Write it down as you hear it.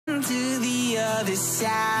other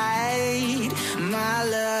side, my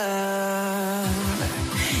love.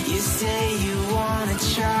 You say you wanna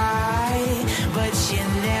try, but you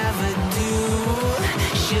never do.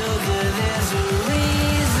 Sugar, there's a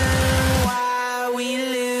reason why we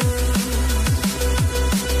lose.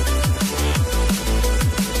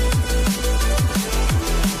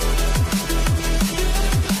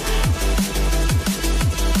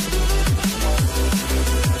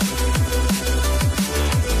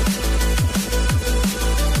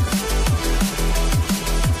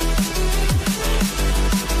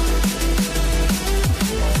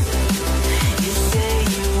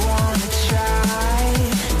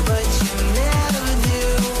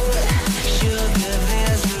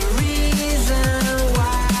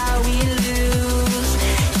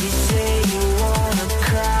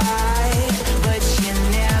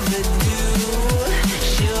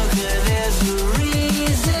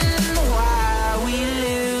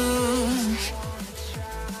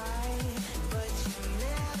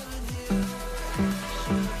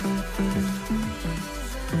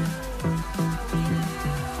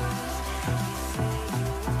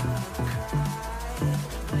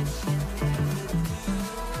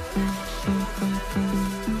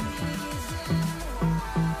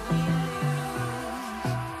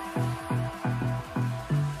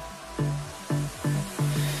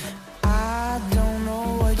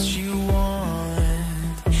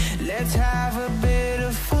 Let's have a bit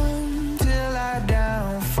of fun till I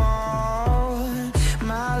downfall,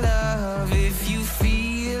 my love. If you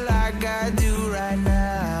feel like I do right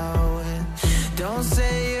now, don't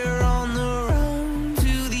say you're on the run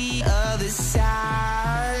to the other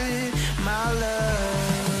side, my love.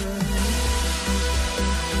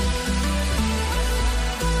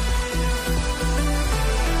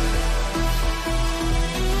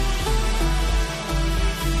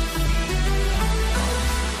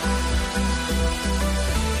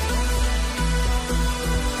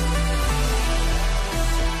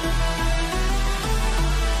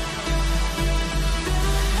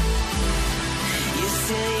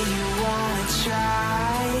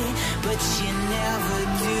 Try, but you never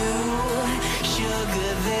do.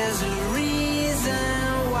 Sugar, there's a reason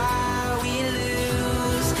why we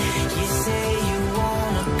lose. You say you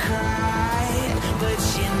wanna cry, but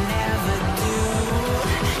you never do.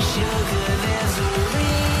 Sugar, there's a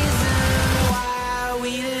reason why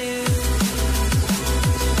we lose.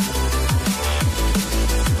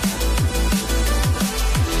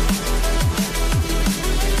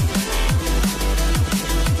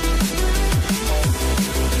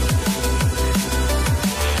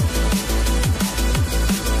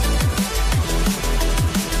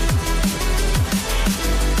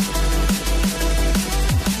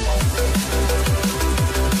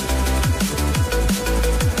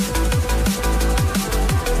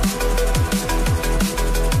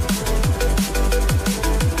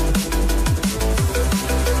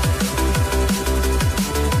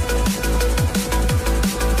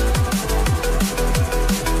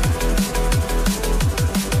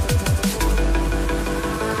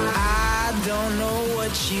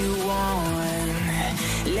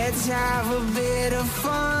 Let's have a bit of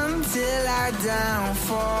fun till I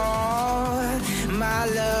downfall, my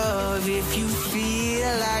love. If you feel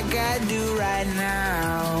like I do right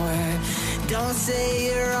now, don't say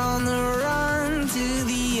you're on the run to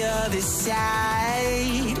the other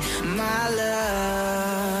side, my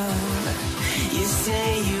love. You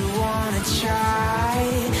say you wanna try,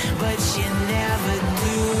 but you never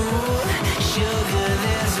do. Sugar,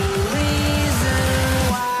 there's a reason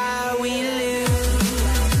why we lose.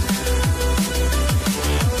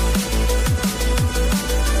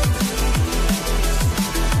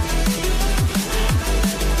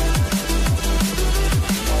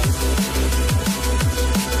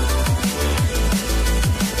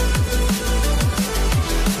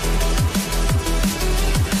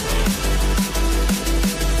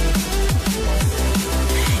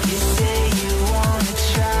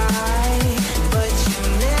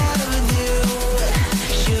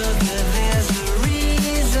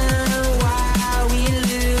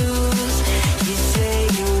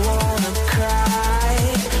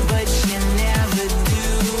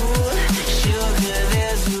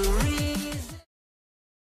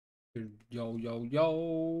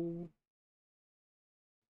 Yo.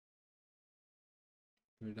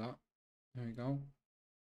 Do that. There we go.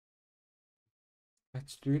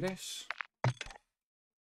 Let's do this.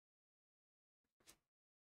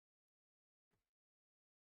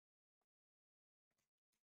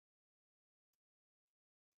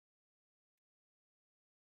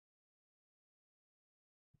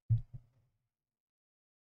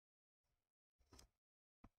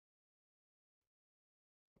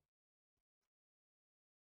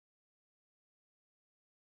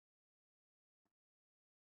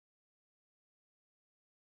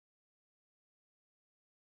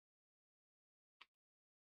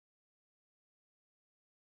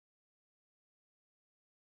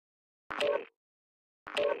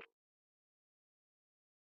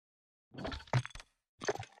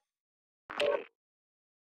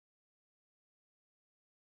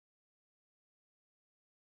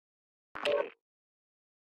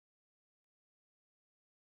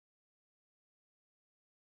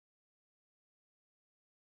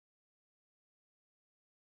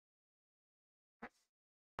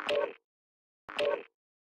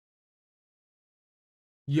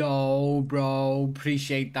 Yo, bro,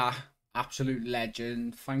 appreciate that. Absolute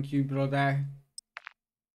legend. Thank you, brother.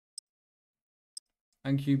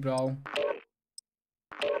 Thank you, bro.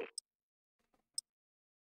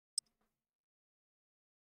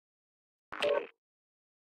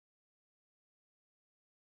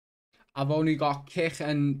 I've only got Kick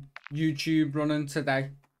and YouTube running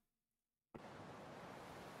today.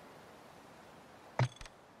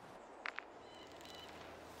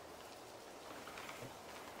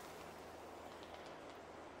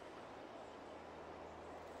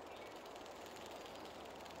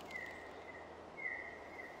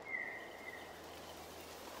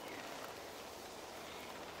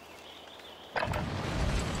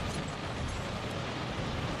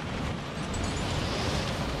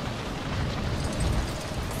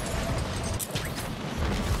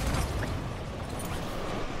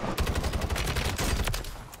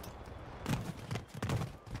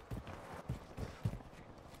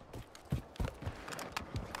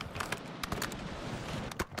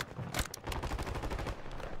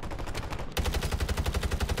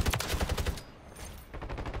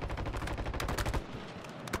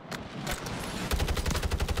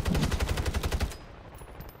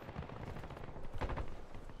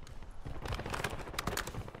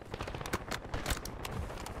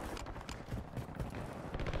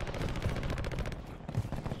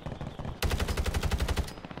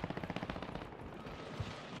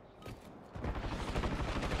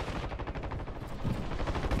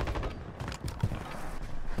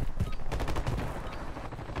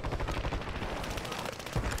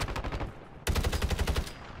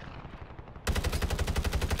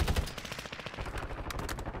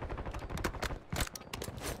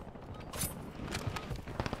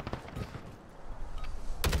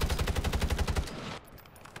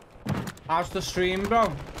 How's the stream, bro?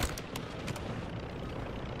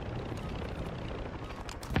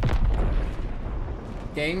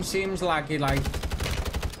 Game seems laggy, like.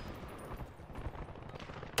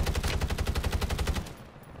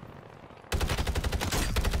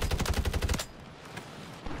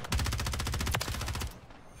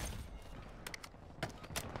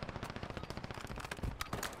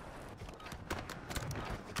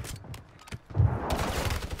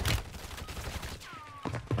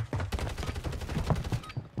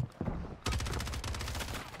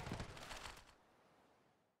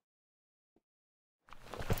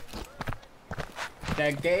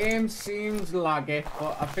 The game seems laggy,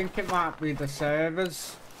 but I think it might be the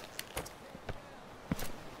servers.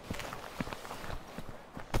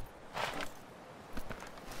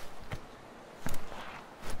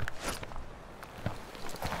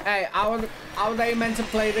 Hey, how are they meant to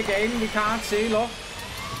play the game? We can't see, look.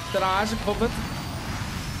 Their eyes are covered.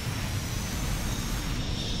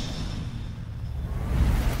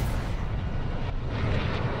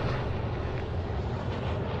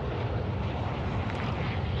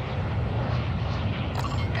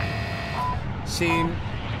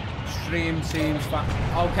 Stream seems fine.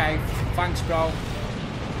 Okay, thanks, bro.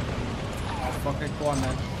 Oh, fuck it, go on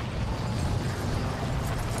then.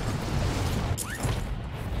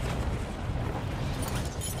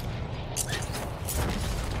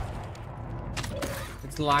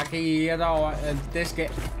 It's laggy here though. This game,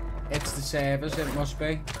 it's the servers, it must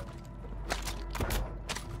be.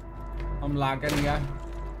 I'm lagging here.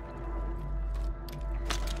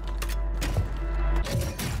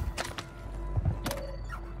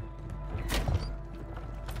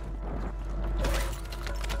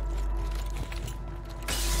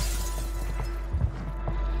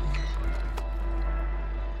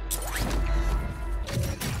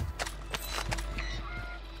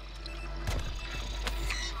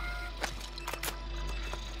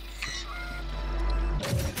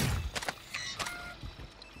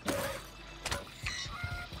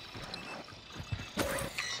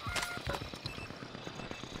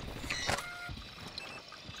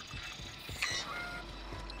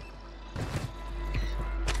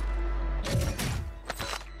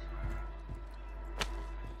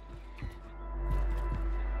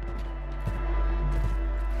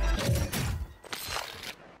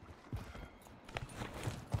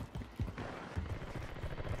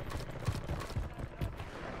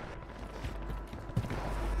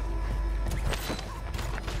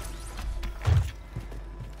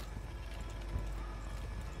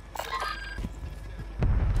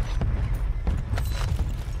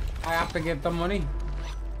 I have to give them money.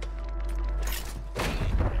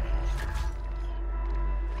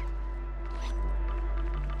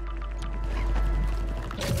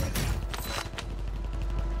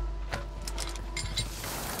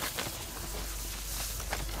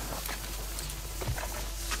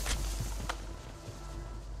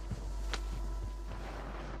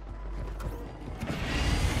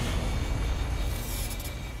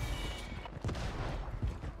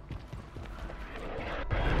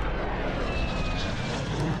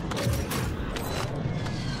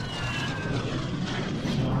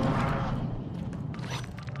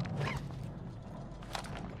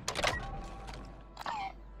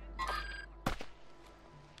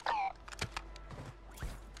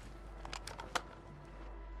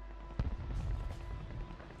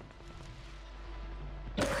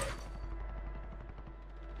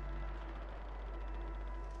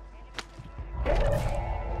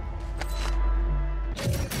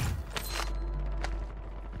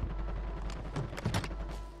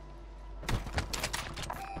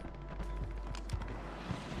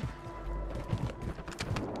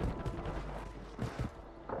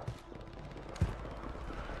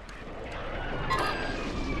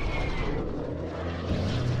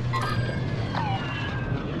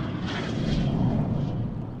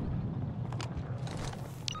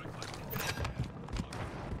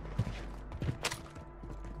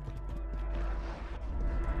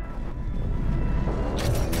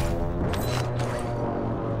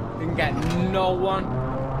 Didn't get no one.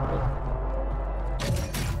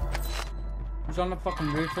 He's on the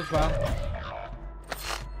fucking roof as well.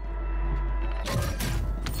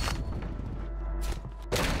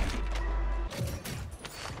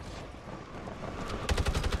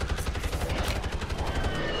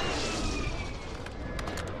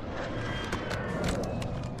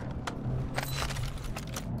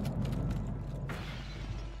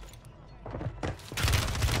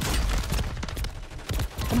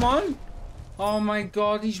 Come on. Oh my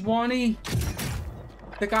god, he's one-y.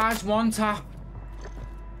 The guy's one tap.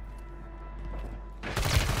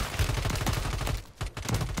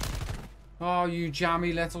 Oh, you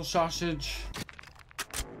jammy little sausage.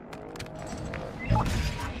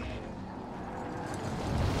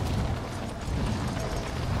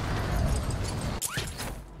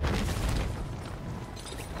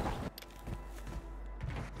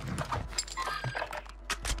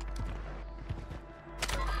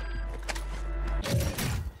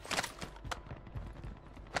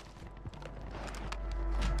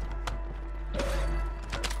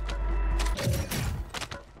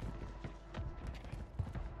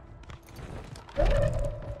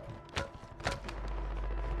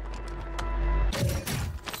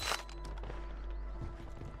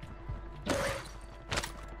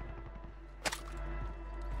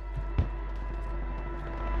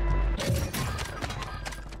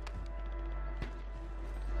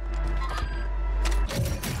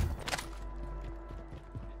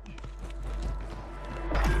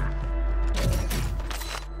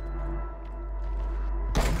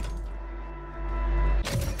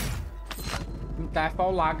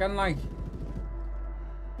 Defo lagging like.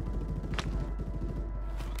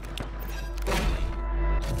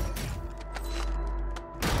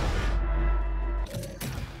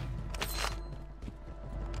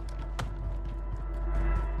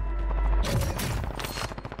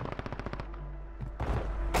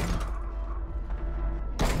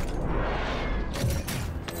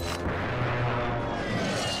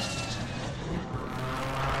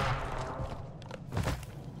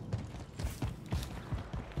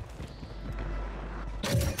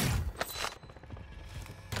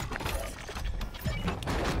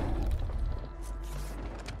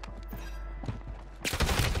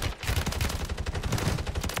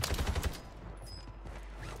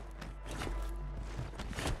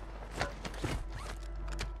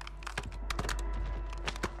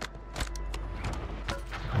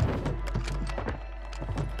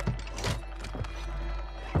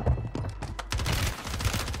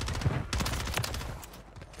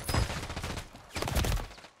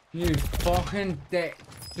 You fucking dick.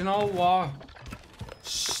 You know what?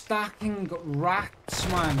 Stacking rats,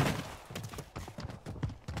 man.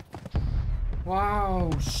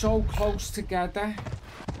 Wow, so close together.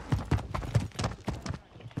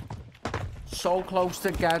 So close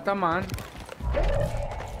together, man.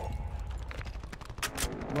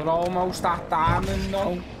 We're almost at diamond,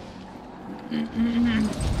 though.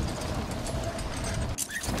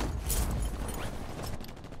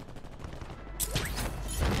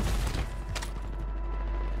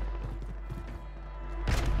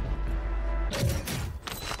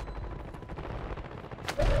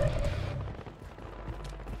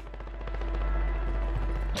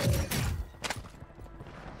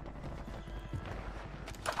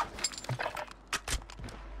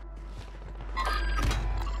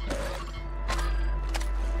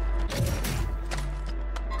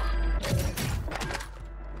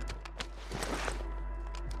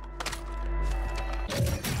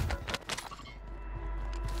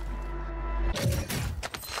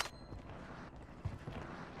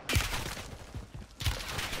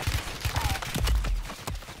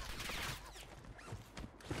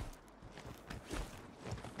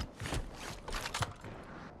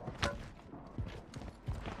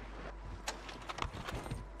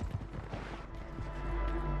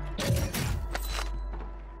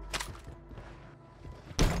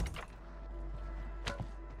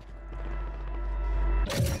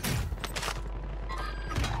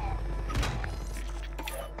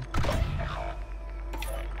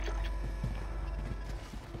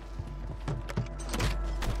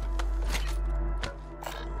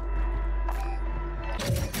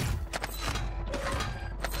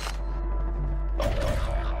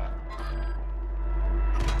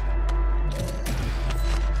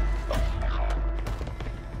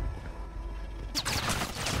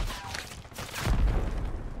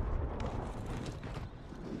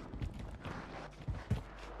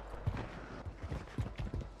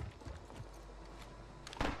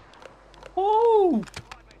 Oh!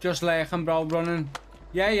 Just lurking, bro, running.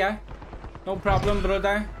 Yeah, yeah. No problem,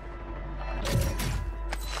 brother.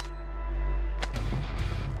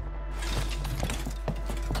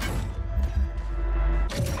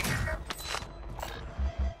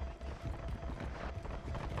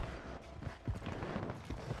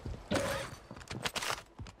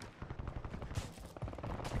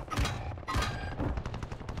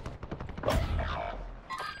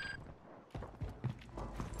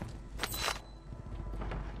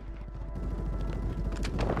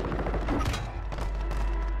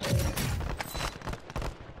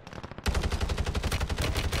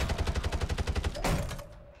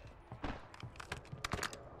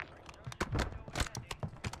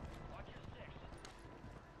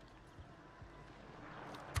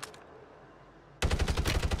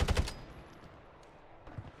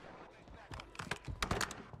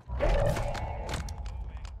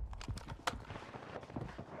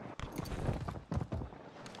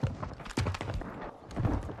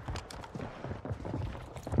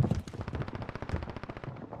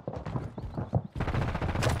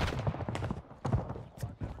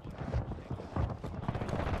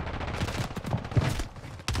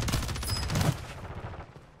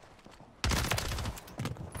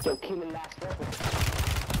 You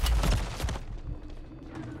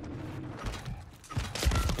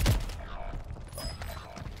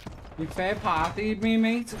fair partied me,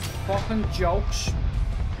 mate. Fucking jokes.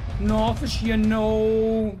 Northus, you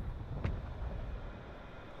know.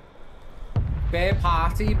 Fair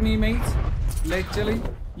partied me, mate. Literally.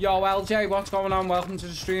 Yo, LJ, what's going on? Welcome to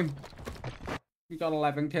the stream. You got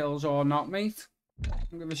 11 kills or not, mate?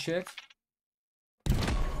 Don't give a shit.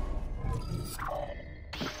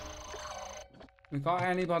 We got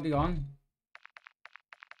anybody on?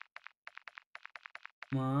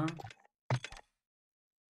 Nah.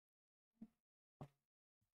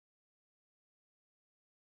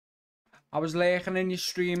 I was lurking in your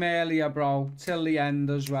stream earlier, bro. Till the end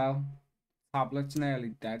as well. Tablet's nearly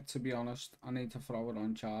dead, to be honest. I need to throw it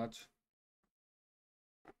on charge.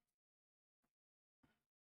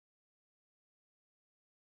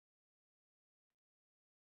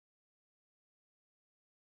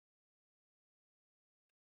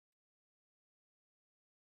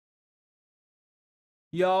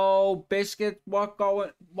 Yo, Biscuit, what's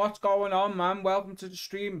going on, man? Welcome to the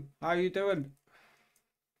stream. How you doing?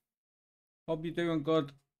 Hope you're doing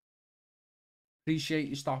good. Appreciate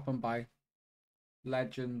you stopping by.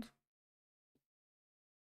 Legend.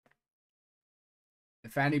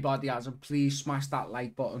 If anybody hasn't, please smash that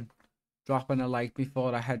like button. Dropping a like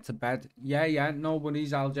before I head to bed. Yeah, no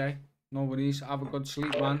worries, LJ. No worries. Have a good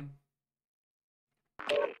sleep, man.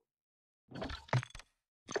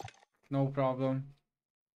 No problem.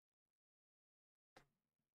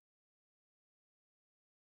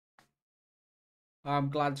 I'm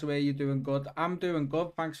glad to hear you're doing good. I'm doing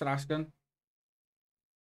good. Thanks for asking.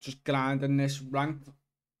 Just grinding this ranked.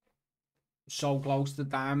 So close to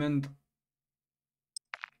diamond.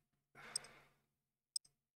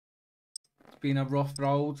 It's been a rough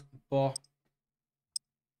road, but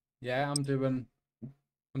yeah, I'm doing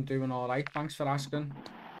all right. Thanks for asking.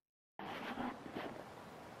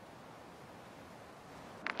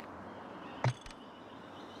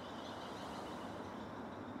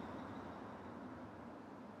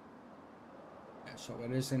 Yeah, so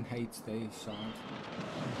it is in HD sound.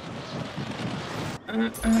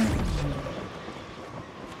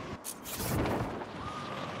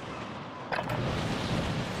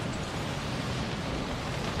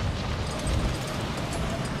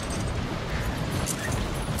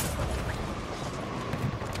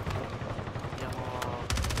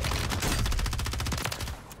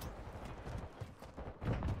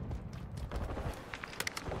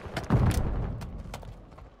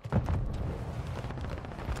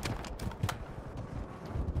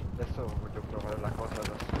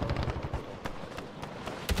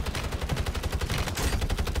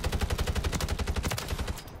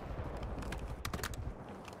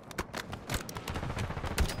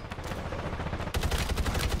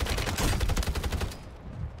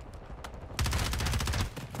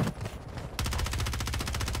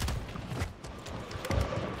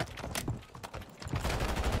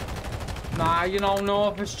 Nah, you know,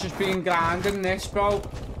 no, it's just been grinding this, bro.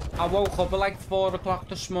 I woke up at like 4 o'clock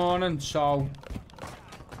this morning, so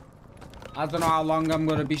I don't know how long I'm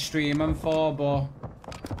gonna be streaming for, but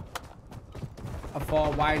I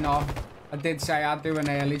thought, why not? I did say I'd do an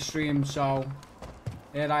early stream, so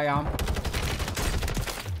here I am.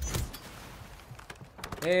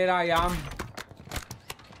 Here I am.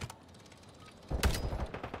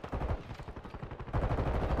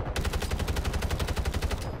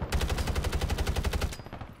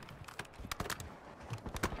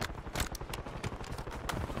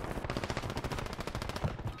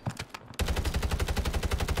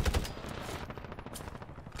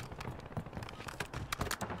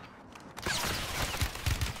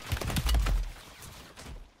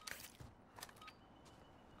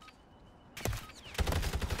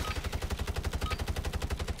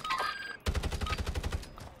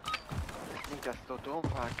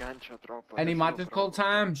 Any magical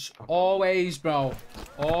times? Always, bro.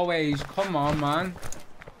 Always. Come on, man.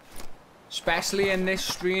 Especially in this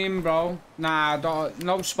stream, bro. Nah,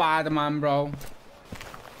 no Spider-Man, bro.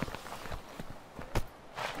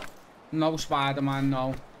 No Spider-Man,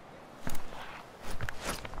 no.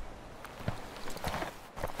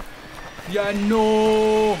 Yeah,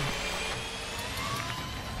 no.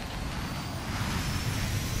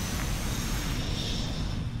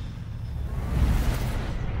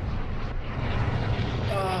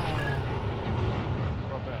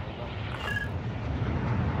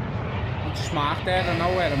 Smart there, I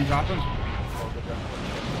know where I'm dropping.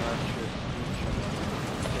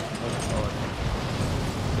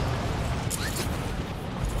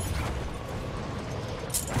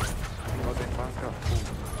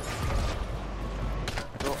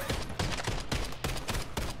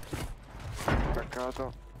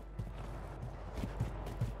 sparato.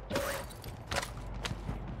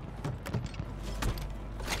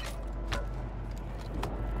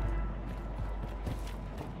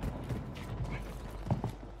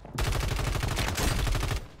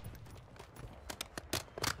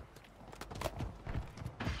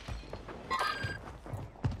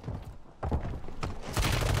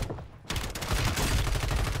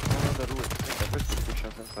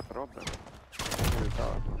 Senza roba.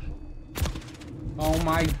 Oh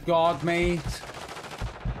my god, mate.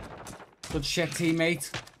 Good shit,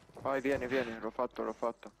 teammate. Vai, vieni, l'ho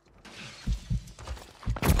fatto.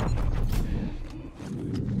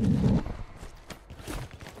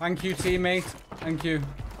 Thank you, teammate. Thank you.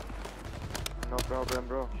 No problem,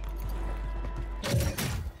 bro.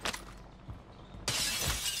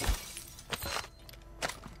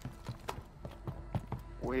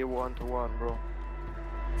 We want one, bro.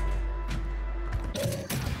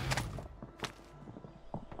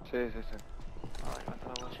 Sì.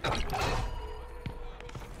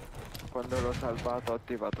 Quando l'ho salvato ho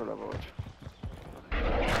attivato la voce.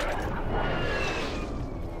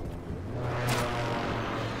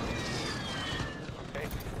 Okay.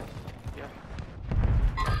 Yeah.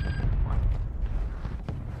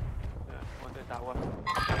 On the tower.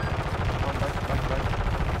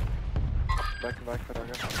 Back,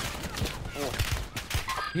 raga. Oh.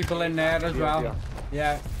 People in there as well.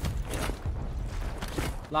 Yeah.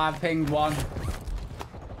 Live ping 1.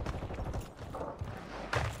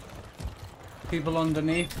 People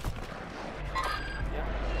underneath.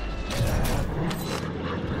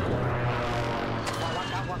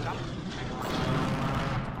 One come.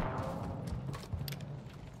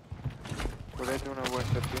 Volete una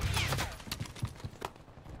USP?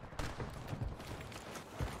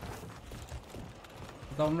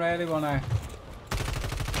 Don't really wanna.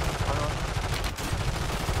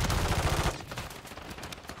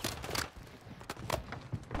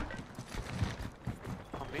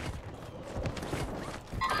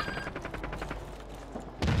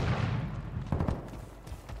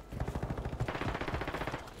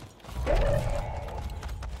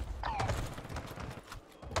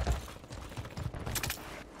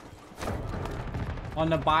 On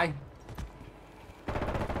the buy. To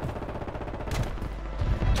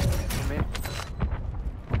me.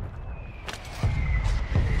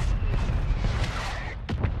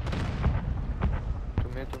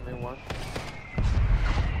 To me, one.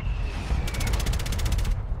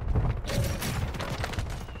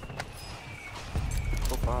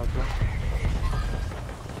 Copato.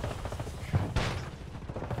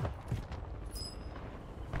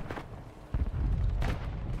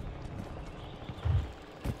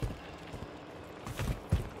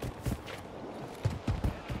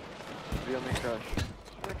 Via mi crash.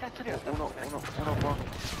 Dove cazzo è? Uno qua.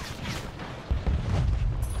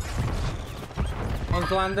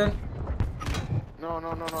 One's landing. No,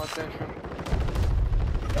 attention.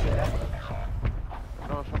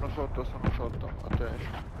 No, sono sotto,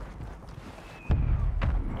 attention.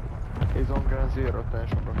 He's on ground zero,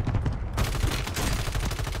 attention, bro.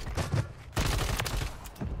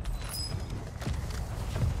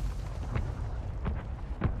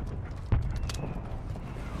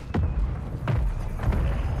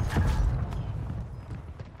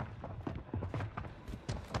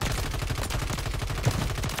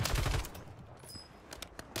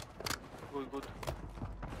 Good.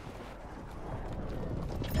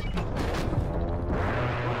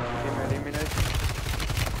 Eliminate.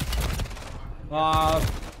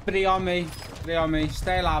 Three on me.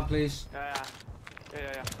 Stay alive, please. Yeah.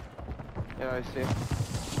 Yeah, I see.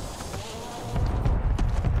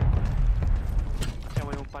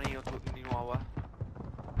 Siamo in un panino di nuovo,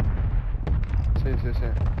 Sì.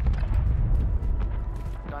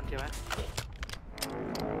 Davanti a me.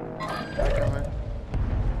 Anche a me.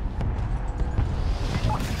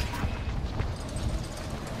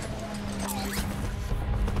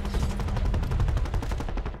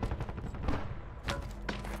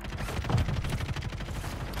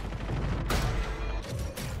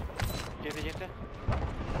 Gente.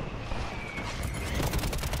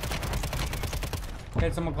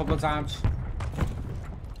 Hit him a couple of times.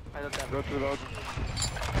 I don't have. Go to load.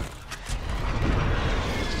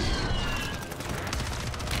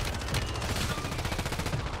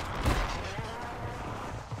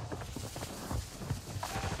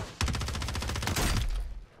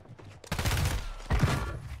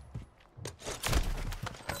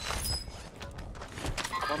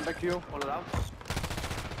 One back you. All out.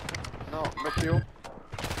 No, back you.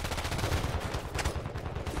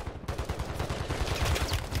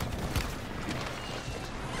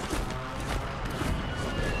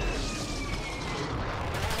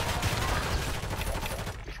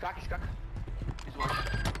 He's crack. He's one.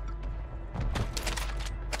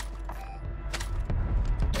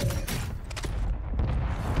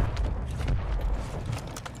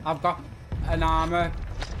 I've got an armor.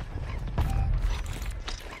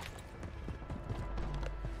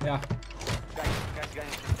 Yeah.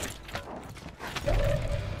 Guys.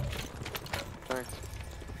 Thanks.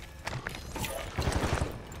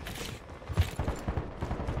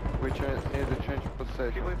 We need to change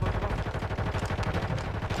position. Keep going.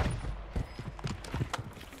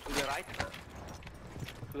 To the right.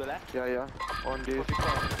 To the left. Yeah. On this.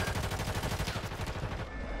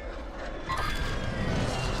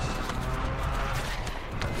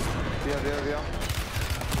 Via.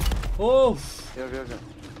 Oof. Via.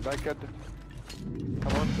 Backhead.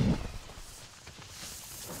 Come on.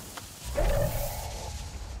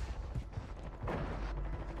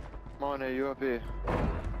 Come on, UAV.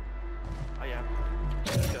 I am.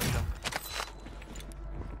 Sure.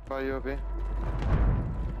 By UAV.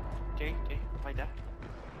 Okay, right there.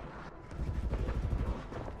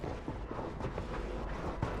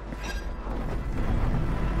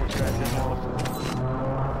 Ok,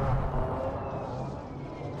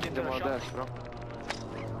 Dentro andiamo la a shop. destra.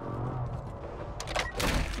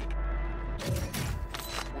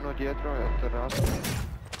 Uno dietro e atterrato.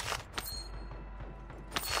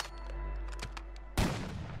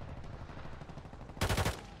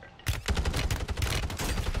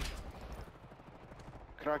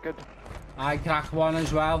 Cracked. I cracked one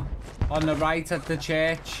as well. On the right at the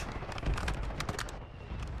church.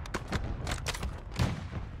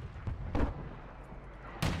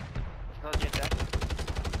 Not yet there.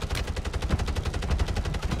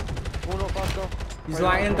 Uno fatto. He's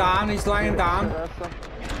lying down, he's lying down.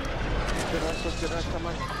 Si resta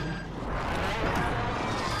Max.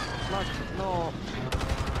 Max, no.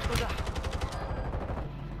 Scusa.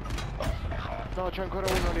 No, c'è ancora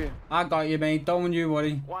uno lì. I got you, mate. Don't you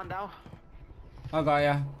worry. One down. I got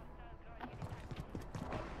you.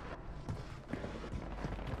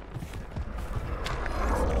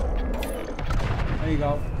 There you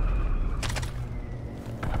go.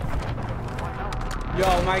 One down.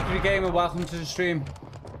 Yo, Mikey Gamer, welcome to the stream.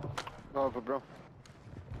 Over, bro.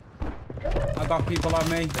 I got people on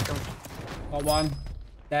me. Got one.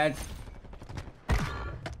 Dead.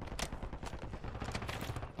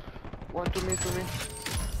 One to me.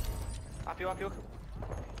 Up you.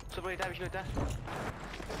 Sopra di te, vicino di te.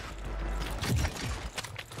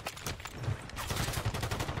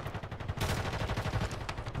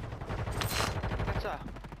 Cazzo.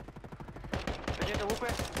 C'è gente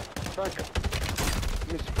ovunque. Back.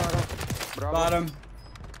 Mi spara. Bravo. Bottom.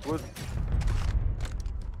 Good.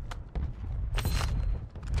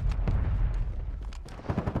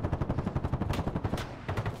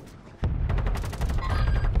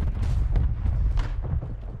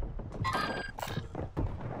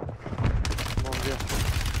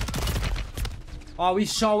 Oh, we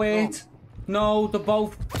saw it. No, they're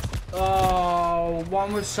both. Oh,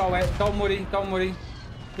 one was so it. Don't worry.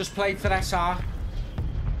 Just play for SR.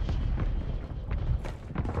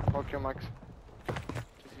 Occhio, Max.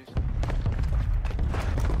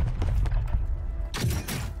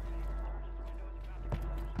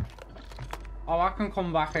 Oh, I can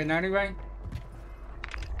come back in anyway.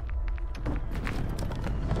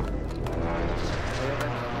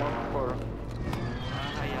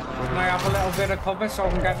 Can I have a little bit of cover so I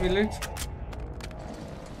can get me loot?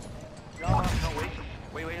 No, wait.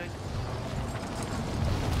 Wait.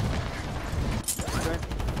 Okay.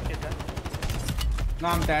 Get that. No,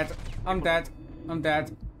 I'm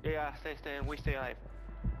dead. Yeah, stay. We stay alive.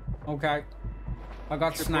 Okay. I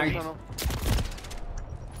got sniped.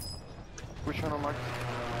 Pushano, Max.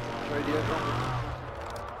 C'hai dietro.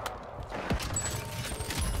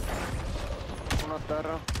 Uno a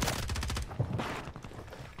terra.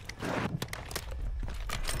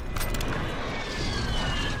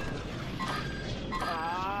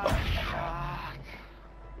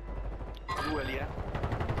 Due lì,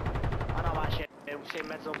 Ah no, ma sei in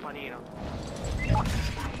mezzo a un panino.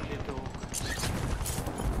 Gente ovunque.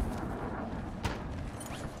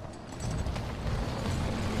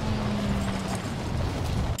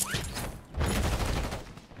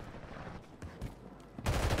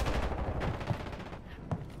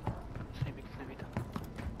 Sei vita.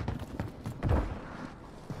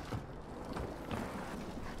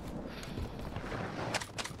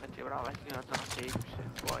 Metti bravo, metti in una zona safe se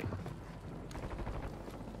vuoi.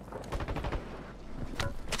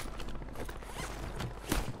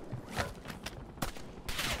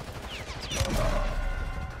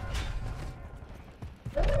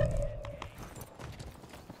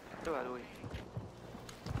 Dov'è lui?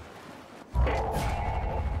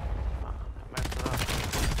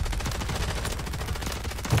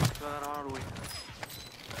 sparano lui.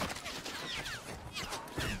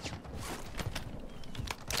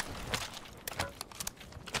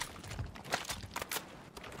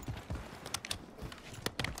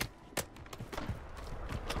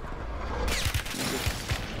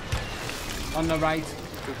 On the right.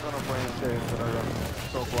 Ci sono poi in centro, raga.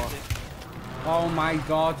 Sto qua. Oh my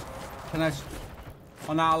god. Can I...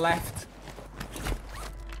 On our left.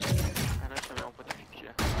 Noi ci abbiamo un po'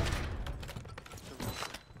 difficile.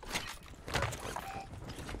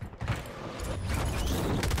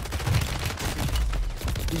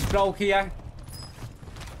 He's broke here.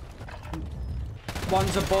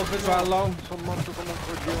 One's above as well, though. Sono morto come un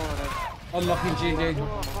coglione. Unlucky GG.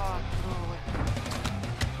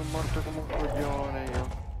 Sono morto come un coglione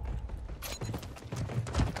io.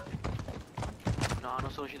 No, non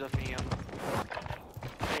sono riuscito a finirlo.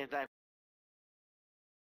 Dai.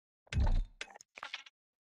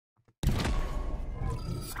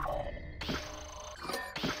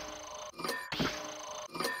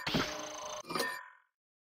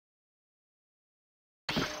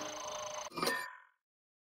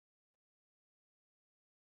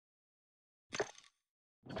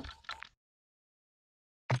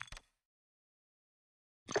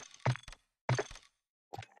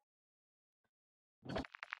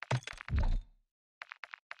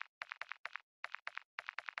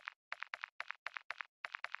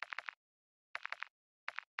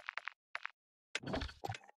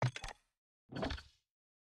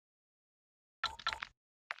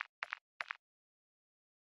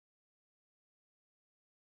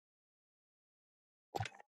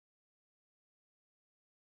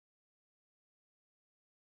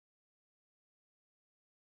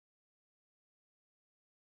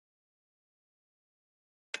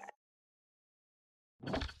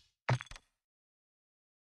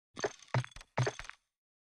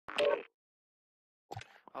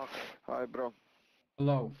 Ok, Hi bro.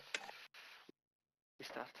 Hello.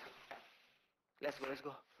 restart. Let's go, let's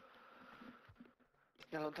go.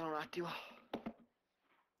 Mi allontano un attimo.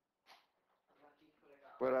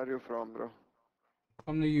 Where are you from, bro?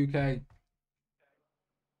 From the UK.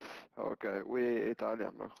 Okay, we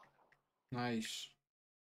Italian, bro. Nice.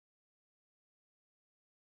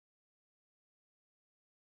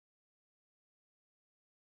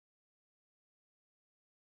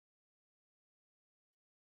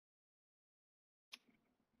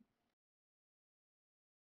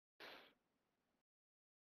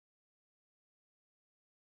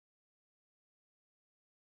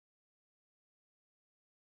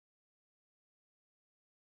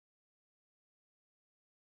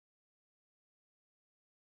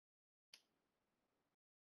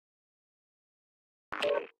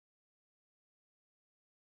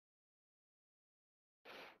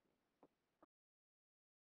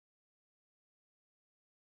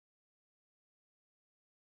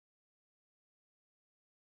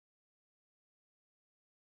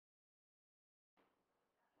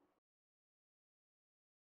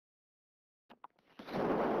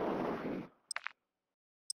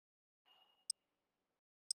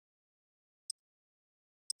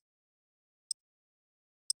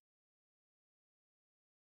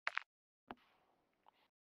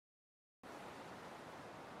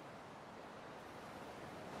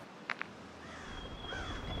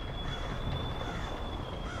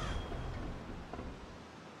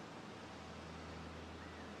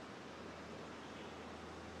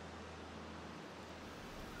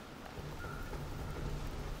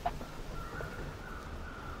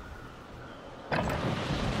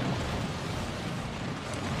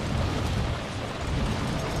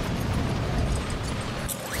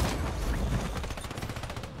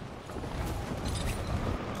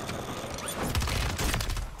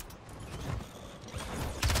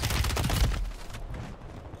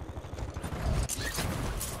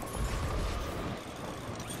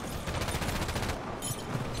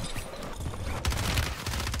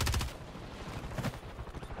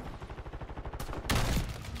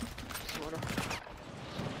 Sono.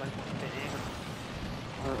 Vai Montenegro.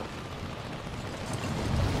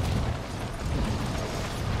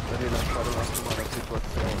 Per rilanciare un attimo la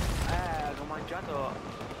situazione. Ho mangiato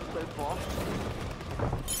un bel po'.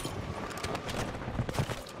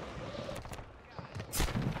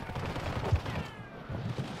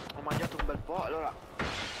 Ho mangiato un bel po', allora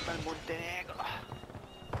bel Montenegro.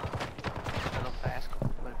 Bello fresco,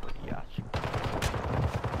 un bel po' di ghiaccio.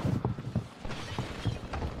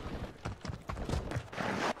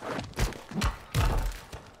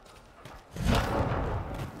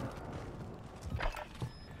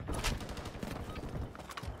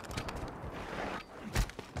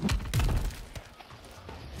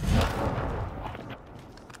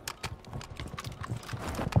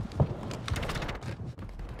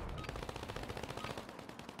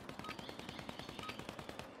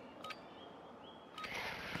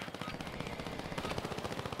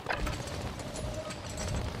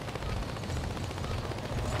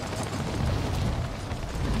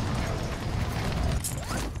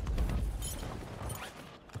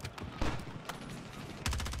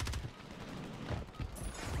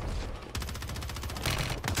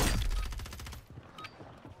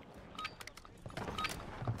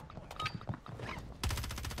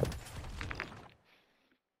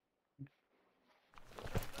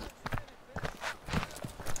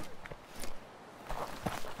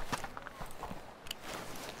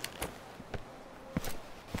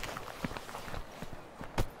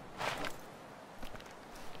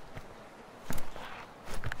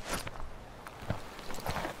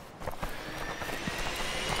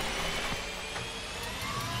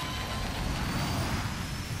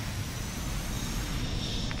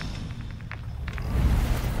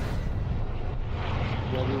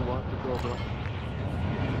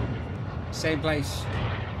 Same place.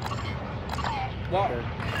 What? Okay.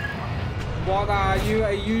 What are you?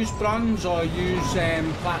 Are you use bronze or use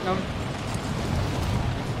platinum?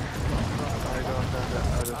 I don't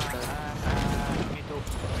understand. Me too.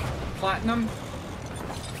 Platinum?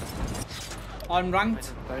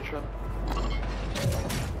 Unranked? Attention.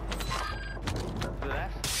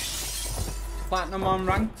 Left. Platinum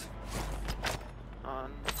unranked? On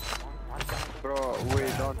one side. Bro, we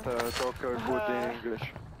don't talk good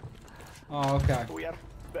English. Oh, okay. We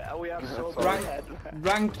are so Sorry. bad.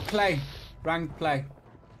 Ranked play. Ranked play.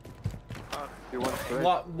 You want to play?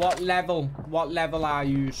 What level? What level are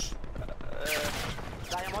you?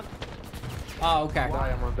 Diamond. Oh, okay.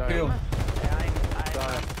 Diamond, Cool. diamond.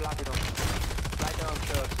 I'm platinum. Platinum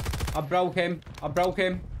first. I broke him. I broke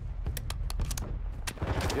him.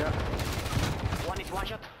 Yeah, One is one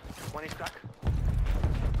shot. One is crack.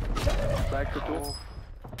 back to two.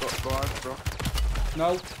 Go out, bro.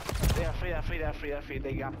 No. They are free.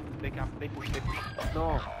 They gap. They push.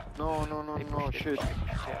 No, They push, shit.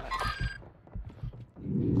 Yeah.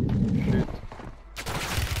 Shit.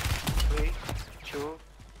 3, 2,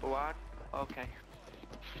 1. Okay.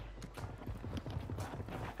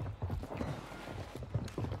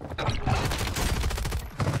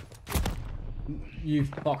 You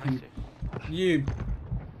fucking... You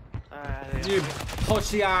They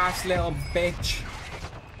pussy ass little bitch.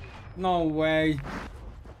 No way.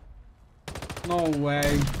 No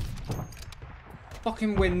way.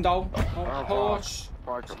 Fucking window. Of course.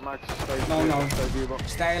 Fuck, Max, stay No, no. stay vivo.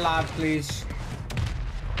 Stay alive, please.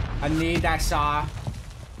 I need SR.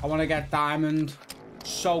 I want to get diamond.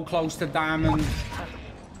 So close to diamond.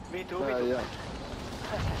 Me too. Yeah.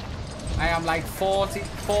 I am like 40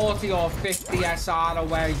 or 50 SR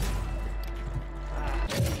away.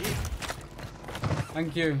 GG.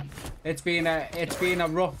 Thank you. It's been a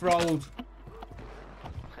rough road.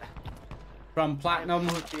 From platinum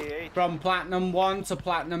 48. From platinum 1 to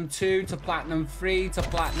platinum 2 to platinum 3 to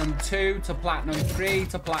platinum 2 to platinum 3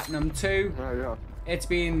 to platinum 2. Yeah. It's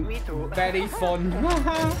been Me too. very fun.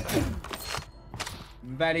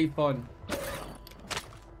 Very fun.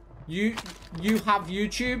 You have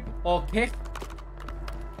YouTube or Kick?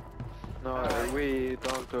 No, we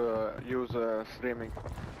don't use streaming.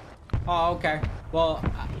 Oh, okay. Well,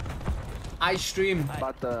 I stream.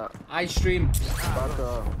 But I stream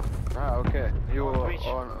okay. You Twitch.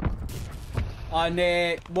 on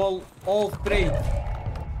well, all three.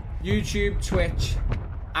 YouTube, Twitch,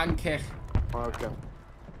 and Kick. okay.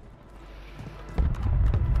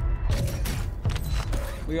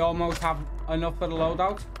 We almost have enough for the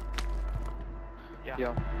loadout.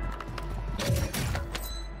 Yeah.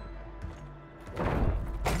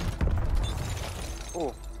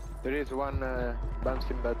 Oh, there is one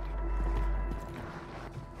bouncing bet.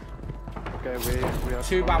 Okay, we are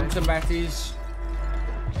 2 bouncing betties.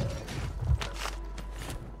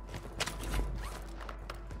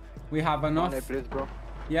 We have enough. Money, please, bro.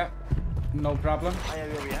 Yep. No problem. I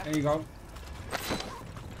have you, yeah? There you go.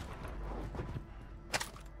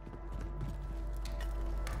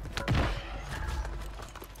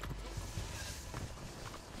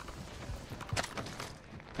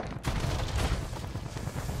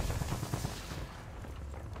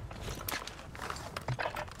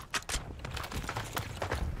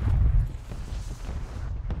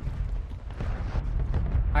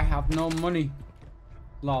 I have no money.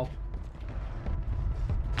 Lol.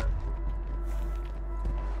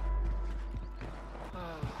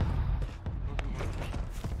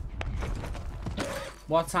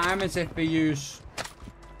 What time is it for you?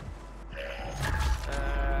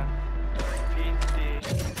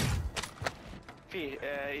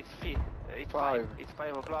 50. It's 5. It's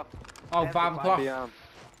 5 o'clock. Oh, After 5 o'clock. Yeah.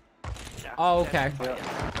 Yeah. Oh, okay. Yeah.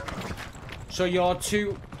 So you're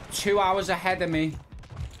two hours ahead of me.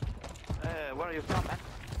 Where are you from,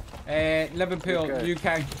 man? Liverpool, UK.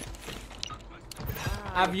 UK.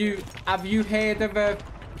 Have you heard of a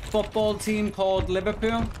football team called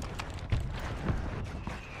Liverpool?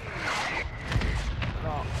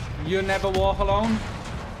 No. You Never Walk Alone?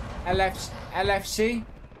 LFC?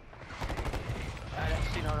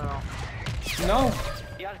 No. No.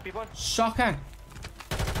 Yeah, people. Soccer.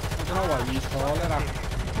 I don't know what you call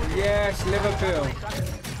it. Yes, Liverpool.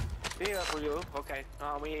 Liverpool, you? Okay.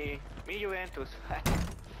 No, me Juventus.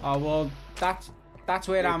 Oh well, that's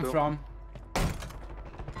where I'm too. from.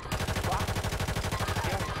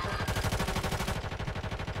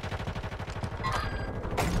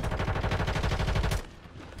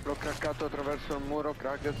 L'ho craccato attraverso il muro,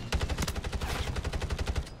 cracked.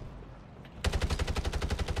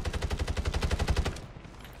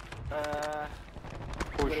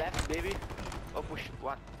 To the left, baby. Up. push,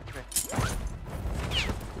 one, okay.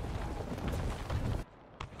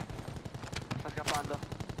 Sta scappando.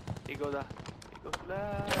 Dico da. Dico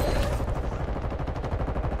sulla.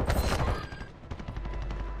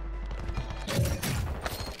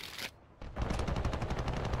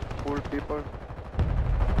 Full people.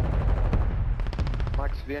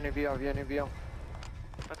 Max, vieni via, vieni via.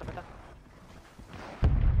 Aspetta, aspetta.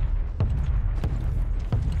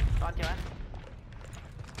 Avanti, avanti.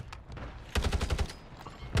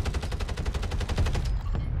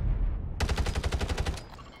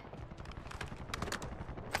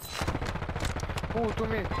 To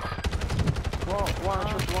me. One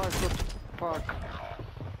shot. Fuck.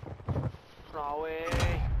 No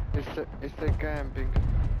way. It's the camping.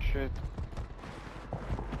 Shit.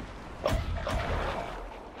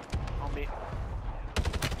 On me.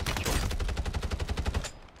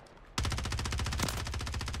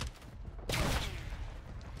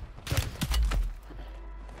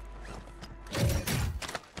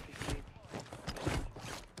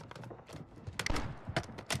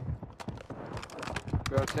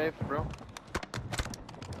 You are safe, bro?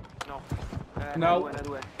 No. No.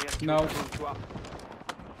 Due. No. Two up.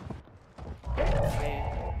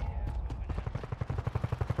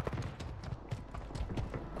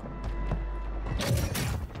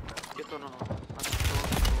 Dietro no.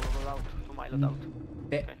 Loadout. Tu mai loadout.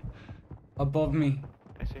 Ok. Above me.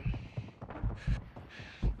 Sì.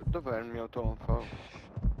 Dov'è il mio tonfa?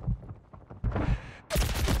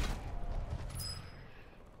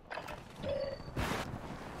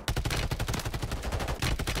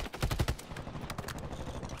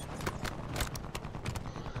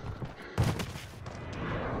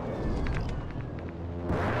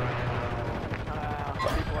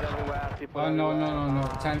 People everywhere, people Oh no, everywhere.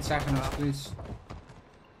 no. 10 seconds, please.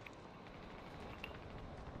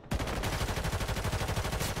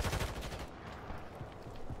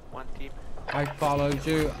 One team. I followed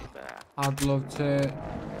you. I'd love to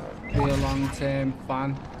be a long-term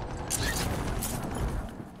fan.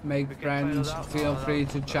 Make friends. Feel free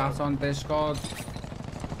to chat on Discord.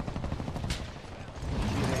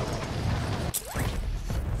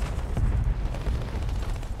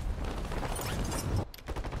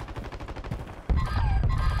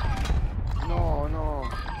 No.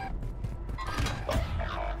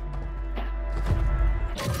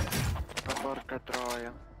 Ma porca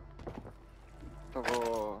troia.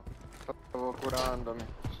 Stavo curandomi.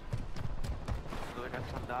 Dove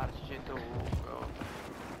cazzo andarci? Gente ovunque. Oh.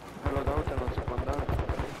 Quello d'auto non si può andare.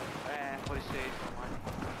 Fuori safe ormai.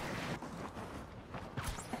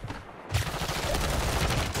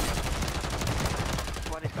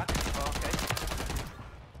 One is back. Oh, ok.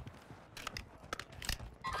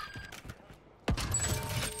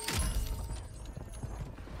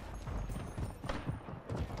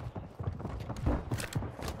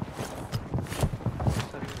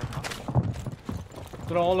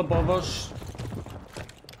 They're all above us.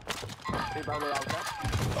 Rebound out,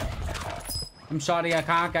 I'm sorry, I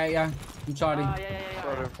can't get you. I'm sorry. Yeah.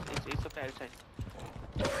 Sorry. It's okay, it's okay.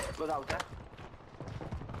 Go out,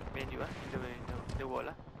 Behind you, in the wall,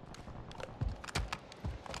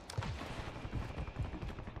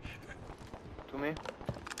 To me?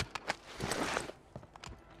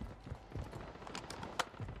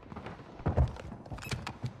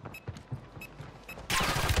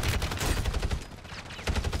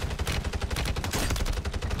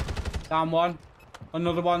 Down one.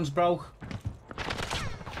 Another one's broke.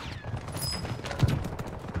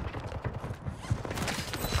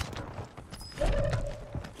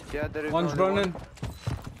 Yeah, there is One's only running.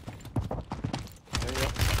 One. There you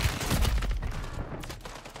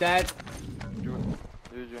Dead. go.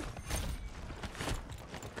 GG.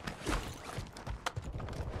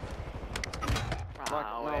 No,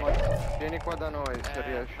 vieni qua da noi se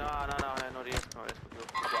riesci. No, non riesco più.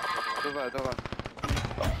 Dov'è?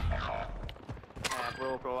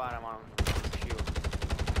 Volevo provare ma non riuscivo.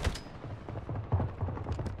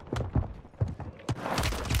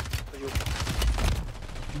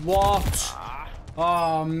 What?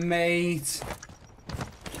 Oh, mate.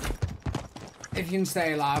 If you can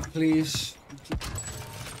stay alive, please.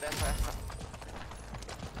 Destra.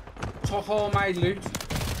 Took all my loot.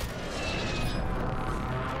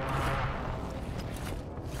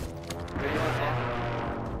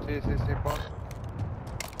 Sì, qua.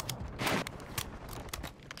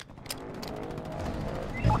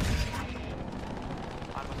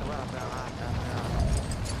 Questa qua è la prima.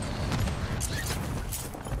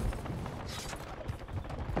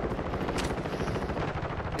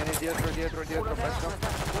 Vieni dietro, penso.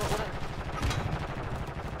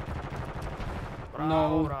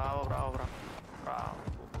 No. Bravo.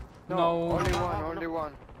 No. Only one, only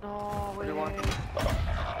one. No, Only one.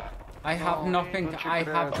 I have No, nothing. non ci I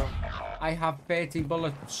credo. have 30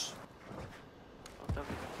 bullets. Ho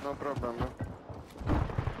capito. No problem.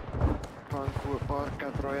 Fanculo, porca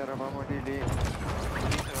troia, eravamo di lì.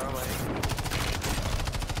 Questa è una roba lì.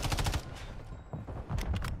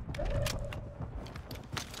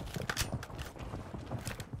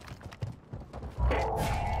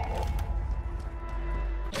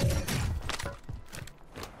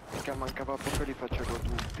 Che mancava poco li facevo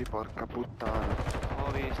tutti, porca puttana.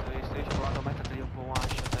 Ho visto, io ci ho provato a metterti un po' one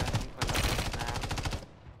shot in quella merda.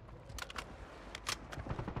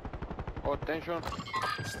 Oh, attention.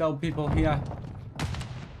 Still people here.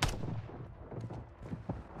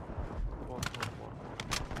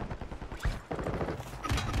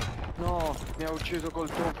 No, mi ha ucciso col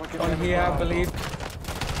tonfa che One mi here, ha I rubato. believe.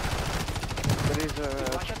 There is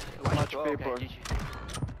One shot, much oh, people. ok, GG.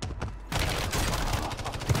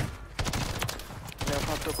 Mi ha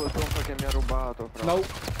fatto col tonfa che mi ha rubato, però. No.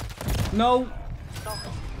 No. No.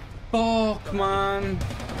 Fuck, man.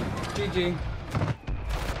 GG.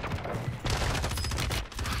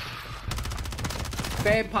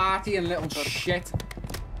 Third party and little shit.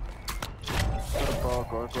 Per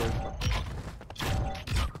poco, è questo.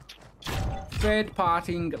 Third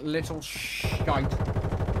partying little shite.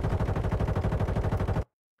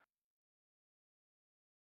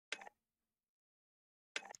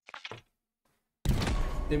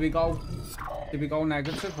 Did we go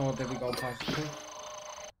negative or did we go positive?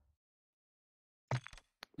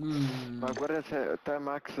 Ma guarda se te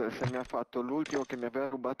Max se mi ha fatto l'ultimo che mi aveva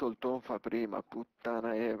rubato il tonfa prima,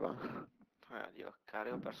 puttana Eva. Dio,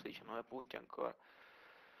 caro, ho perso 19 punti ancora.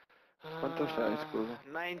 Quanto sei, scusa?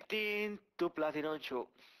 19 to Platinum 2.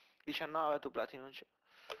 19 to Platinum 2.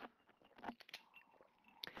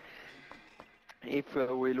 If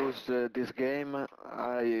we lose this game,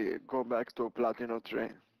 I go back to Platinum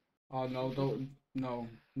 3. Oh no,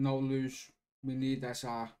 no lose. We need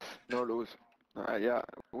SR. No lose. Yeah,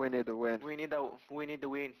 we need a win. We need the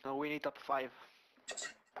win. No, we need top 5.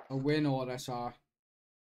 A win or SR.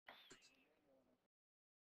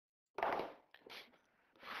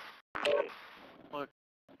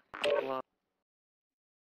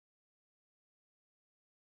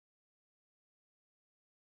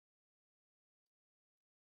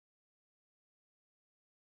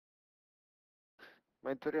 Ma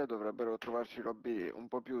in teoria dovrebbero trovarci lobby un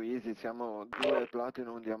po' più easy, siamo 2 platino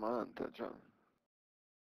e un diamante, cioè.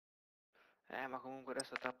 Ma comunque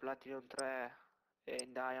adesso tra Platinum 3 e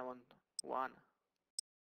Diamond 1.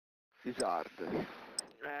 Is hard.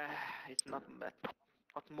 It's not bad.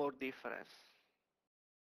 Not more difference.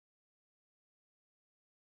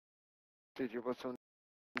 Sì, ci fosse un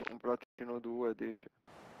platino 2, dici.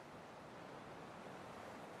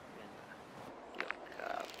 Dio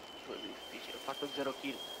cazzo, è difficile. Ho fatto 0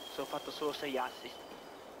 kill. Ho fatto solo 6 assist.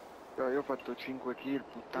 Io ho fatto 5 kill,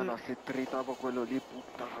 puttana, se tritavo quello lì,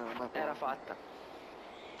 puttana, ma Era fatta.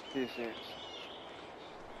 Sì, sì.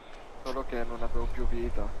 Solo che non avevo più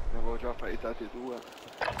vita, ne avevo già fightati 2.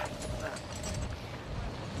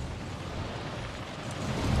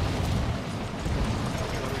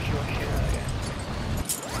 Non riuscivo a scendere.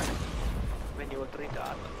 Venivo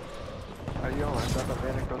tritato. Ma io è andata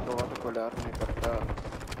bene che ho trovato quelle armi per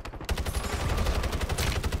terra.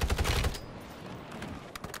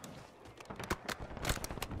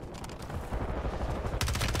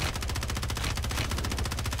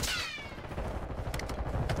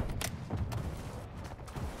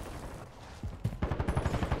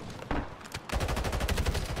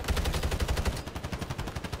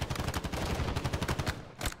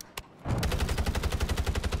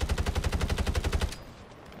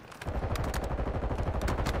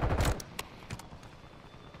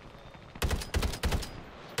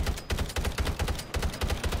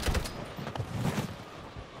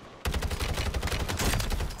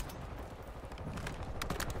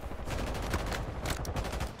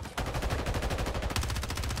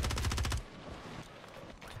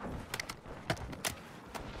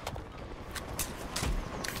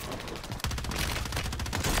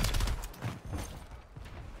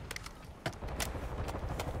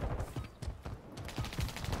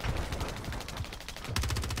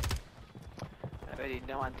 Vedi,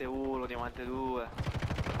 diamante 1, diamante 2.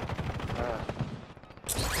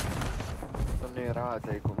 Sono i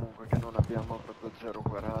ratei comunque che non abbiamo proprio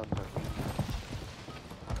 0,40.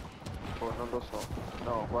 Oh, non lo so.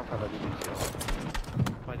 No, qua fa la divisione.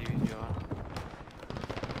 Qua divisione.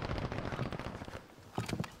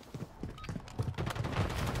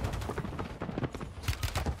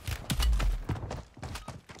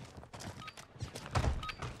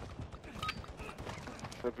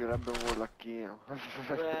 servirebbe un wallacchino.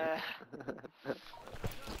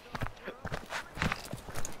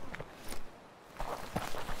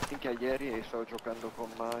 Minchia, ieri stavo giocando con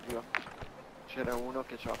Mario, c'era uno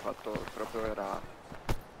che ci ha fatto, proprio era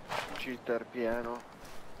cheater pieno,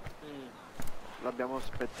 l'abbiamo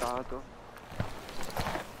aspettato,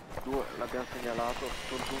 l'abbiamo segnalato,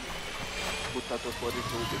 buttato fuori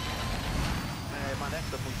subito. Ma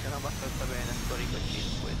adesso funziona abbastanza bene sto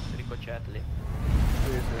ricochet lì.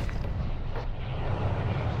 Sì, sì.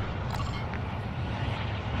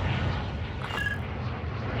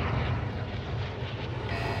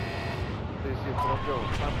 Sì, sì, proprio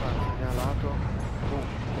Papa ha segnalato, boom,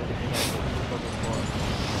 eliminato, buttato fuori.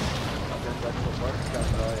 Abbiamo detto porca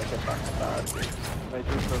troia, che bastardi, ma è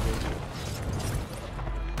giusto così.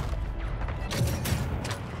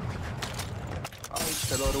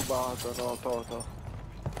 Se l'ho rubato, no, Toto.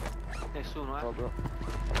 Nessuno, Proprio.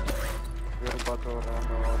 Mi ho rubato un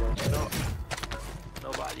ranoro. No.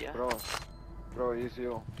 Nobody, Bro, easy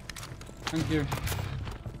you. Thank you.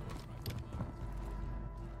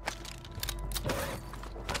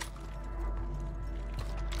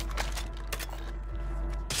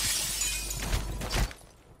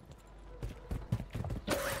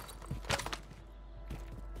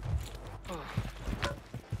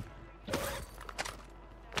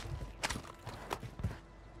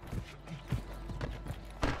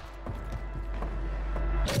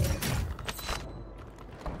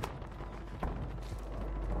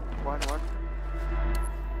 One.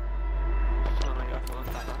 Sono arrivato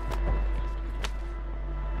lontano.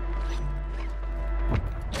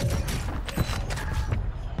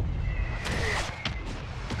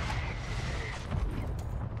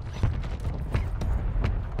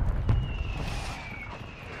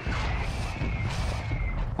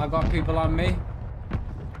 I got people on me.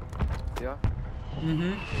 Yeah?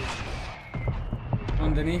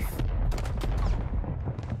 Underneath.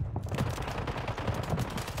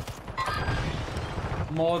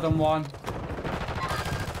 More than one.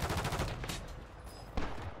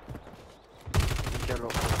 Minchia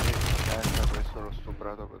questo l'ho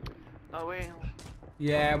stuprato così. No, wait.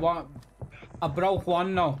 Yeah, one. I broke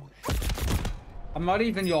one now. I'm not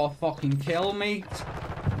even your fucking kill, mate.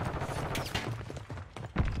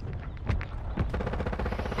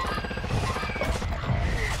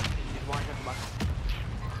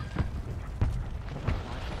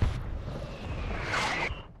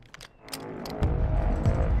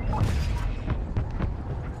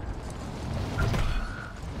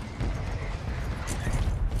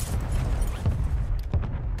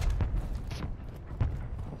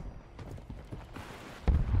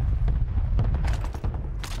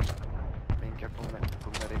 Minchia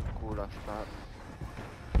come era in culo a stare.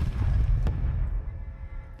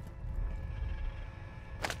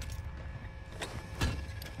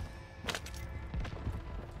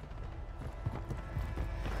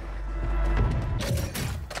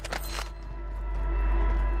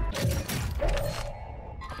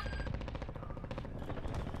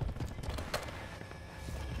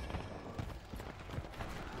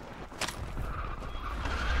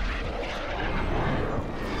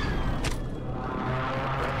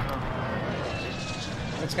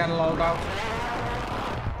 Let's get a loadout.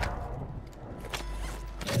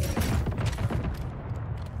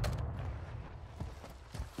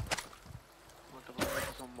 Molto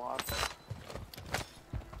probabilmente sono morto.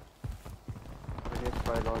 Quindi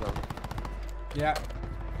fai loadout. Yeah.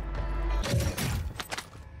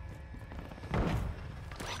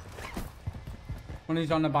 One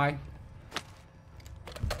is on the buy.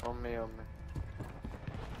 On me.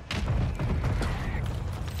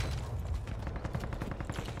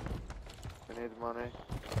 I need money.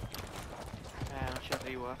 Non ci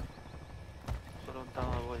arrivo, sono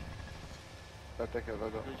lontano da voi. Aspetta che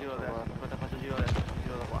vedo. Faccio giro adesso, aspetta, faccio giro adesso,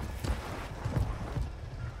 giro da qua.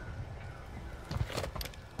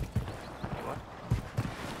 Guarda.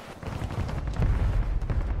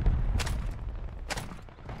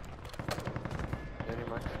 Vieni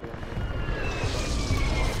Max, vieni.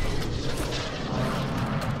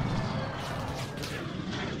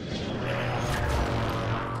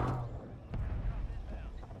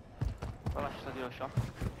 Qua lascia stare lo shop.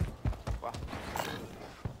 Qua.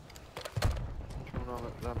 C'è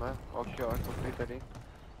uno da me. Occhio, ecco, finita lì.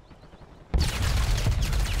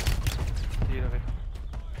 Tiro che.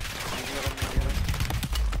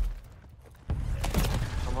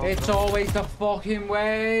 It's always the fucking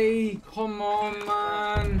way. Come on,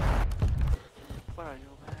 man. Where are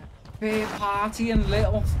you, man? Fair party and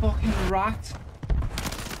little fucking rat.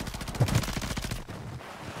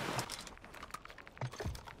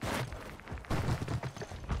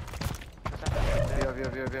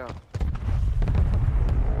 Via. via.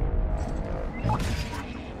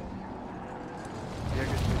 Via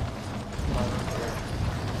che si...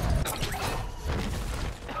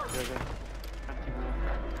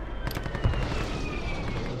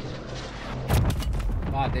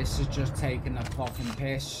 Wow, this is just taking a fucking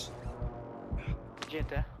piss.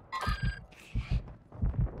 Gente?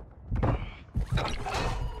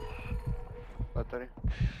 Battery.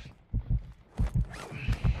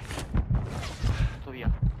 Tutto via.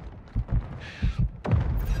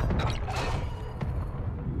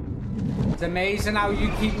 It's amazing how you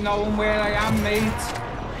keep knowing where I am, mate.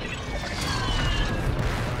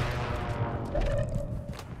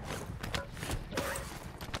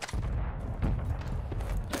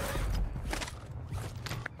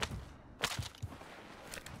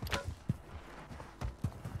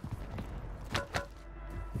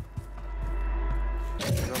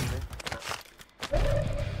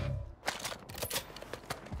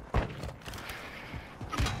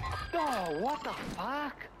 No, what the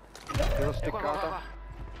fuck? Te l'ho Qua, steccata.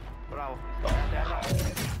 Bravo. A terra.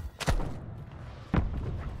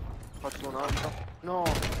 Faccio un'altra. No,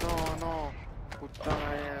 no, no.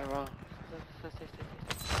 Puttana Eva. Stai.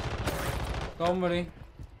 Don't worry.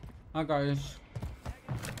 I got it.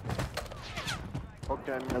 Ok,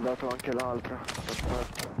 mi ha dato anche l'altra.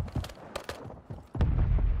 Perfetto.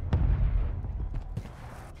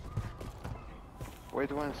 Wait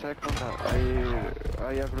 1 second,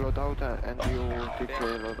 I have loadout and you take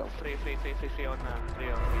the loadout. Free on.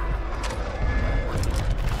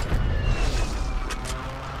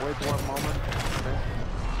 Wait 1 moment.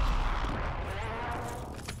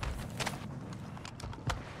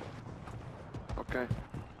 Okay.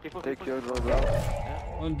 Take your loadout.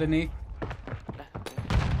 Underneath.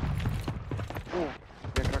 Mi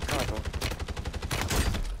ha craccato.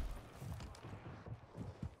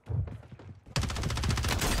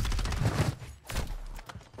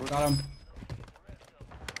 Got him.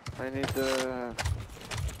 I need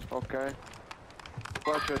ok.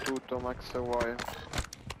 Qua c'è tutto, Max, se vuoi.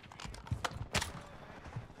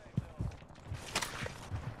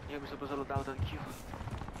 Io mi sono preso loadout anch'io.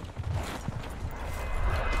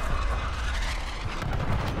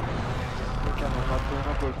 Perché hanno fatto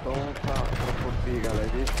una coltonza troppo figa, l'hai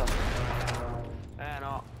vista?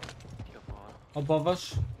 No. Dio buono. Above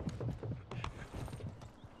us.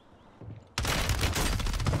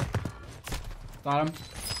 Got him.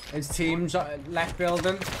 His team's left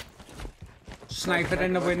building. Sniper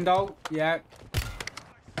in the window. Yeah.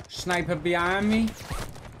 Sniper behind me.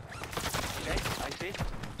 Okay, I see.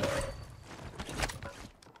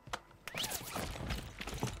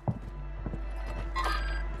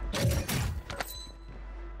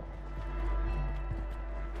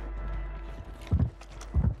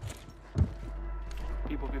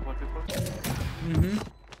 People. Mm-hmm.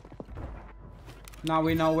 Now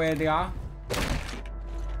we know where they are.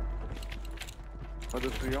 Vado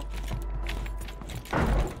su io.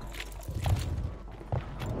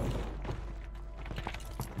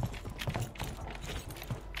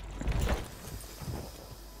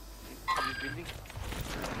 Building.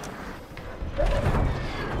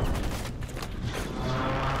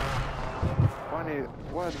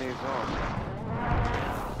 One is on.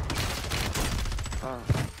 Ah.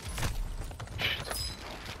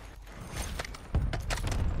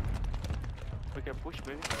 We can push,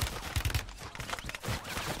 baby.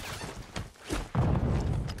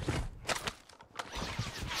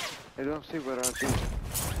 I don't see where are these.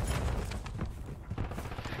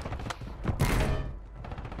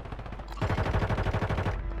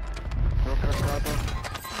 L'ho craccato.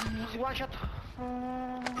 Si one shot.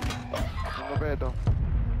 Non lo vedo.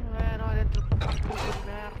 No, è dentro un punto di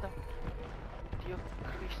merda. Dio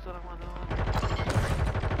Cristo la Madonna.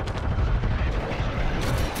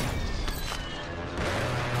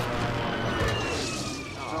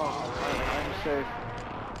 No, I'm safe.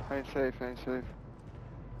 I'm safe.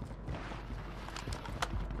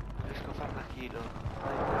 Non riesco a fare una kill.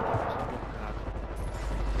 Sono bloccato.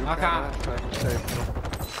 Okay. I'm safe.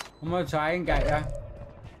 I'm gonna try and get you.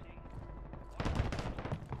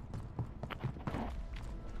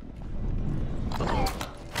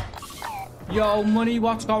 Yo, Money,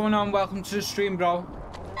 what's going on? Welcome to the stream, bro.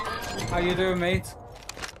 How you doing, mate?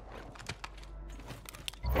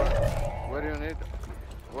 What do you need?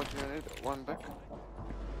 What do you need? One back?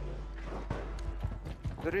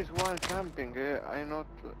 There is one camping,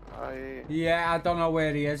 Yeah, I don't know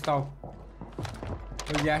where he is, though.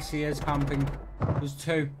 But yes, he is camping. There's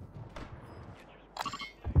two.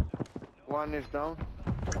 One is down.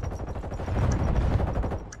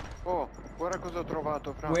 Oh, guarda cosa ho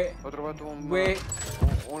trovato, Fra. Ho trovato un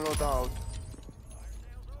loadout.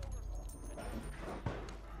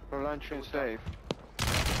 lo lancio in safe.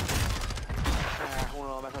 Uno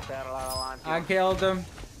l'ho messo a terra là davanti. I killed him.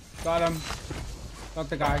 Got him. Got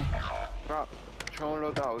the guy. Però c'ho un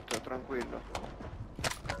loadout, tranquillo.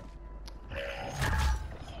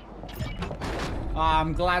 Oh,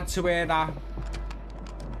 I'm glad to hear that.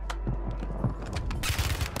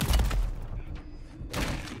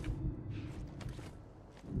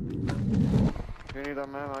 Vieni da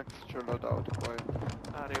me Max, c'ho il loadout poi.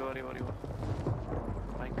 Arrivo.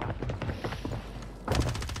 Vai in casa.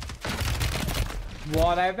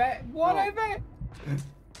 Whatever.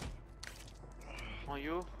 On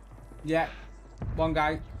you? Yeah. One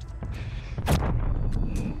guy.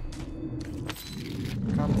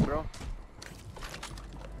 Come bro.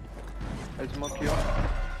 I smoke you.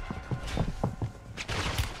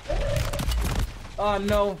 Oh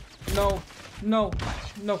no.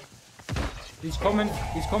 He's coming.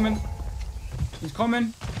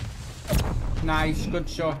 Nice, good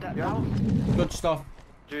shot. Yeah. Good stuff.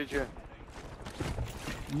 GG.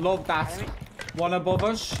 Love that. One above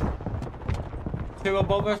us. Two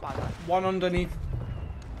above us. One underneath.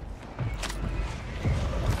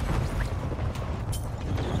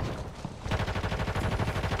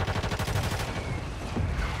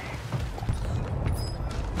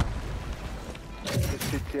 Il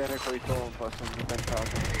pizziere coi tompa sono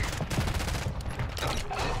diventato.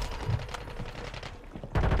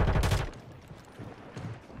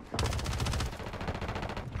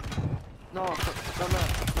 No.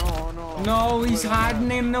 No, he's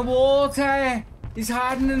hiding in the water. He's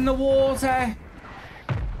hiding in the water.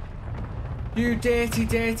 You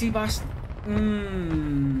dirty bastard.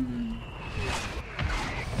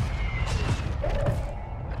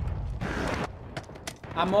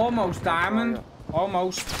 I'm almost diamond.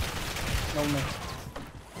 Almost. No.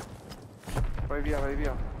 Vai via. What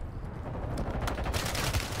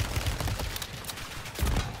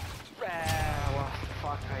the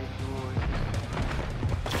fuck are you doing?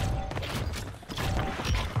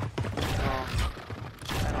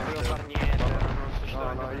 Non volevo far niente, non so se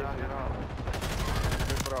No, io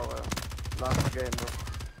che prova. Last game.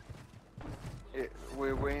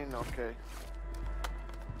 We win, ok.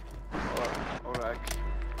 Alright.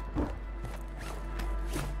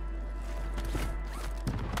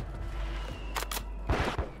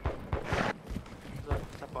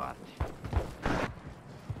 senza parti.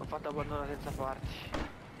 Ho fatto abbandonare senza parti.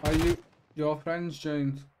 Are your friends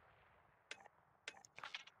joined?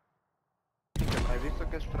 Hai visto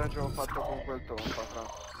che strage ho fatto con quel tompa, fra?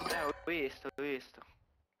 Ho visto.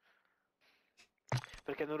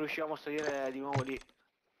 Perché non riuscivamo a salire di nuovo lì.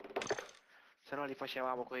 Se no li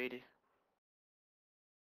facevamo quelli.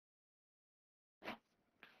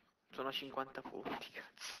 Sono a 50 punti,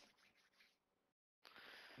 cazzo.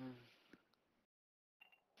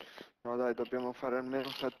 No dai, dobbiamo fare almeno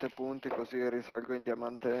 7 punti così risalgo in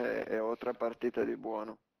diamante e ho 3 partite di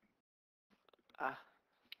buono. Ah,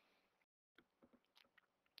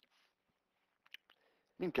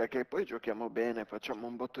 Minchia che poi giochiamo bene, facciamo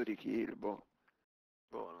un botto di kill, boh.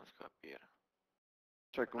 boh, non si può capire.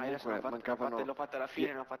 Cioè comunque mancavano... L'ho fatta alla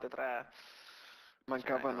fine, ne ho fatte 3.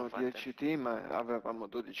 Mancavano 10 team e avevamo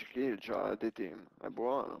 12 kill già dei team, è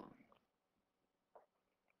buono.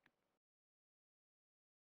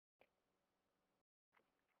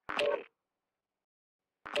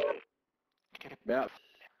 Che Beh,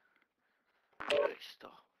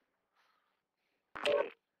 questo.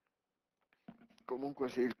 comunque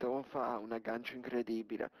sì, il Tom fa un aggancio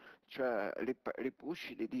incredibile, cioè li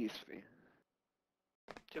pushi, li disfi,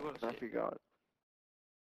 C'è quello una sì. figata.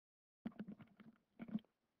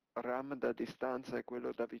 Ram da distanza e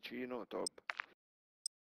quello da vicino, top.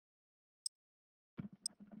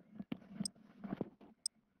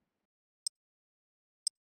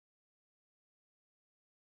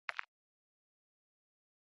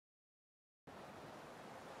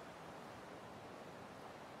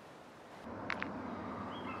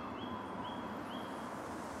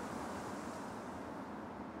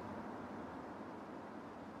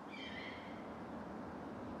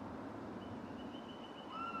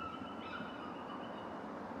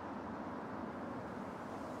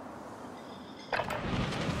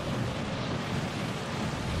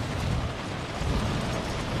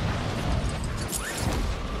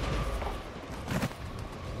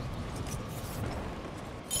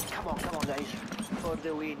 Come on guys. For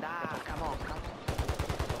the win. Come on.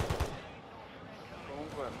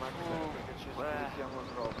 Comunque Max, perché ci sfruttiamo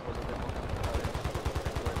troppo, dobbiamo fare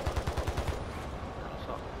Non lo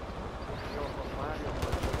so. io con Mario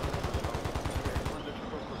quando ci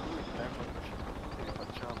porto lui il tempo che ci tutti li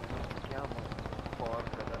facciamo, non giochiamo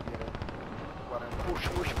forte da dire 40 Push,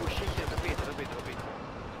 sì, ho capito.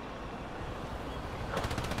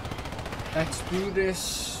 Let's do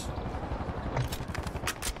this.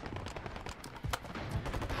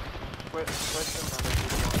 Questo è una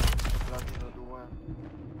legge platino 2.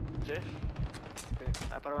 Sì? Sì.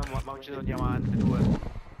 Però mi ha ucciso il diamante 2.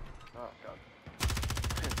 Ah, cazzo.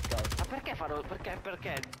 Ma perché farò?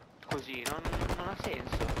 Perché così? Non ha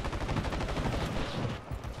senso.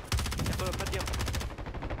 È quello per dire.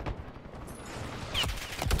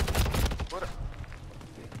 Ora.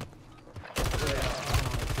 Sì.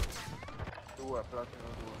 2, platino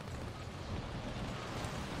 2.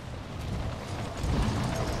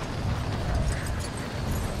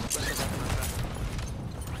 Questo è platino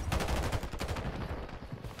 3.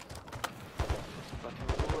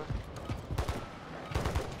 Platino 2.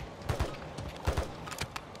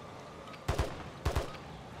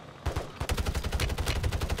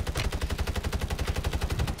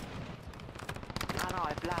 Ah no,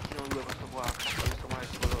 è platino 2 questo qua. Cazzo, questo male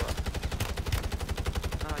il colore.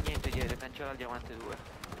 No, niente, dietro, cancella il diamante 2.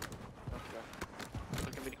 Ok.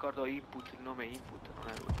 Perché mi ricordo input, il nome è input, non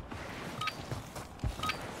è lui.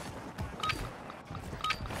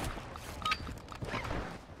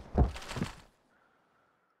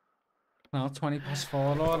 No, 20 past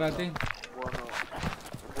 4 already.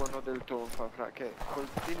 Buono del tonfa, fra, che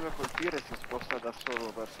continua a colpire e si sposta da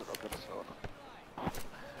solo verso la persona.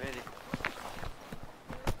 Vedi?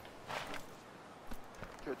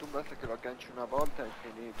 Cioè tu basta che lo agganci una volta e è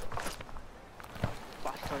finito.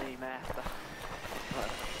 Bastone di merda.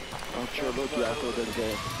 Faccio l'odiato del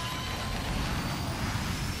game.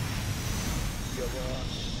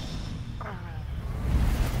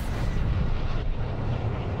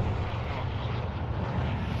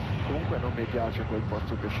 Comunque non mi piace quel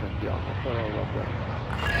posto che scendiamo, però vabbè.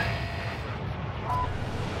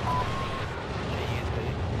 C'è niente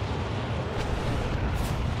lì.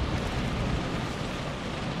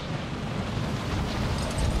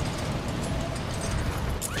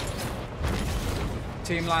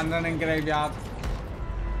 Team landing in graveyard.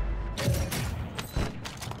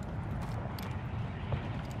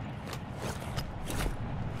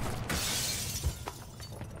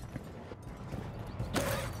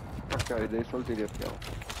 Ok, dei soldi li abbiamo.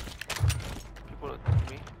 Tipo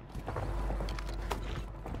mi.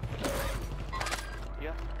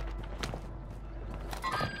 Via.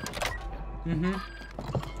 Mhm.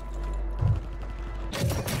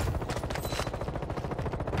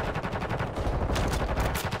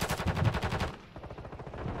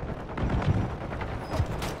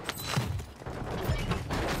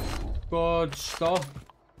 Good stuff.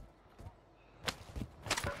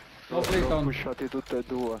 Lovely Li ho done. pushati tutte e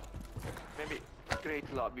due. Maybe great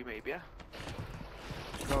lobby maybe, eh?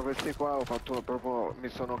 No, questi qua ho fatto proprio, mi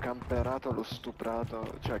sono camperato, l'ho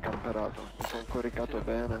stuprato, cioè camperato, mi sono coricato Sì.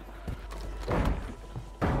 bene.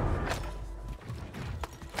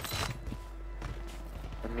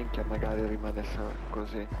 E minchia magari rimane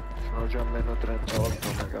così, sono già a meno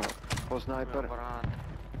 38 magari. O sniper, 40.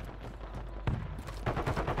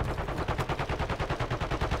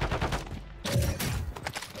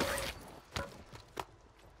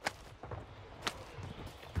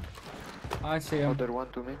 I see him. other one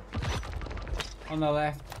to me. On the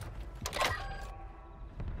left.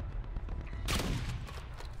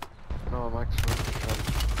 No Max, non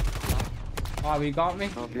Oh, he got me.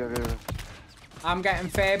 no, via. I'm getting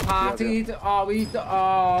third partied. Oh,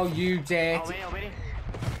 oh, you did. How many?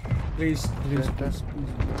 Please, please, Gente. please,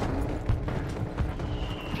 please.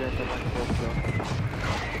 Gente, Max,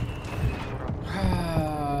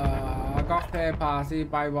 I got third partied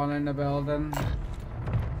by one in the building.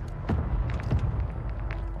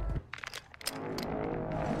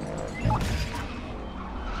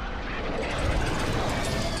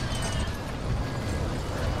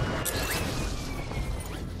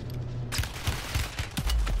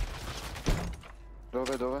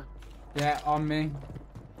 Dove? Yeah, on me.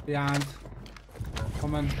 Behind.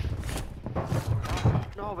 Coming.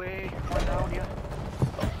 No way. One down here.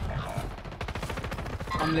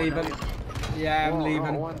 I'm leaving. Yeah, I'm No,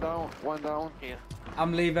 leaving. one down. Here.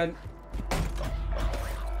 I'm leaving.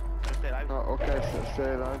 Stay alive. No, ok,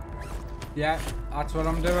 stay alive. Yeah, that's what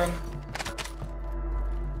I'm doing.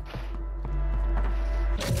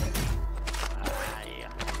 Yeah.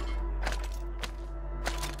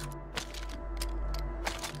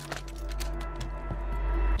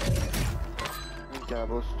 Minchia,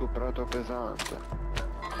 avevo stuprato pesante.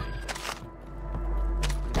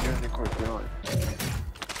 Milioni di coglioni.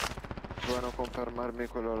 Dovevano confermarmi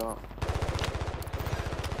quello là.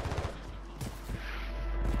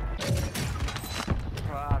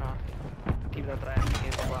 Raro. Kill da 3.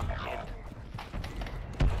 Niente qua. Niente.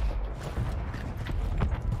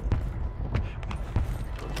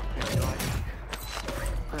 Ok, dai.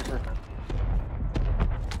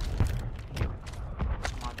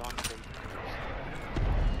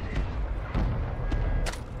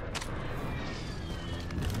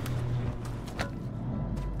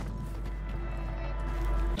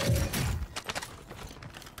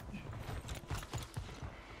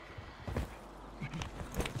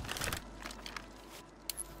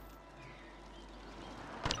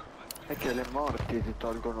 se le morti ti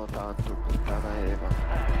tolgono tanto, puttana Eva.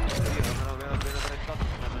 Io non avevo meno 38,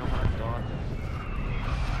 sono meno 48.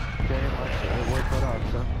 Tieni, ma vuoi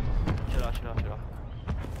corazza? Ce l'ho, ce l'ho, ce l'ho.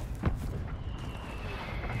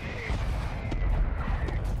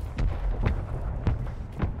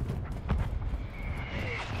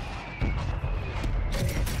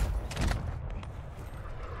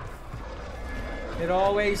 It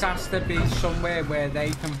always has to be somewhere where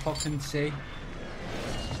they can fucking see.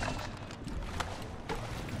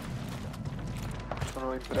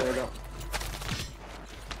 Sono in preda.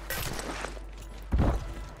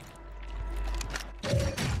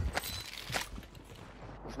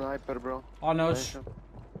 Sniper, bro. On us.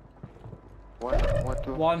 One,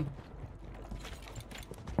 two.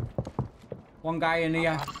 One guy in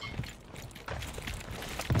here.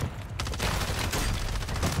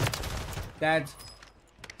 Dead.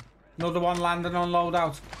 Another one landing on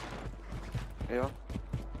loadout. Yeah.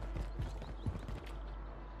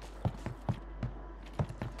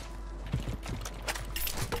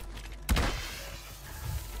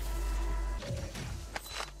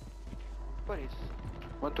 What is?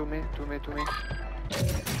 One to me, to me, to me.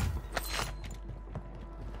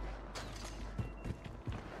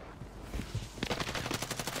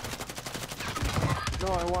 No,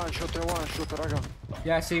 I one shot, raga.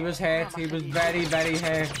 Yes, he was hurt. He was very, very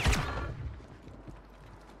hurt.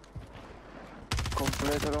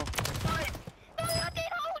 Completelo.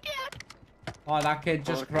 Oh, that kid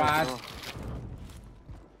just Porca cried. no.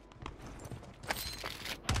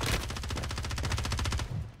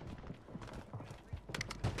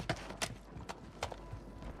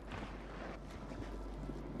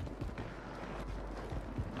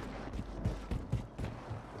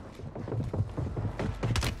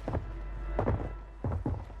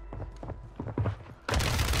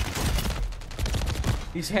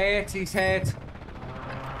 He's hurt, he's hurt.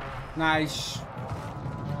 Nice.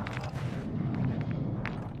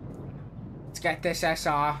 Let's get this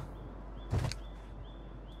SR.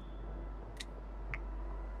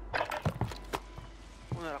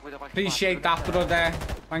 Appreciate that, brother.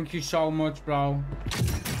 Thank you so much, bro.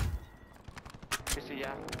 Sì,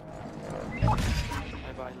 yeah.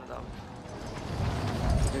 Vai, vai, lo davo.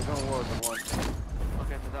 He's on water, one. Ok,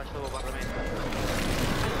 mi daccio dopo Parlamento.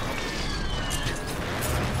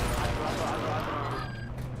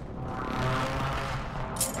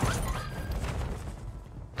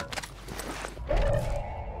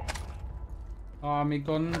 Oh, my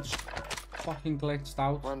gun's fucking glitched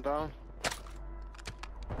out. One down.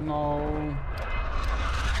 No.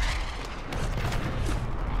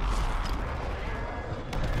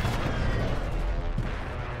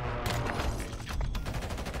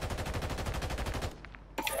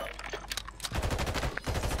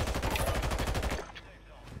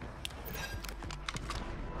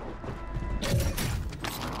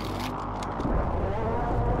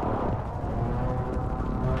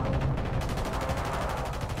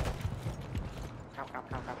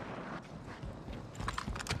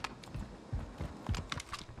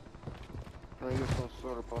 No, io sono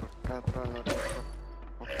solo, porca troia, adesso.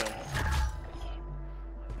 Ok.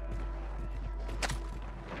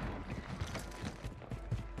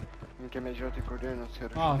 Minchia, mi hai girato i coglioni, non si è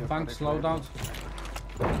riusciti Oh, a fare thanks, quello. loadout.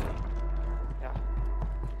 Yeah.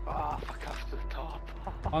 Oh, fuck off to the top.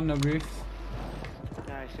 On the roof.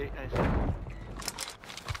 Yeah, I see, I see.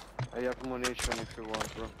 I have munition if you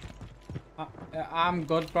want, bro. I'm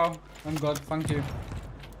good, bro. I'm good, thank you.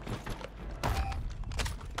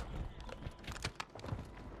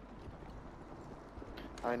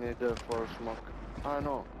 I need for smoke. Ah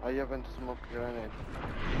no, I haven't smoked grenade.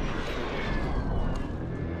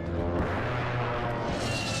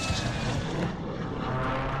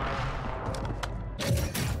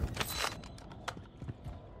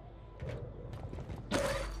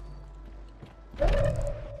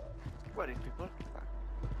 Where is people?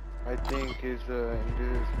 I think he's in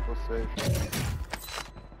this position.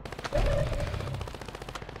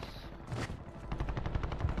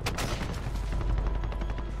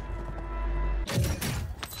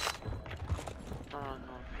 No,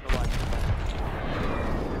 lo guardo.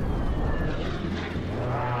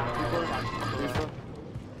 People.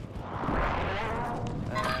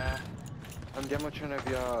 Andiamocene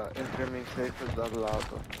via, entriamo in safe dal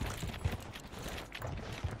lato.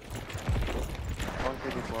 Anche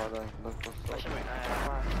di qua, dai, dal posto. Lasciami,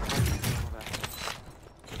 qua. Vabbè.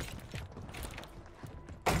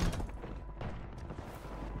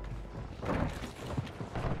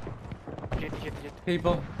 Gente.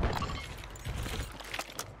 People.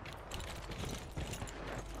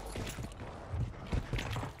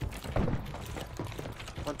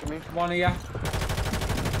 One to me. One here.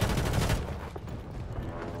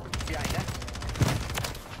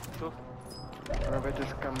 Tu? Me l'avete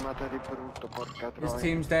scammata di brutto, porca His troia.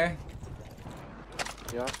 team's there.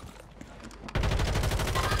 Yeah.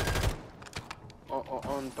 Oh,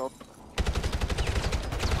 on top.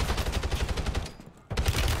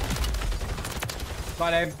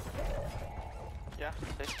 Got him. Yeah,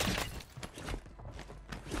 sì.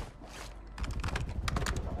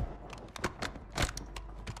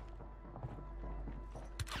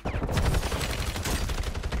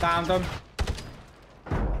 Downed him.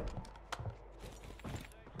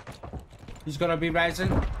 He's gonna be rising.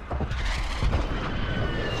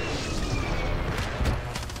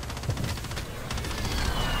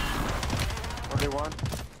 Only one.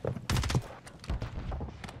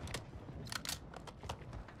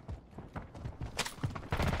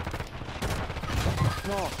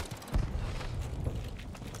 No.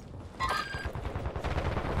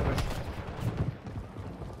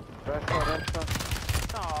 Resta.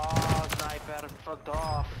 No, sniper, front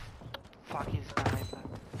off. Fucking sniper.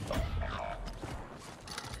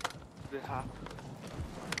 The hack.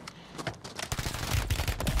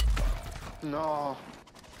 No.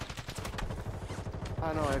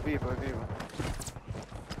 Ah no, è vivo.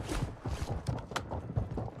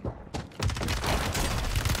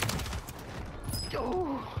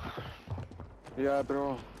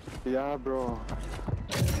 Yeah, bro.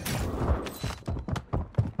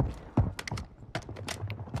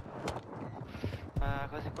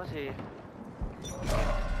 Quasi.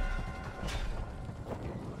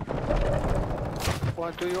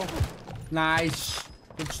 One to you. Nice.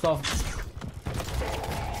 Good stuff.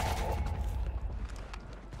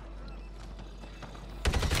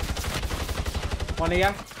 One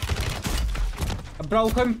here.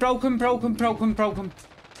 Broken.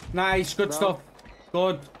 Nice, good No. stuff.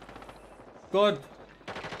 Good.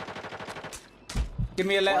 Give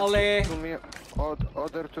me a little One to me.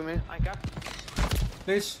 Other to me. I got.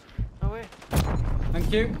 please. No way.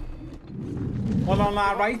 Thank you. One on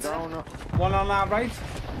our right. Down. One on our right.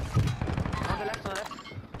 On the left.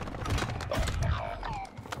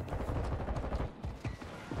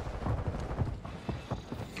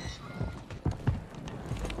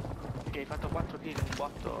 Ok, hai fatto 4 kill in un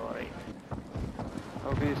botto, Ray.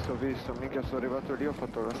 Ho visto, mica sono arrivato lì, ho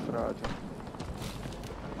fatto la strage.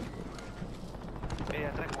 Vedi a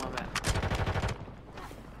 3 come me.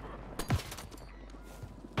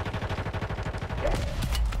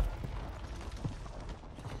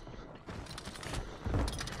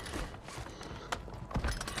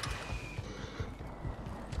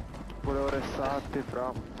 Volevo restarti,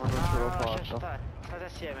 fra, ma non ce l'ho lascia fatta. stare. State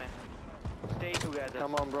assieme. Stay together.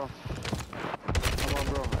 Come on, bro.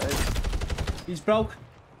 Hey. He's broke.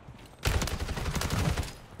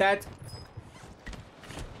 Dead.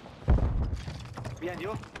 Behind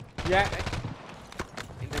you. Yeah.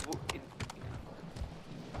 In the book.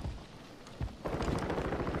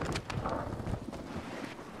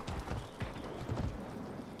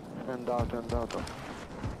 È andato.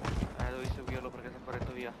 Devo seguirlo perché si è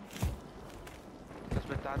corretto via. Sto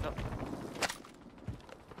aspettando.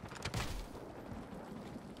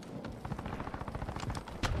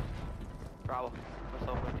 Bravo, lo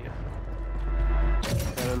stavo per dire.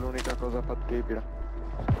 Era l'unica cosa fattibile.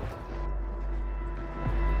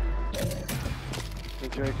 Mi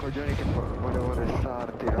c'ho i coglioni che volevo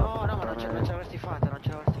restarti. No, ma non ce l'avresti fatta, è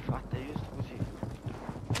giusto così.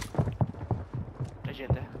 C'è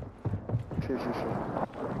gente? Sì.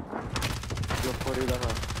 Io fuori da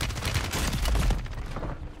me.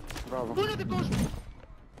 Bravo. Uno di costo!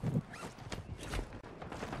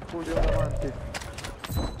 Studio davanti.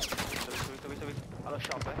 Visto. Allo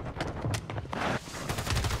shop,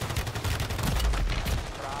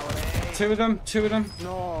 Bravo lei. Two of them.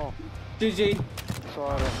 No. GG.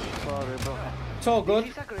 Sorry, bro. It's all good.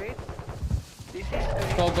 This is great.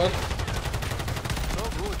 It's all good. So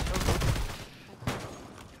good.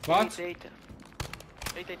 What? 8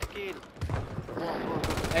 kill.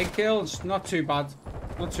 8 kills. Not too bad.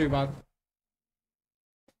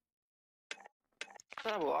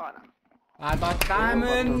 Sarà buona. I got Ho fatto il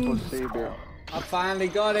diamond. possibile. I finally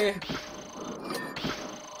got it.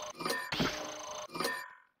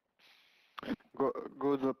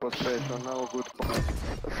 Good possession, now good point.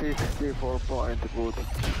 64 point, good.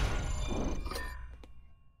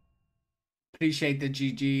 Appreciate the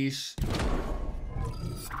GGs.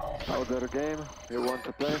 Other game, you want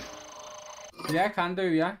to play? Yeah, can do,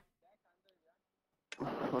 yeah.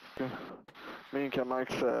 Ok. Minchia Max,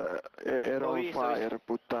 era Ho on visto, fire,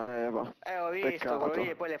 puttana Eva. Ho visto, Peccato. quello lì,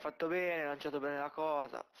 e poi l'hai fatto bene, hai lanciato bene la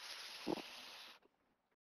cosa.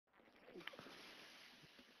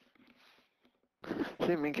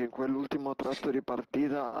 Sì, minchia, in quell'ultimo tratto di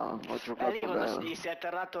partita ho Lì giocato quando bene. gli si è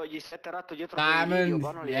atterrato dietro quei video, Diamond,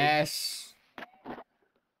 qua non li hai... yes.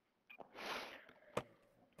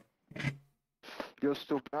 Li ho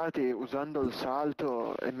stuprati usando il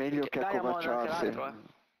salto, è meglio che Diamond anche accovacciarsi. l'altro,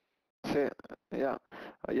 Sì, yeah,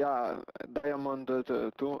 yeah,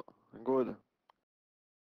 Diamond, tu, good.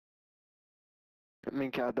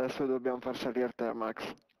 Minchia, adesso dobbiamo far salire te,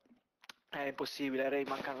 Max. È impossibile, Ray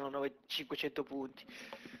mancano 500 punti.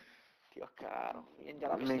 Dio caro,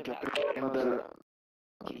 andiamo alla Minchia, merda.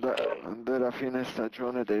 prima della fine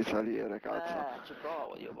stagione devi salire, cazzo. Ci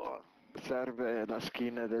provo, Dio buono. Serve la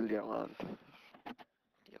skin del diamante.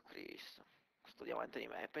 Dio Cristo. Sto diamante di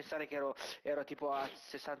me. Pensare che ero tipo a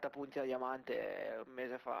 60 punti da diamante un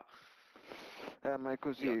mese fa. Ma è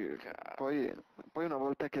così. Dio caro. Poi una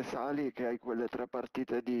volta che sali, che hai quelle 3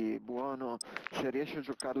 partite di buono, se riesci a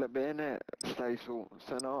giocarle bene, stai su.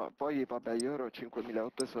 Se no, poi vabbè, io ero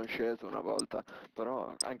 5008 e sono sceso una volta,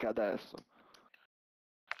 però anche adesso.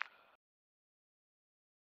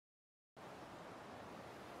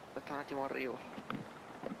 Aspetta un attimo, arrivo.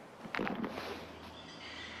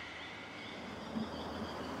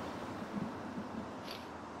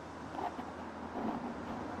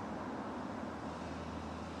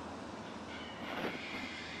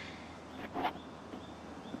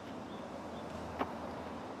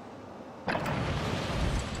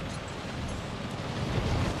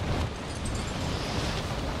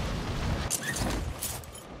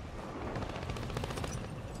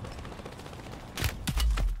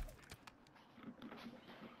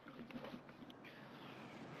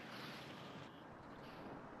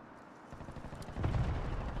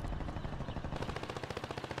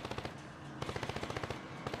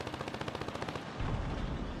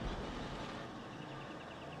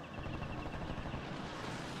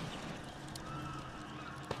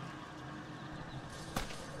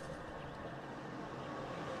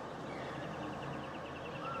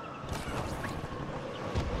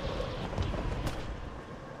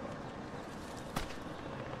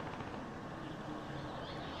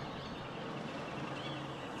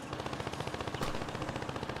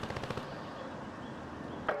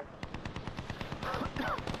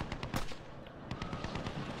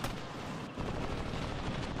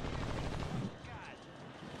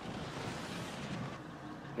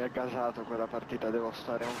 Mi è gasato quella partita, devo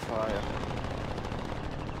stare on fire.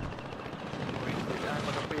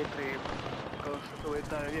 Quando poi entri con il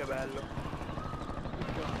sottomezzale lì è bello.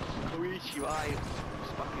 Cominci, vai,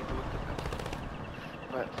 spacchi tutto.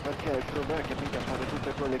 Beh, perché il problema è che mica fare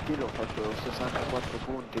tutte quelle kill ho fatto 64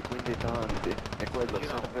 punti, quindi tanti. E quello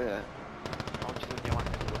Io no. serve. Non ci sono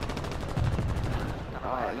diamante 2.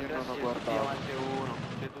 Io non ho Tutti guardato. diamante 1.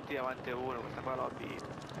 C'è tutti diamante 1, questa qua l'ho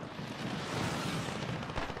vinta.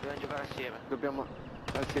 Dobbiamo giocare assieme. Dobbiamo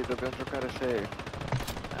giocare 6.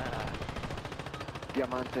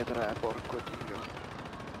 Diamante 3, porco dio.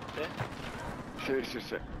 Sì?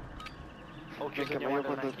 Sì. Ho chiuso Minchia, il ma io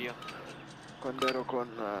diamante anch'io. quando ero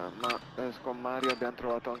con Mario abbiamo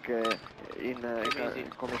trovato anche mesi.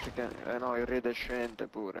 come si chiama? No, il iridescente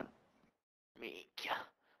pure. Minchia.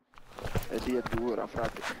 E lì è dura,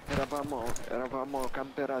 frate. Eravamo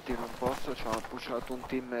camperati in un posto, ci ha pushato un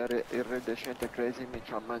team iridescente crazy, mi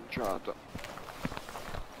ci ha mangiato.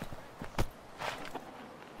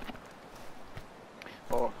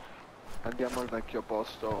 Oh, andiamo al vecchio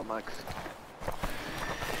posto, Max.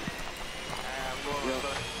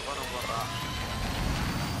 Qua non vorrà.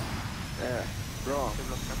 Bro,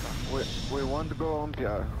 we won't go on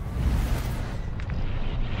Pierre.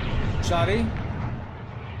 Sorry?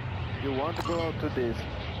 You won't go to this.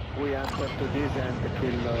 We enter to this and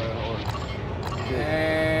kill all.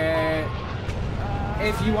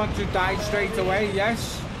 If you want to die straight away,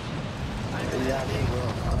 yes. Yeah, we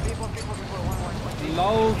will. People,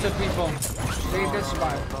 Loads of people. Leave this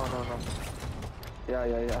spot. No. Yeah.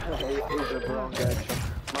 It's a wrong action.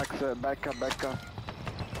 Max, back up.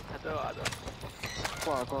 Dove vado?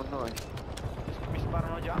 Qua con noi. Mi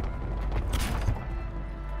sparano già.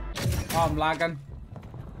 Oh, I'm lagging.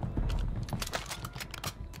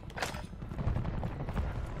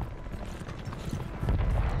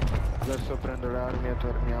 Adesso prendo le armi e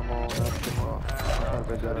torniamo un attimo a far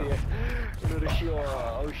vedere. Non riuscivo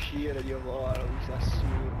a uscire, Dio buono, mi sa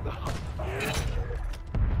assurdo.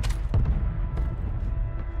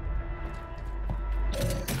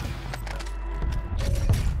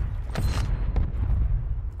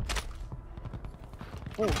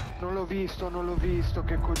 Non l'ho visto,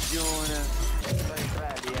 che coglione. Sono in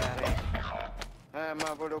 3 lì,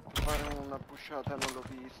 Ma volevo fare una pushata, non l'ho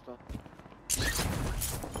visto.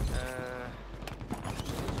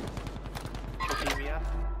 Sì, mia.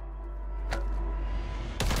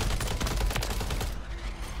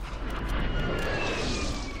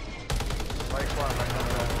 Vai qua, vai qua.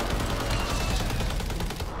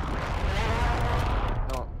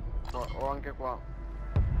 No, qua, o anche qua.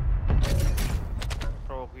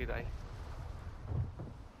 Provo qui, dai.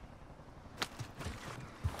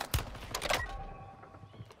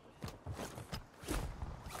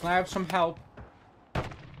 Can I have some help? You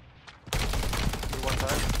want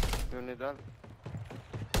that? You need that?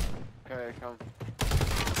 Okay, come.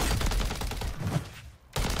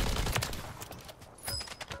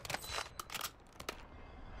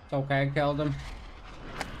 It's okay, I killed him.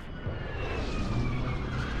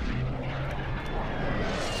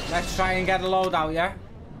 Let's try and get a loadout, yeah?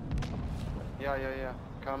 Yeah.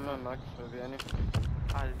 Come, Max, vieni.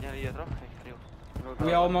 Ah, andiamo dietro? Ok, arrivo.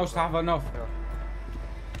 We almost have enough. Yeah.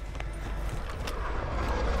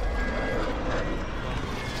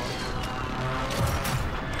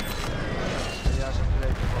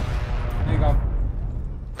 There you go.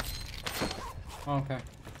 Okay.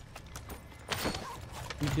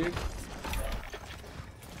 Thank you.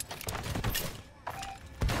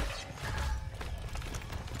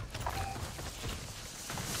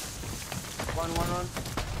 One.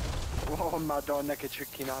 Oh madonna che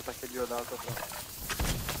cecchinata che gli ho dato però.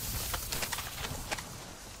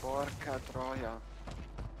 Porca troia.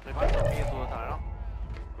 Hai fatto il tuo totale, no?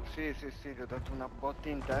 Sì, gli ho dato una botta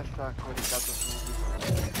in testa, ha coricato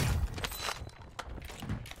subito.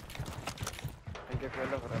 Anche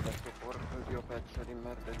quello avrà detto porco dio pezzo di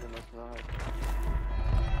merda di uno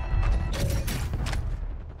sniper.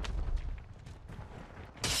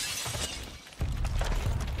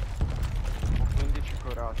 Ho 15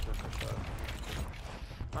 coraggio,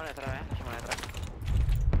 Non è 3, facciamo le 3.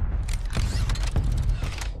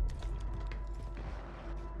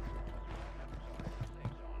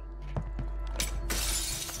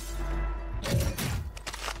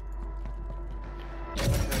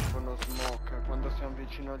 servono smoke, quando siamo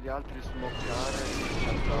vicino agli altri smoccare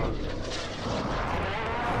e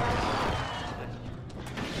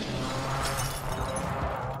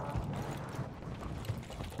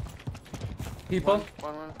People.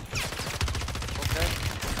 One. Ok.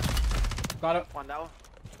 Got it. One down.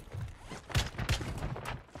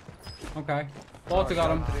 Okay. Both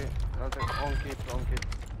got him. On keep.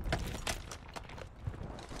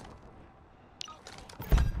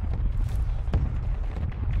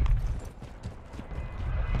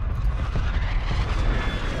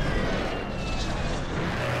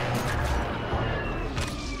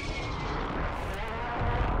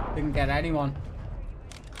 Didn't get anyone.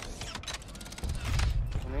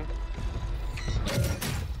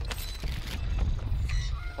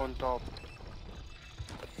 On top.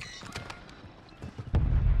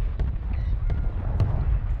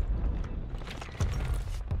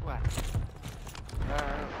 Guarda,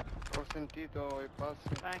 Ho sentito i passi.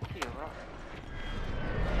 anch'io però.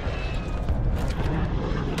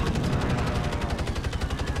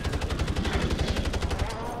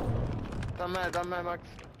 Da me Max.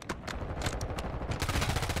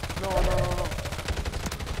 No.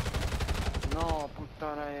 No,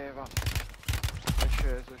 puttana Eva. È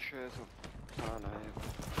sceso. Puttana Eva.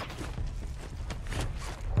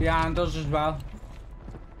 Behind us as well.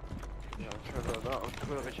 Ce l'ho dato.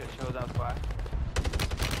 Quello che ce l'ho dato qua,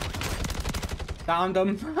 Downed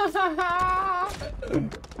him.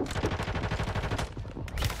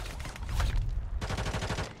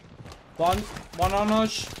 One on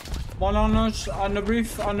us. One on us on the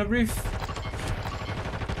roof.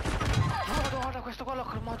 Madonna, questo qua l'ho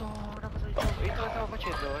cremato una cosa di gioco. Io cosa stavo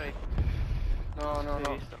facendo, Ray? No.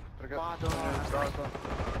 Visto. Perché Madonna, sono entrato.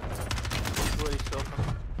 due di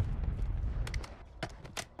sopra.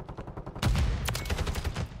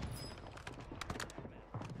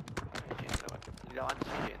 Lì davanti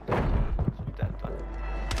c'è gente. Sul tetto,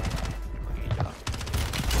 Qui ce l'ha.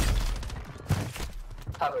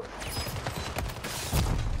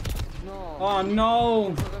 No. Oh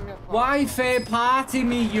no! Cosa mi ha fatto? Why fair party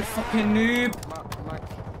me, you fucking noob? Max.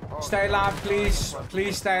 Oh, Stay alive, please.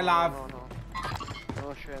 Please stay alive. No.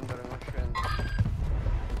 Non scendere.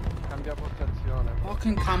 Cambia postazione.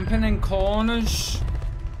 Fucking camping in corners.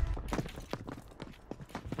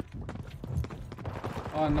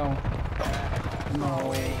 Oh no.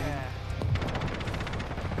 No.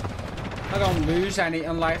 I don't lose any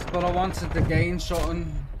in life, but I wanted to gain something.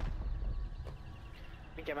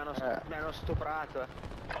 Minchia, mi hanno stuprato.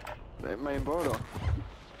 Ma in volo?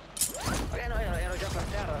 Perché no, ero già per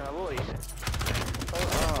terra da voi.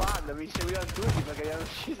 Quando mi seguivano tutti perché mi hanno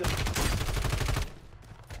ucciso.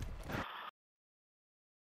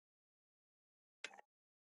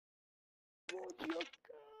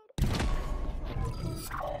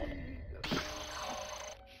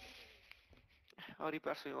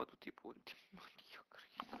 riperso di nuovo tutti i punti. Oddio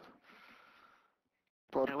Cristo.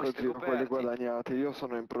 Porco voi siete zio, quelli coperti? guadagnati. Io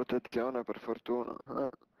sono in protezione per fortuna.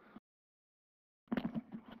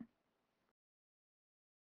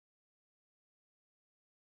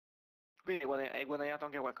 Quindi hai guadagnato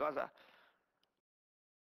anche qualcosa?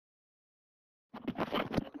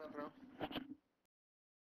 Cosa, bro?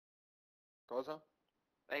 Cosa?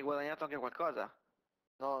 Hai guadagnato anche qualcosa?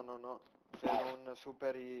 No, no, no. Se non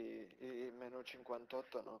superi i meno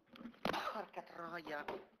 58, no. Porca troia!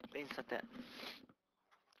 Pensa a te.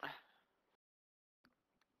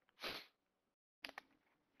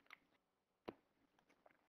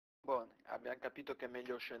 Buono, abbiamo capito che è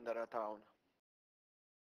meglio scendere a town.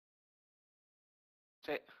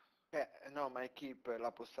 Sì. No, ma è keep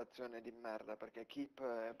la postazione di merda, perché keep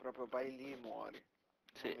è proprio vai lì e muori.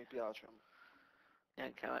 Sì. Non mi piace.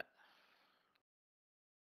 Neanche a me.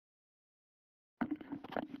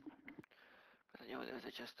 Andiamo a vedere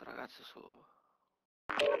se c'è sto ragazzo su.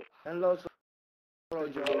 Non lo so, lo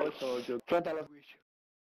gioco. Aspetta la Switch.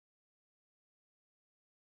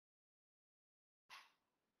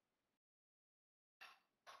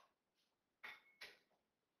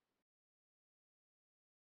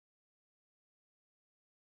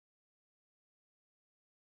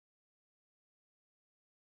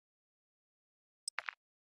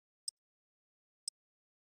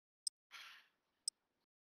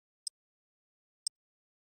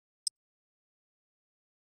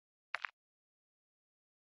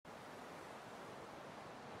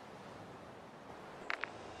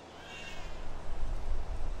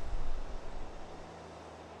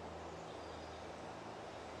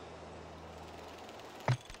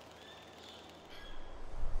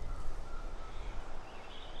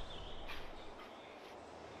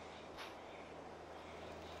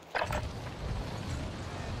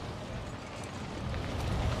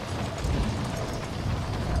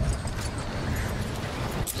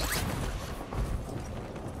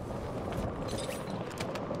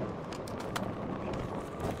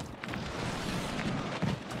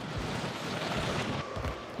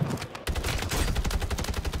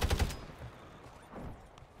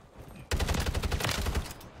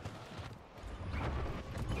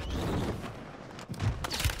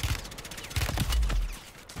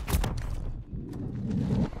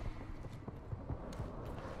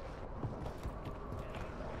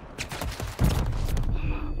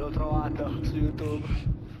 L'ho trovato su YouTube.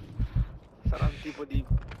 Sarà un tipo di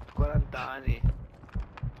 40 anni.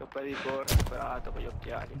 C'ho per il corso, operato con gli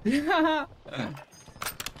occhiali.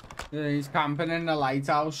 He's camping in the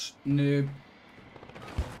lighthouse. Noob.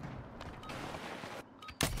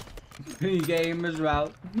 Pre-game as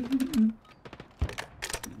well.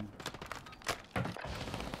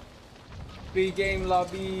 Pre-game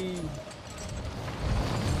lobby.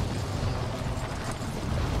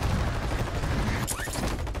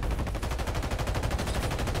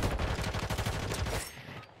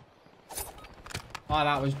 Oh,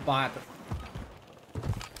 that was bad.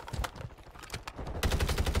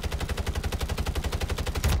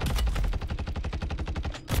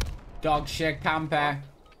 Dog shit camper.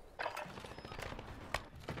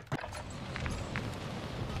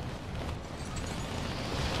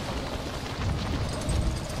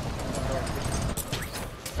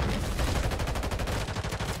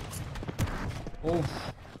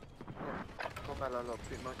 Uff. Com'è la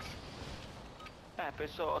lobby, Max?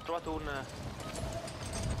 Penso ho trovato un...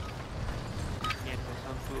 Niente,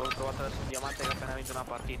 ho trovato adesso un diamante che ha appena vinto una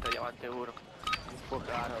partita, diamante 1. Un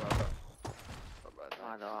fuocare. Vabbè, dai.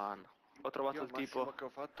 Madonna. Ho trovato Io il il massimo tipo. che ho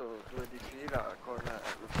fatto 2 di fila con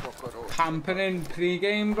lo fuoco rosso. Camping in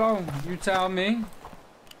pre-game, bro. You tell me.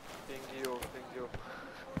 Thank you, thank you.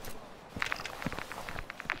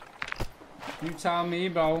 You tell me,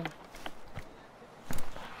 bro.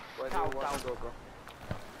 Where do you want to go, bro?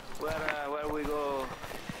 Where we go?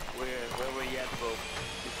 Where we had go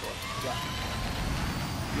before? Yeah.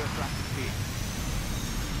 Your traffic speed.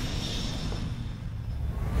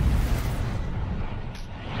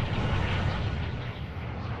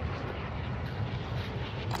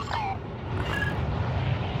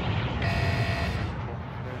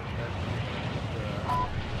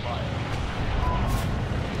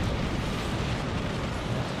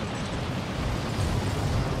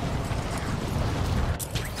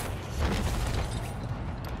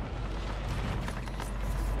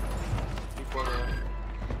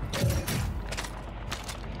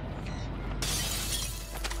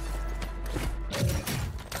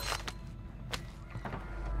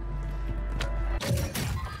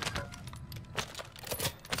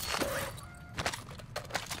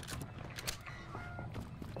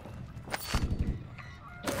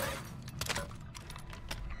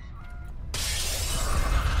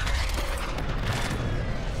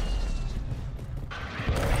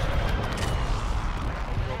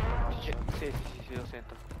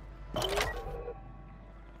 Devo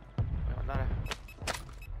andare.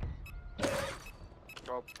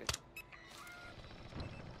 Troppi.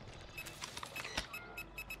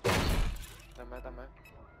 Da me.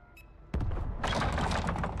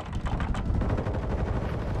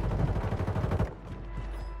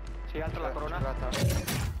 Sì, altra la corona. Girata.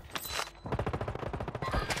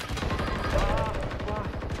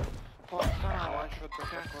 Porca One shot per la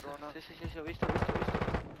cazzo. corona. Sì, ho visto.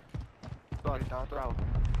 Gol, bravo.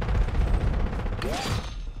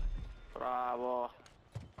 Bravo.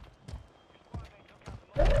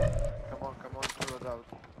 Come on, to load out.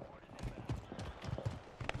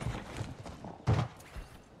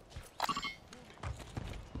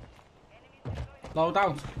 Load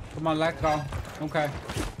out. Come on, let go. Okay.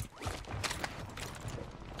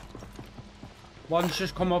 One's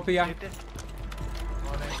just come up here. Siete?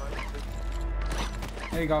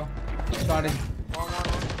 There you go. Sorry. One.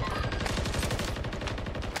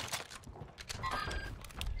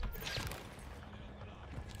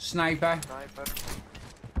 Sniper. Sniper.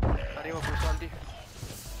 Arrivo con i soldi.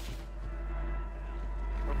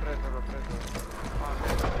 L'ho preso.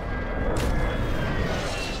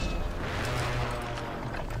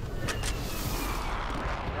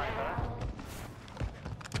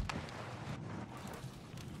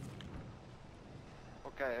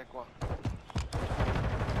 Ok, è qua.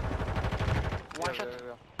 One shot.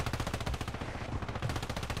 Via.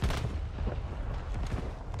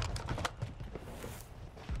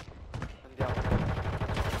 Andiamo.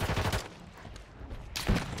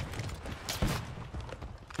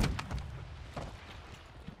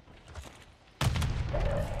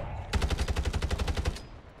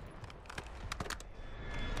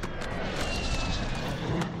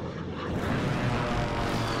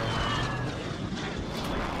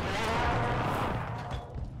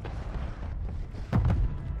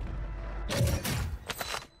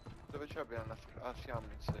 Dove ci abbiamo la siamo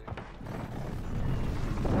in 6.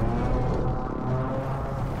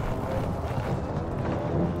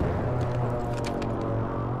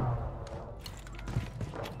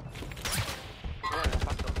 Cosa l'ho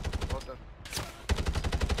fatto? Water.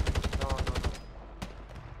 No.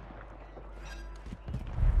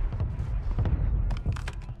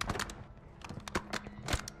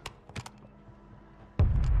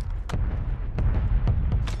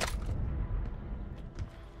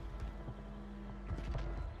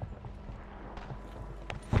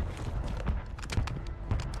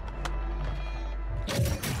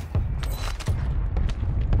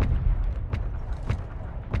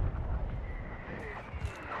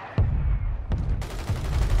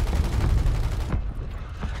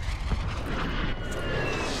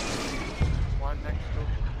 One next to.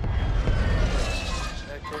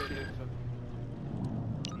 Ecco il dito.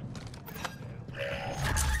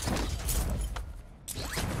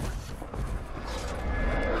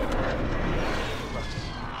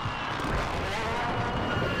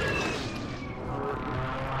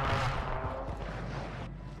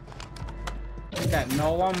 You get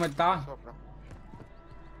no one with that. Sopra.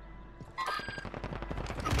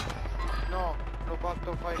 No, l'ho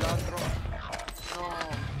fatto, fai l'altro. No.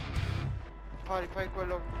 Fai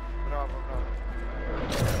quello. Bravo.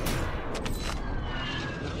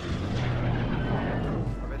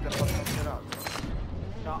 Avete fatto anche l'altro?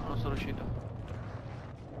 No, non sono riuscito.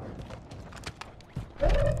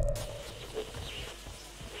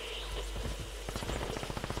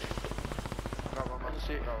 Bravo, ma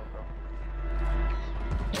Sì. bravo.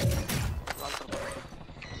 L'altro però.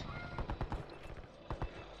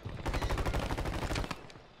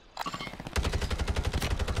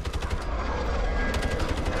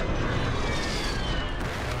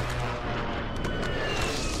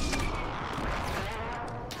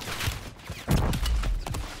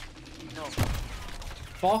 No.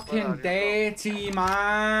 Fucking dirty,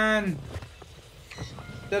 man.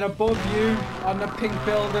 They're above you on the pink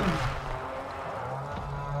building.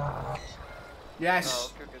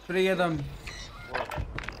 Yes, okay. 3 of them. Wow.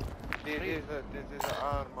 This is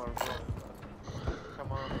armor, bro.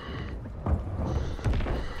 Come on.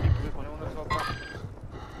 Qui con uno sopra.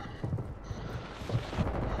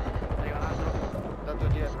 Arriva l'altro. Dato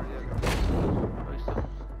dietro. L'ho visto.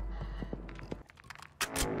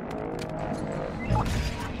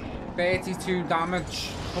 32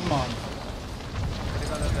 damage. Come on.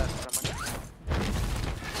 Arriva da destra,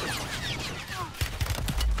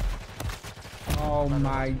 Oh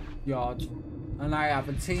my god. And I have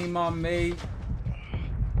a team on me.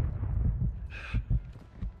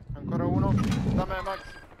 Ancora uno. Da me, Max.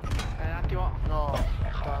 Un attimo. No,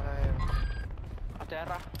 sta A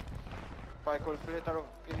terra. Fai col fletalo,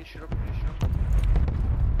 finiscilo.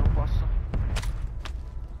 Non posso.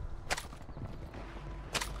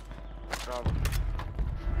 Bravo.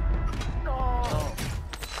 No!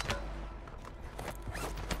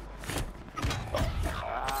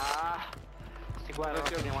 Ah! Sti qua non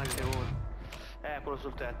teniamo mai sicuro. Quello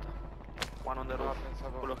sul tetto. One on the roof.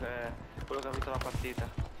 pensavo... Quello che ha vinto la partita.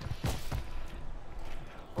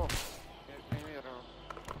 Oh, mi mirano.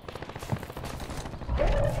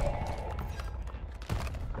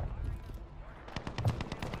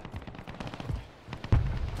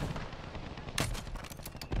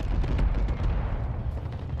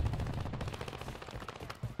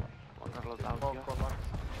 Guardarlo d'audio. Poco, Max.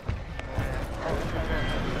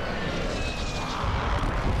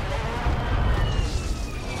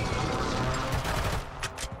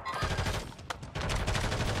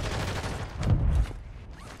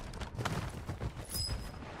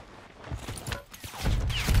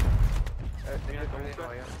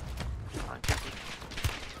 Anche qui.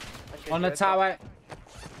 On the tower.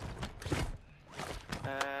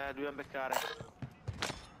 Dobbiamo beccare.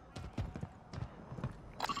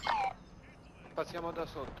 Passiamo da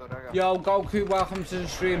sotto, raga. Yo, Goku, welcome to the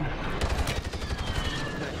stream.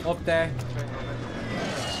 Up there.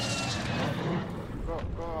 Go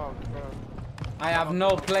out, go out. I have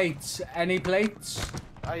no plates. Any plates?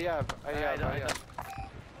 I have.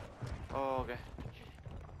 Oh, ok.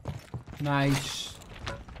 Nice.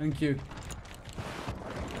 Thank you.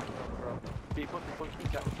 People,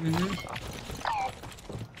 minchia.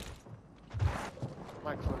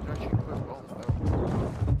 Max, ho già 5 bombe.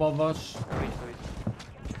 Above us. Ho visto.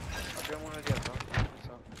 Abbiamo uno dietro? Non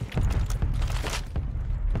so.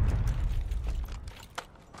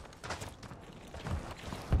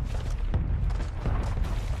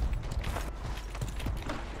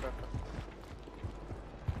 Aspetta.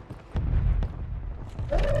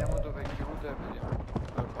 Vediamo dove chiude e vediamo.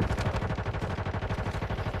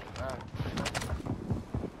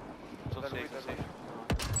 Sono Da lui, safe, da safe.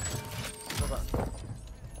 Dov'è?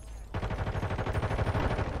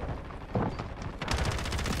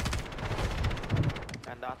 È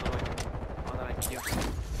andato lui. Devo andare anch'io.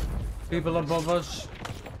 People above us.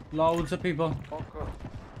 Loads of people. Poco.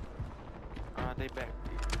 Ah, dei back.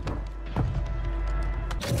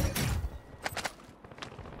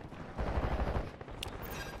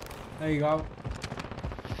 There you go.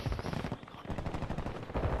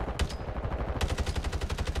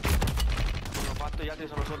 Sono fatto, gli altri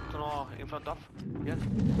sono sotto, no, in front of. Yes.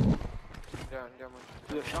 Andiamo.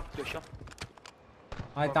 Due shot.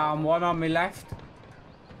 I down one on my left.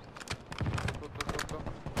 Sotto.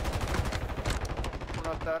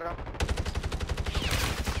 Uno a terra.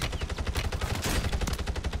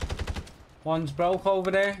 One's broke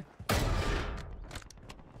over there.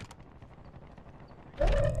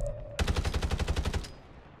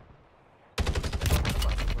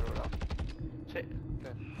 Sì.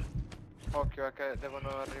 Occhio, che devono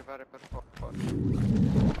arrivare per forza.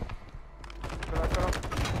 Però.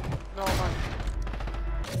 No, ma...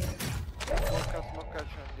 Smocca,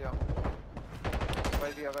 ci andiamo.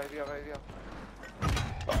 Vai via. Non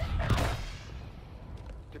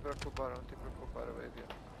ti preoccupare, vai via.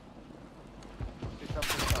 Ti sta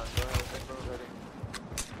puntando, vengono da lì.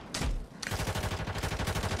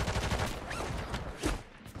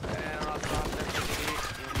 Un altro altro lì.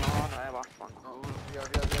 No, vaffanculo. Via.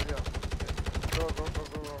 Go.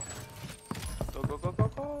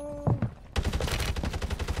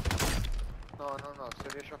 No, se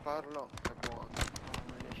riesci a farlo è buono.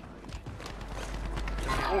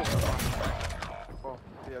 Oh,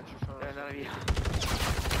 via, ci sono... Devi andare via.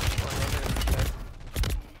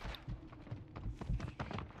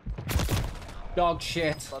 Dog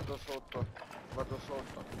shit. Vado sotto. I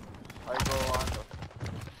go under.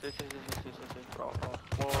 Sì, bravo.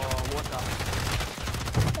 Vuota.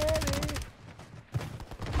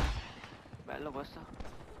 Bello questo.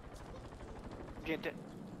 Gente.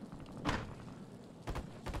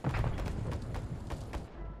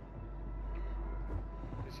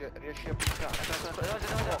 Riesci a puntare? Aspetta.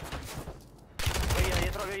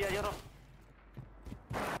 Vai via dietro.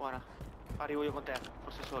 Buona. Arrivo io con te,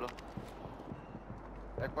 forse solo.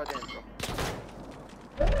 È qua dentro.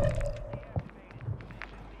 È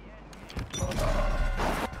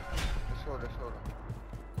solo.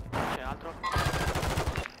 C'è altro?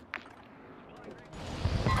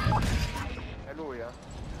 È lui, È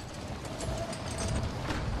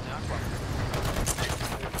acqua.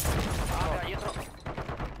 Ah, dietro.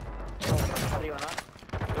 Arrivano,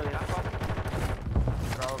 quello di acqua.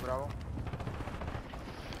 Bravo.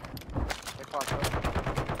 È fatto.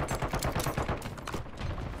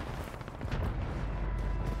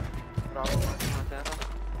 Bravo. Una terra.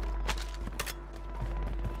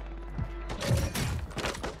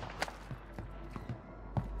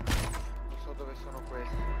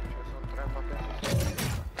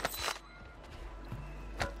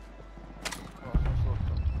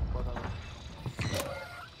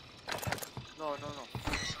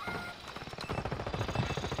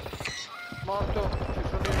 morto, ci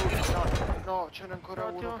sono i loot. No, ce n'è ancora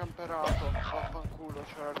Ottimo. uno camperato. Vaffanculo,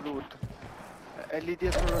 c'era il loot. È lì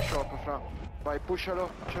dietro lo shop, fra. Vai,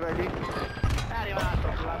 pushalo, ce l'hai lì. È arrivato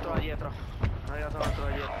l'altro là dietro. È arrivato l'altro là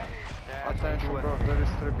dietro. Attention bro, there is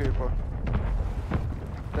 3 people.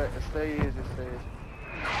 Stay easy, stay easy.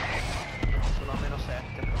 Sono a meno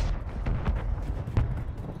 7 però.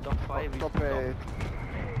 Top 5 Top 8.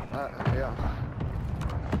 Yeah.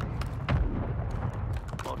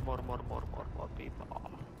 More people.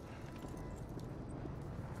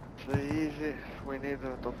 Stay easy, we need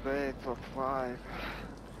a top 8, top 5.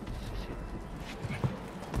 Sì, sì.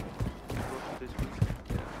 Go to this week.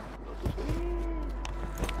 Yeah. Go to this week.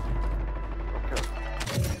 Ok.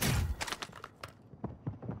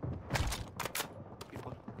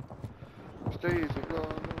 People. Stay easy, go.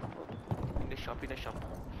 In the shop.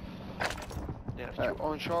 There are two.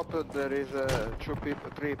 On shop there is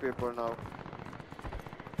 3 people now.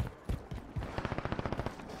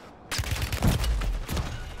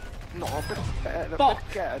 No,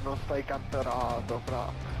 perché non stai camperato,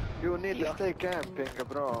 fra? You need to stay camping,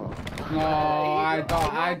 bro. No, I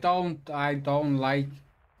don't like.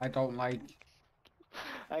 I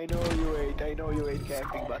know you hate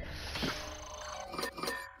camping, but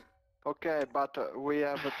Ok, but we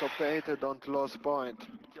have a top 8, don't lose point.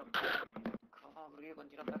 cavolo, io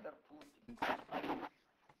continuo a perdere punti.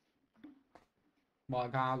 Well, I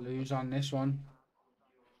can't lose on this one.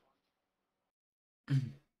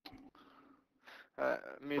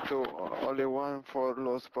 Me too, only one for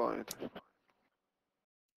lose point.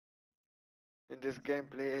 In this game,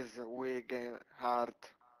 please, we game hard.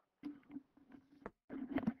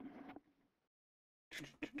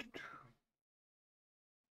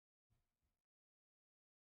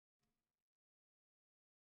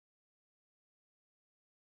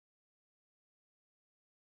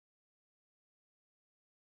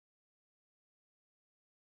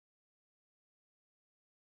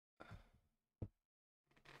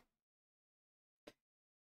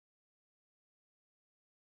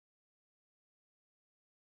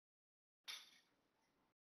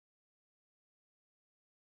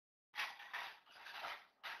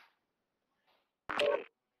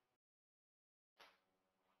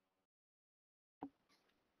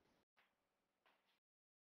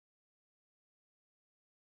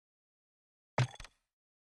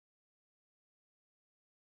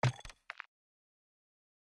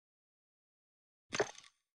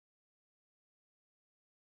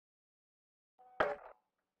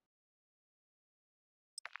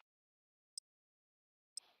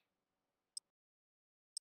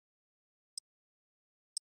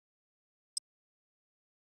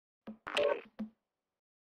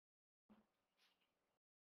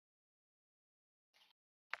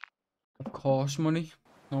 Of course, money.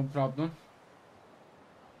 No problem.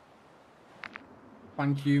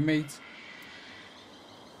 Thank you, mate.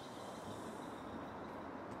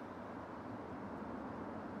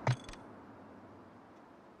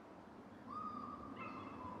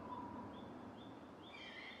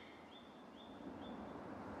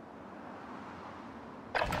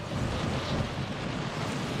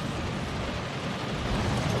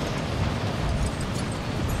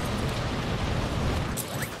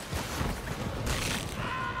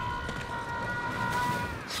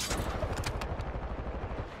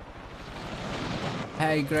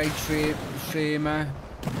 Hey, great streamer.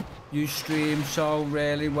 You stream so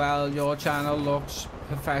really well. Your channel looks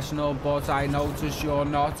professional, but I notice you're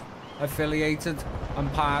not affiliated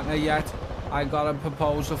and partner yet. I got a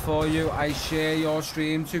proposal for you. I share your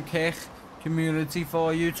stream to kick community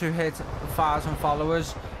for you to hit 1,000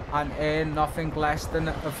 followers and earn nothing less than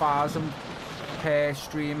 1,000 per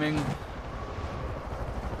streaming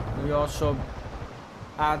your sub.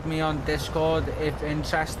 Add me on Discord if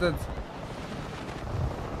interested.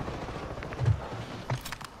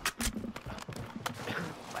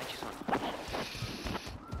 Vai, ci sono.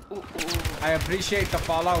 I appreciate the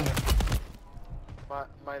follow.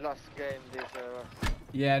 My last game this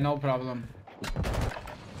Yeah, no problem.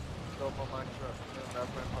 dopo match non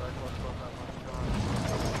per fare qualcosa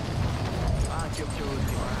Anche più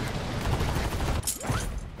ultimo,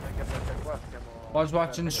 anche perché qua stiamo Was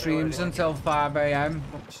watching streams until 5 AM.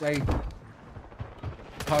 Say,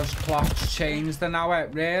 cause clocks changed an hour.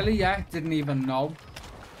 Really? Yeah, didn't even know.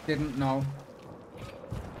 Didn't know.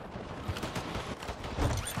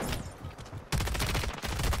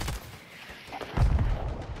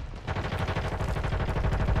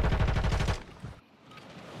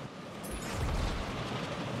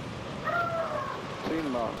 Sì,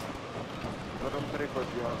 ma per rompere i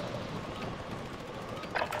coglioni.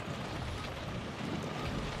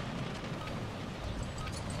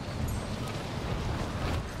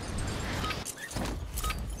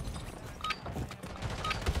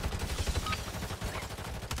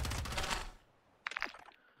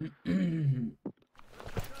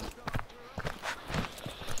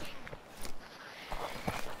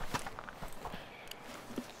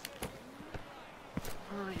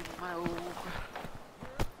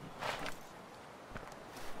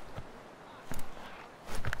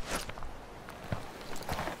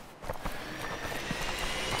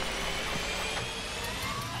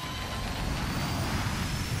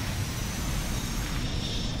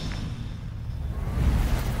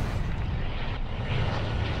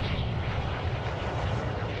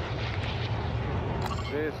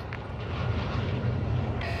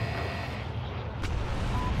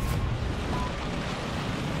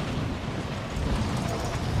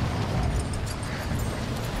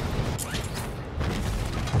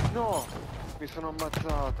 sono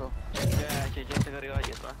ammazzato. C'è gente che arriva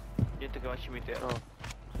dietro, gente che va al cimitero. No.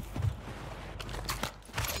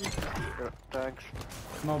 Thanks.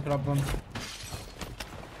 No problem.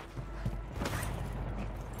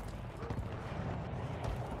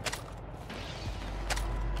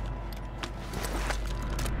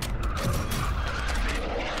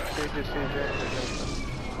 Sì, gente.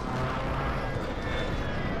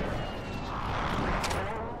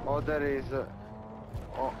 Other is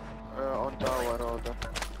on tower, Other.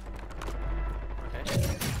 Ok.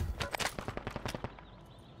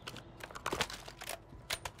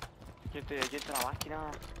 Gente alla macchina.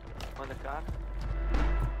 On the car.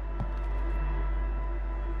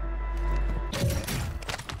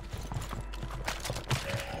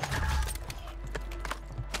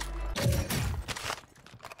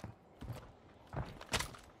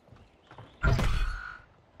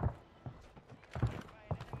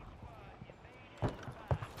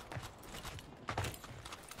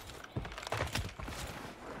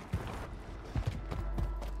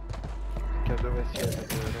 Che dove siete?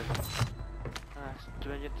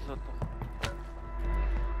 C'è gente sotto.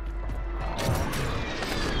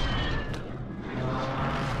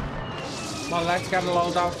 Come on, let's get a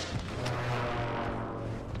loadout.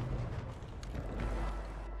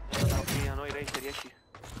 Andiamo qui a noi, Ray, se riesci.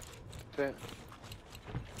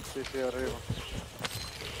 Sì, arrivo.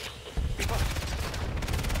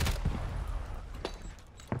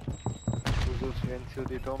 Uso il silenzio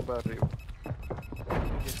di tomba e arrivo.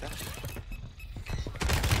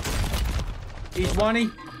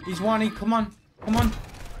 He's one, come on.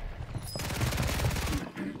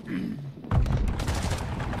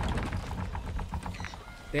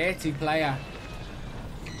 Dirty player.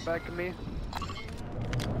 Back me.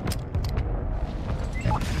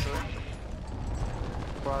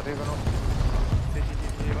 Qua arrivano.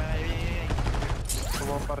 Sì, vai. Ho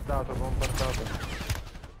bombardato.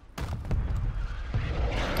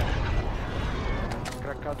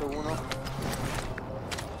 Craccato uno.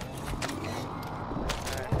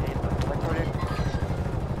 Eccoli.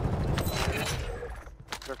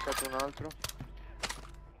 Craccato un altro.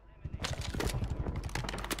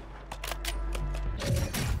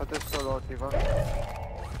 Fate stolotti, va.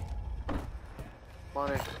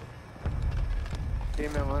 Mone.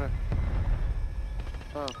 Dimmi amore.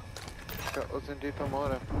 Ah, ho sentito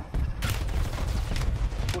amore.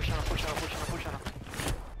 Pushano.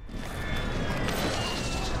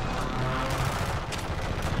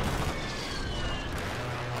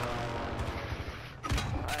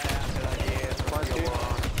 Anche da dietro. Quanti?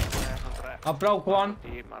 Sono tre. I broke one.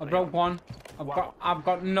 Sì, ma I broke one. I've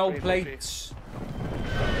got no Sì. plates.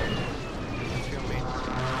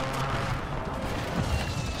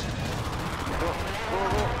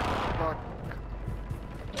 Fuck.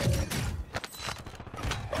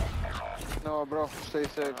 No bro, stay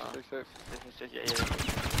safe. Sì.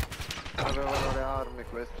 Avevano le armi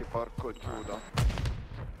questi, porco Giuda.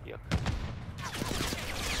 Io.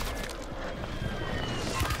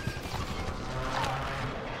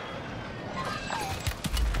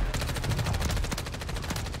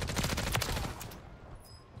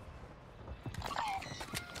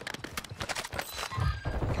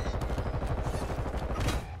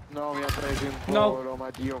 No, mi ha preso in No. volo, ma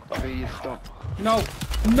Dio Cristo. No,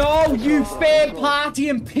 you third party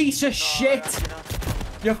and piece of shit.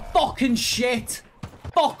 You fucking shit.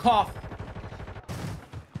 Fuck off.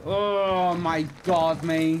 Oh my god,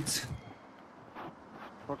 mate.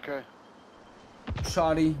 Ok.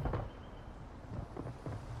 Sorry.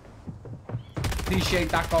 Appreciate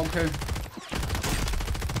that, Goku.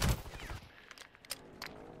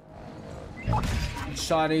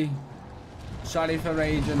 Sorry for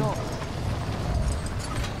raging. No.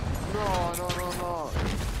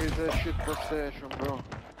 It's a shit possession, bro.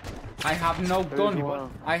 I have no gun. one.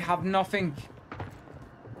 I have nothing.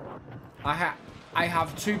 I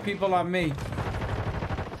have two people on me.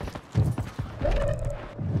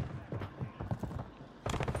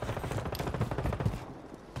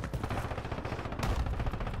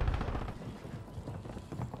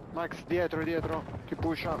 Max, dietro, ti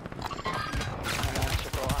pusha. Ci ho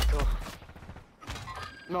provato.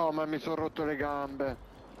 No, ma mi sono rotto le gambe.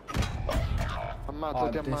 Oh,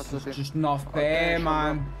 this Ammazzati. is just not fair, Attention,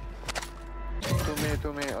 man.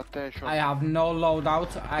 To me, attention. I have no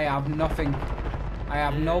loadout. I have nothing. I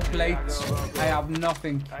have no plates. Go. I have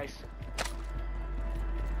nothing. Nice.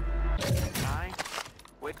 Nine.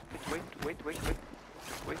 Wait.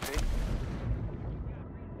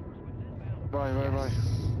 Vai.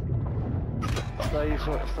 Stai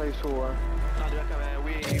su, No,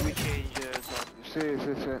 we change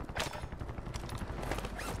zone.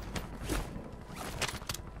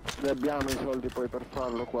 Sì. Li abbiamo i soldi poi per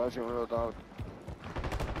farlo quasi un loadout.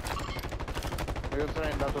 Io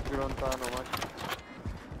sarei andato più lontano, ma...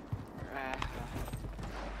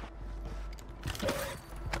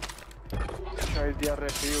 C'hai il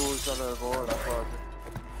DRP, usalo e vola quasi.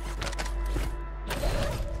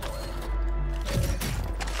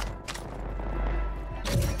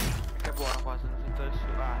 Che buono quasi, non sento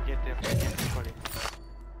nessuno. Ah, niente qua lì.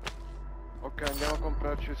 Ok, andiamo a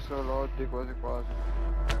comprarci i soldi quasi quasi.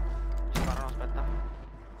 Sparano, aspetta.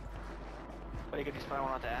 Quelli che ti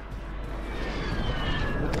sparavano a te.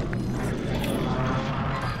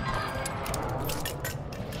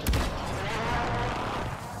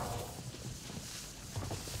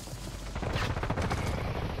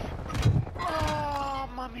 Oh,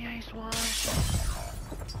 mamma mia, i suoni.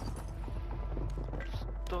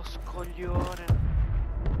 Sto scoglione.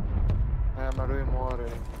 Ma lui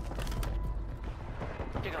muore.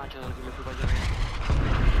 Chi è che ha lanciato l'equipaggiamento?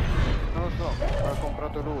 Non lo so, l'ha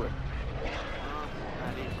comprato lui.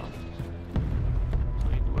 Ah, lì so.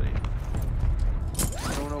 Sono i due lì.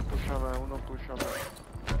 Uno pusha me, uno pusha me.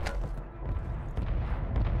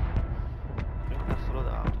 Io un cazzo l'ho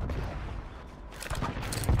dato.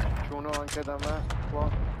 C'è uno anche da me,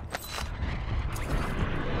 qua.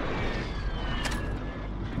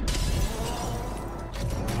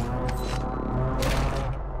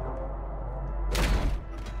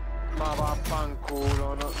 Ma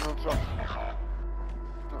vaffanculo, non so.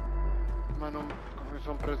 No, ma non... mi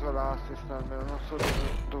sono preso l'assist almeno, non so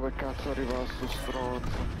dove cazzo arriva sto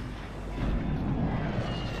stronzo.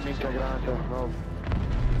 Minchia grande, no.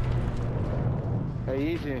 È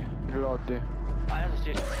easy il lobby. Adesso sì,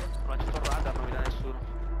 ho lanciato il radar, non mi dà nessuno.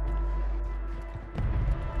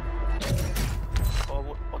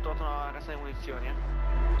 Ho trovato una cassa di munizioni,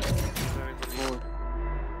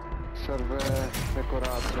 Serve le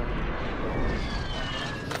corazze.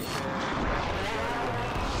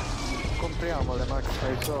 Compriamole Max,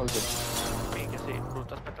 fai i soldi. Minchia sì,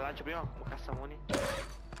 brutto. Aspetta, lancio prima un cassamuni.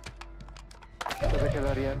 Aspetta che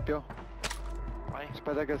la riempio. Vai.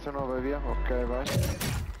 Aspetta che se no vai via. Ok, vai.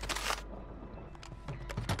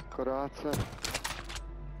 Corazze.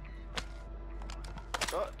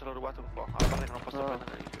 Oh, te l'ho rubato un po'. Ah, guarda che non posso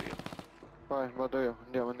prendere di più io. Vai, vado io,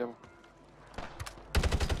 andiamo.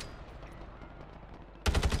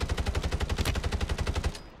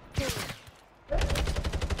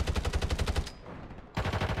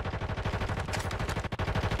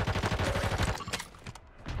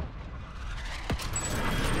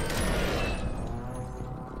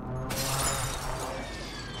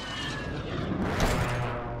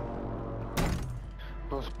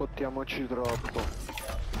 Non spottiamoci troppo.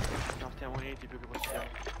 No, stiamo uniti più che possiamo.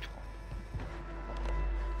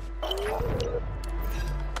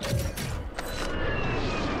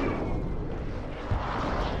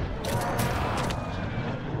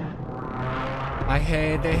 I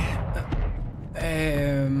hate it.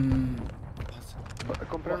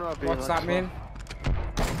 Compra una B. What's that mean?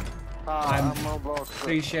 Ammo box.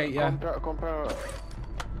 Appreciate ya. Compra...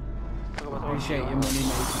 Appreciate your money,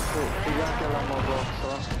 mate. Figli anche l'ammo box,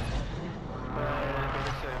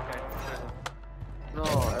 Protezione, ok, preso.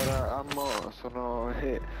 No, era ammo, sono...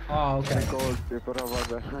 Oh, ok. 6 colpi, però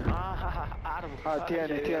vabbè. Armo.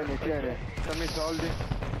 Tieni. Dammi i soldi.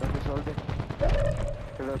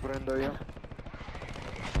 Che le prendo io.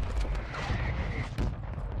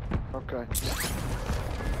 Ok.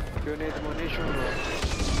 You need munition?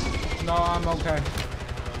 No, I'm okay.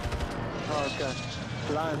 Ok.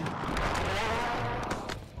 Plan.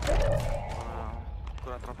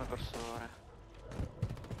 Ancora troppe persone.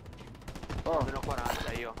 Oh, Meno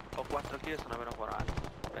 40 io. Ho 4 kill e sono a meno 40.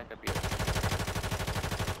 Per capire.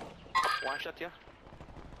 One shot io?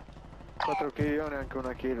 4 kill io, neanche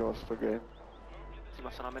una kill sto game. Sì,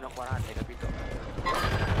 ma sono a meno 40, hai capito?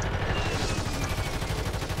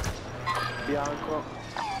 Bianco.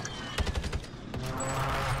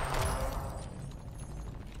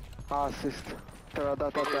 Assist. Te l'ha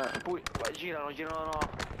dato a te. Poi girano no.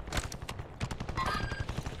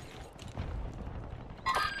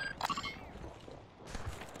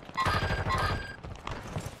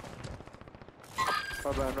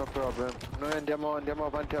 Vabbè, no problem. Noi andiamo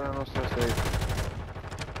avanti alla nostra safe.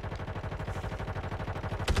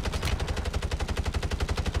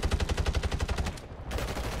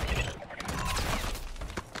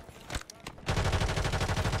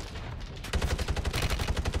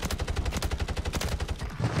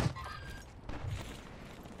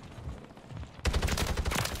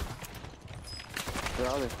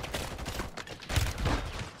 Bravi.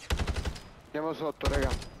 Andiamo sotto,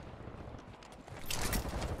 raga.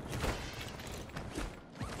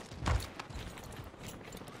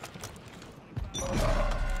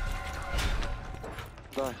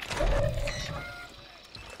 Dai.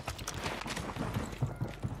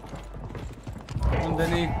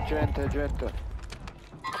 Underneath. Gente.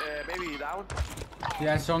 Maybe down.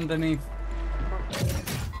 Yes, underneath.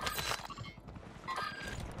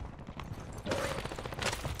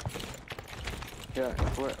 Yeah,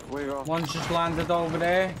 we go. One's just landed over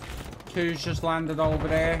there. Two's just landed over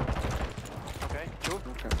there. Okay, two.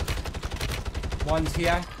 Okay. One's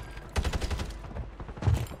here.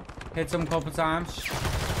 Hit him a couple times.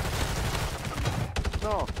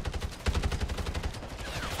 No!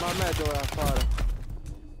 Ma a me doveva fare?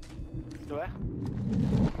 Dov'è?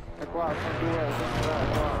 E qua sono due, sono tre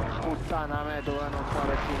qua. Puttana, a me dovevano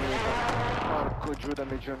fare finito. Porco Giuda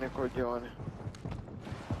mi giorni e coglioni.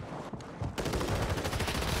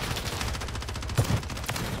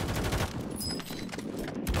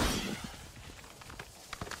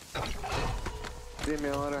 Dimmi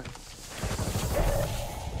ora.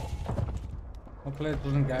 Hopefully it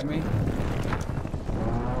doesn't get me.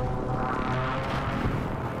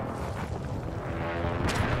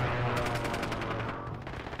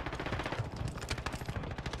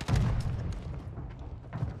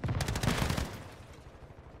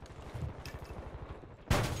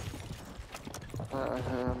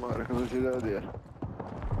 Amore, cosa ci devo dire?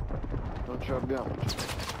 Non ce l'abbiamo.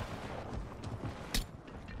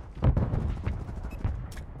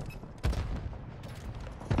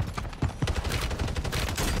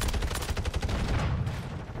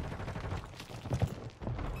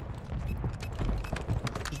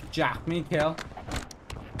 Just jack me, kill.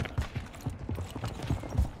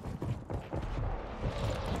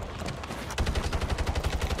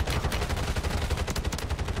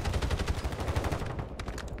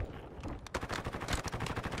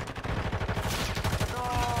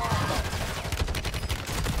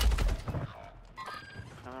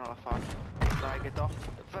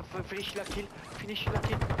 Finisci la kill, finisci la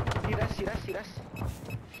kill. I resti.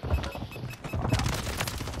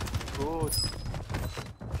 Good.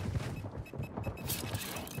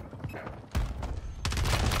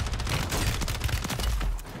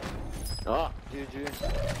 No, GG.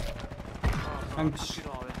 No,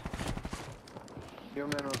 29. Io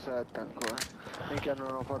meno 7 ancora. Minchia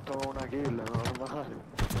non ho fatto una kill,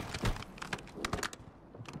 normale.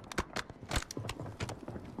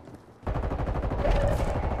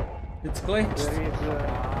 It's glitched. There is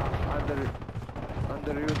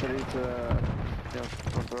under you there is yeah,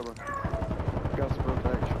 no problem. Gas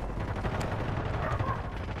protection.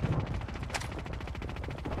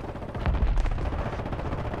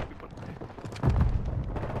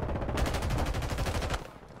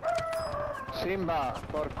 Simba,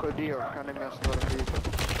 porco dio, il cane mi ha stordito.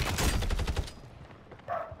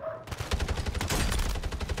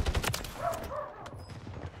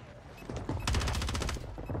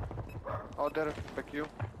 Other, back you.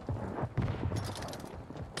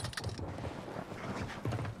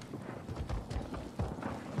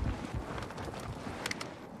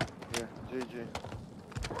 Yeah, GG.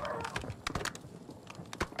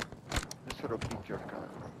 Adesso lo picchio il cane.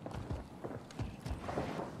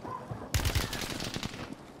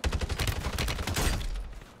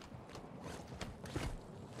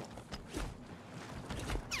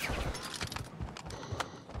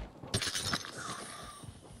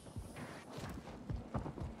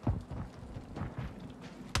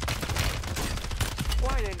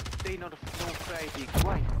 Why they not no fighting?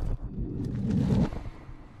 Why?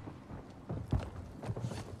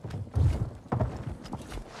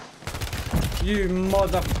 You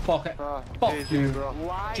motherfucker. Fuck GG, you. bro.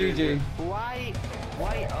 Why? GG. Why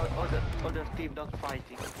other team not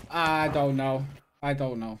fighting? I don't know. Oh, I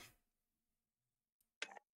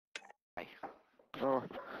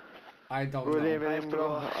don't good know. evening,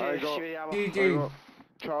 bro. I Ci go. vediamo. GG.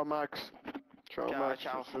 Ciao Max. Ciao Ciao, Max.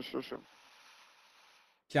 ciao. Sì.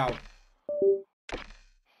 Ciao.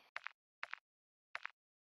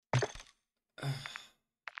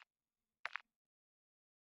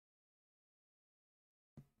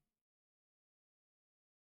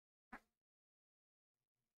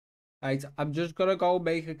 Right, I'm just gonna go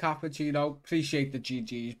make a cappuccino. Appreciate the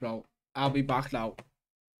GGs, bro. I'll be back now.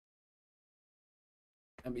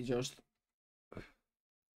 Let me just...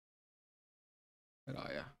 Where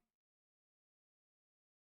are ya?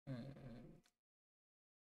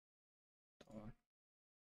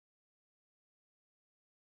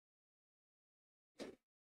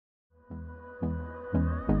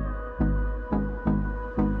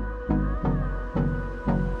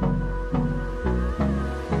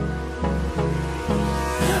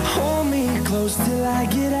 Hold me close till I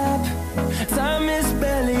get up. Time is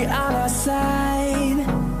barely on our side.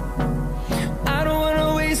 I don't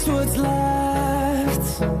wanna waste what's left.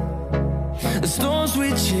 left. The storms we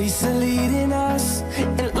chase are leading us,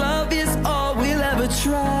 and love is all we'll ever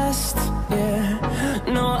trust. Yeah,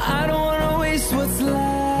 no, I don't wanna waste what's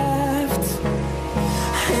left.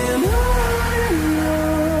 And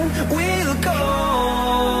on we'll go,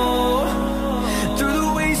 through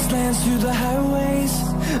the wastelands, through the highways,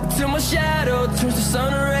 till my shadow turns to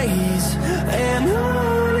sun rays. And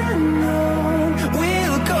on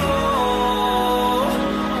we'll go,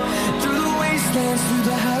 through the wastelands, through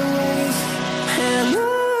the highways, and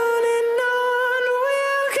on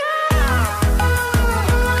we'll go.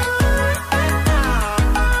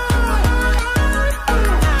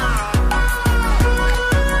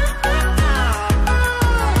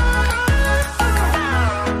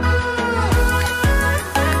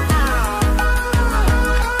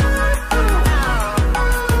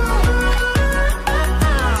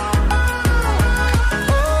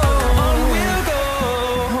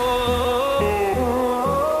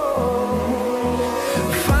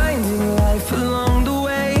 Finding life along the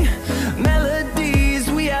way, melodies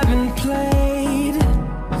we haven't played.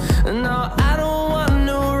 No, I don't want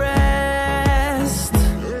no rest.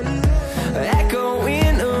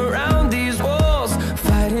 Echoing around these walls,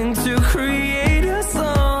 fighting to create a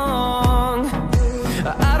song.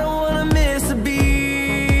 I don't wanna miss a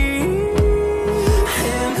beat.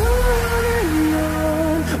 And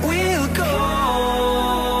on we'll go,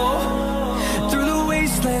 through the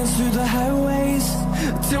wastelands, through the highways,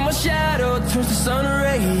 till my shadow turns to sun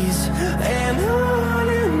rays. And on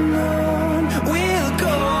we'll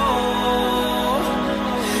go,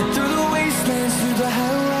 through the wastelands, through the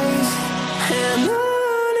highways, and on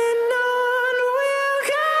we'll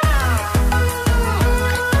go.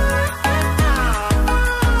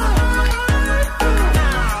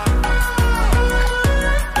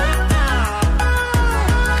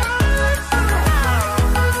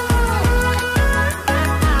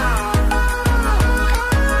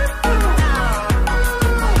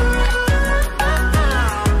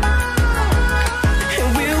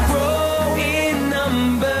 And we'll grow in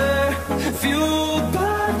number, fueled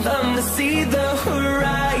by them to see the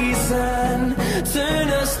horizon, turn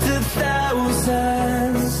us to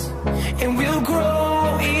thousands. And we'll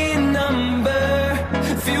grow in number,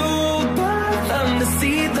 fueled by them to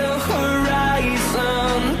see the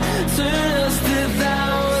horizon, turn us to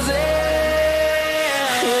thousands.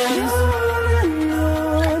 And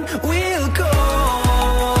on we'll go,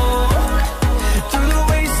 through the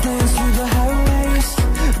wastelands, through the highways,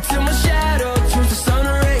 till my shadow turns to sun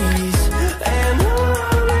rays. And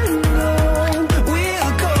on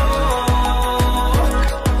we'll go,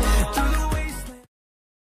 through the wastelands.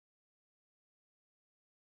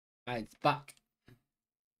 Right, it's back.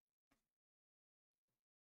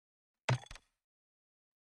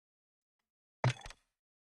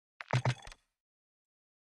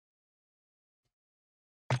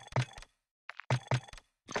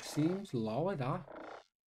 Seems lower that.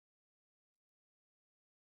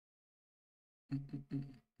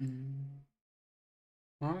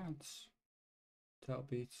 Alright. Tail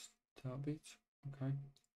beats. Okay.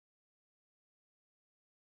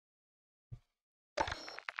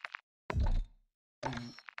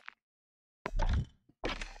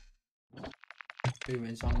 Who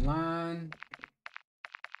is online?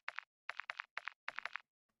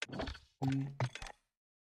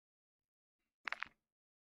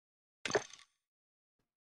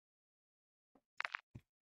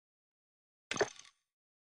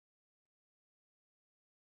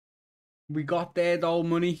 We got there though,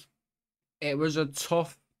 money. It was a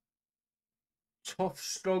tough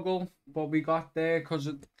struggle, but we got there because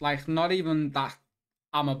like not even that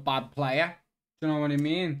I'm a bad player. Do you know what I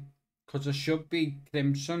mean? Because I should be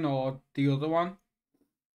Crimson or the other one.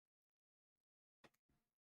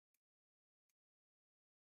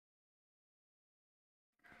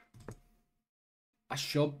 I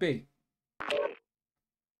should be.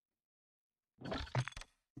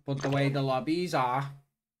 But the way the lobbies are,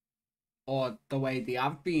 or the way they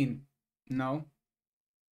have been, no.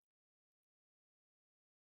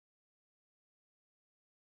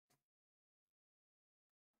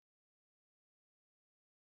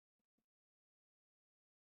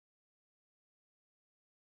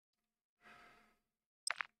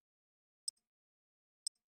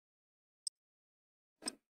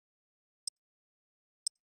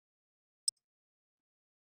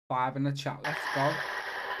 Five in the chat, let's go.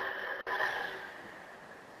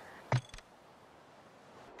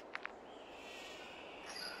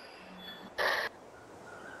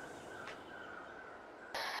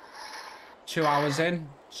 Two hours in,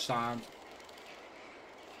 sound.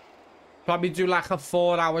 Probably do like a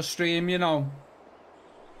 4-hour stream, you know.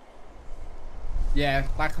 Yeah,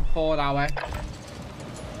 like a 4 hour. I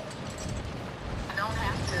don't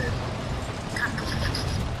have to.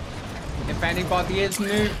 If anybody is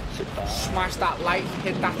new, smash that like,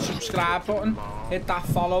 hit that subscribe button, hit that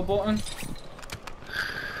follow button.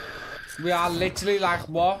 We are literally like,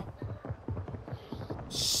 what?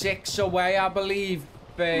 6 away, I believe,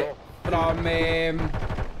 from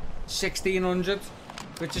 1600,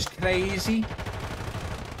 which is crazy.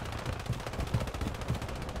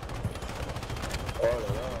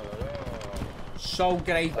 So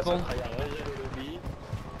grateful.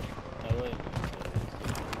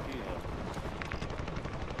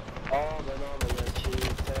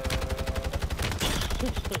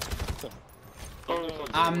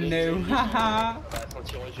 I'm new, haha. Son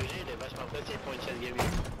tir au GG, il est vachement facile pour une chasse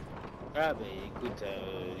gaming. Ah bah écoute,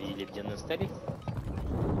 il est bien installé.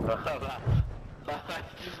 Ah bah,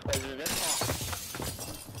 je vais bien te voir.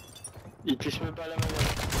 Il touche même pas la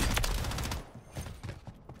manette.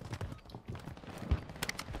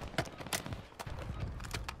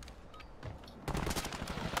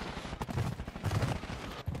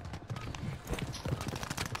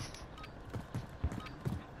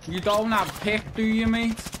 You don't have pick, do you,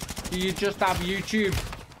 mate? Do you just have YouTube?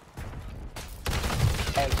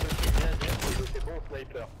 Ah, le truc qui est bien, c'est bon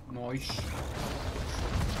sniper. Nice.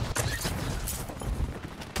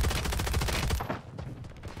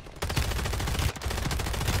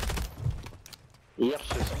 Hier, je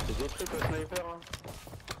suis sorti des trucs au sniper. Hein.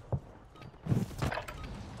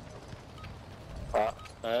 Ah,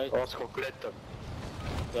 ouais. On se complète.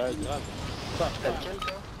 Ouais, grave. T'as lequel,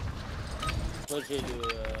 toi? Moi, j'ai le...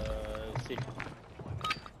 c'est...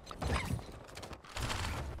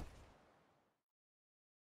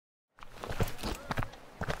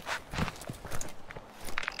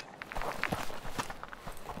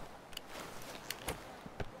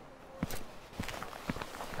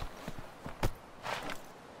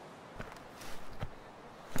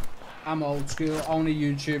 I'm old school, only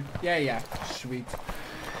YouTube. Yeah, yeah, sweet.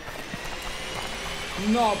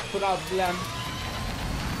 No problem.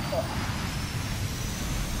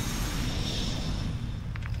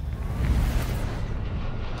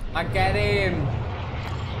 I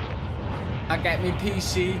get my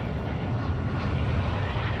PC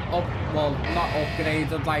up, well, not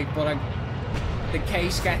upgraded like, but the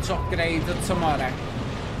case gets upgraded tomorrow.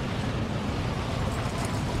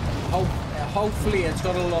 Hopefully it's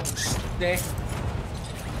gonna look stiff.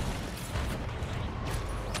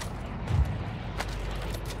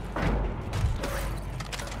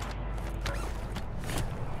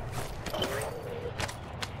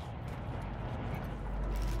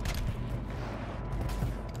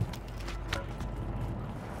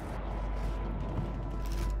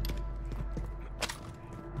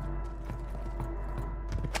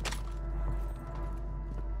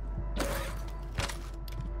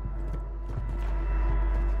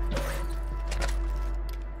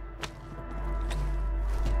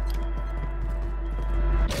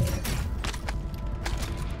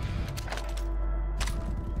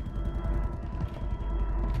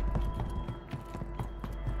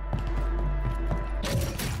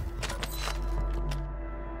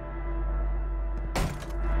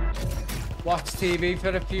 Watch TV for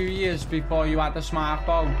a few years before you had a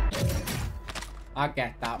smartphone. I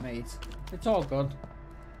get that, mate. It's all good.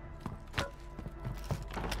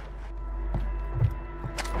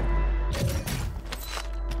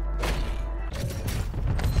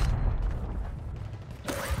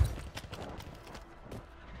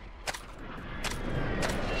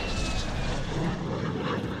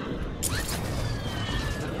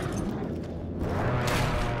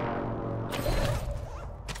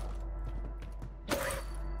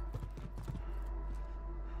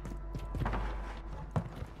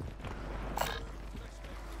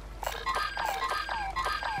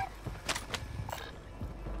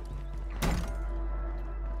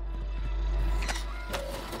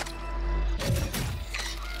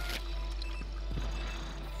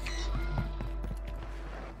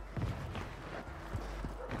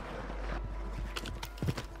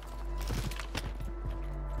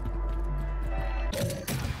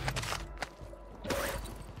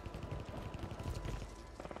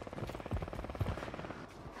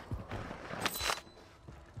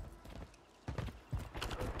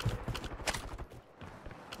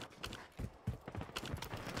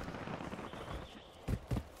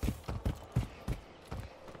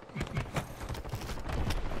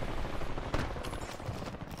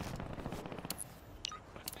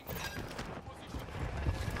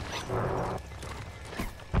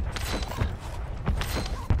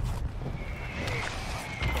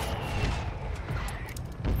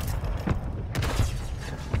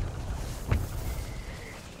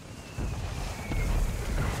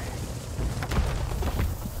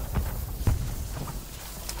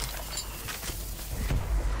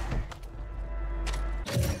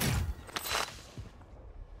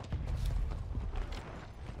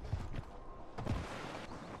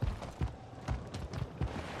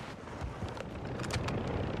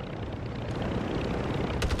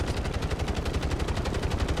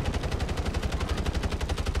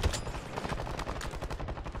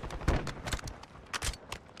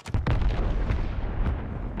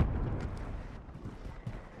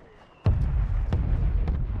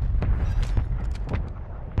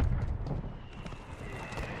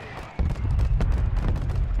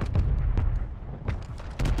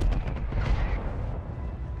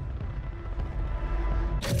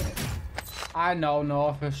 I know,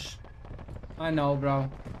 Northus. I know, bro.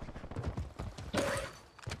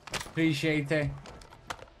 Appreciate it.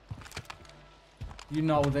 You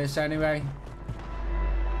know this anyway.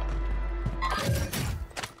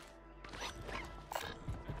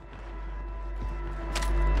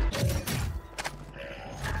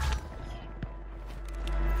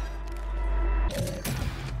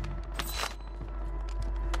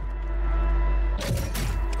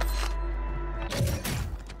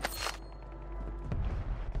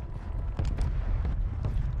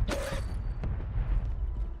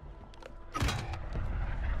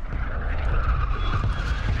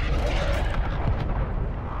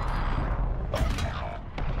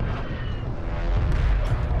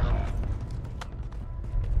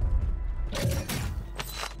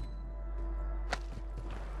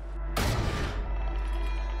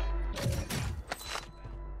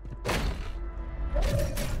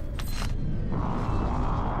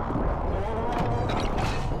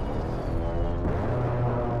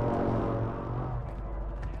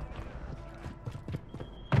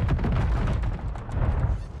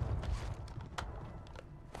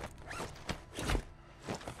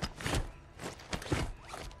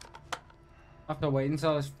 I have to wait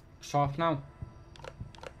until it's soft now.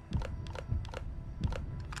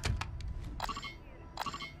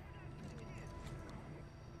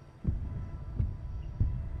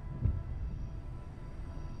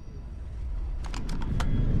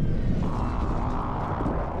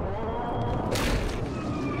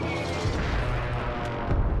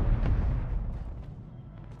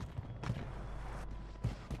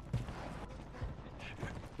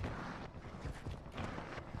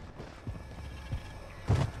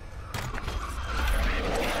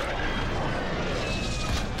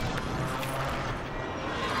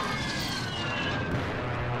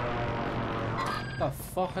 What the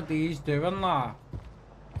fuck are these doing, lad?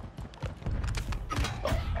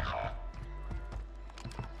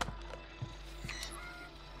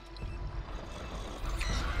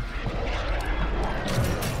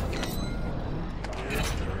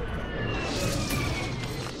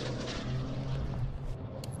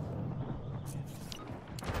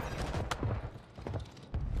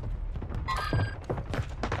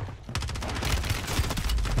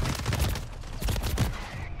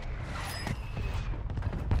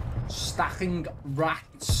 Stacking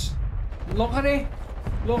rats. Look at it.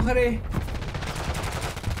 Look at it.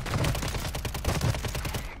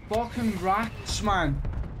 Fucking rats, man.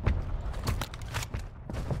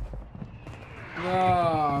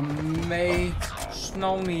 Oh, mate. There's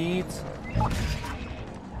no need.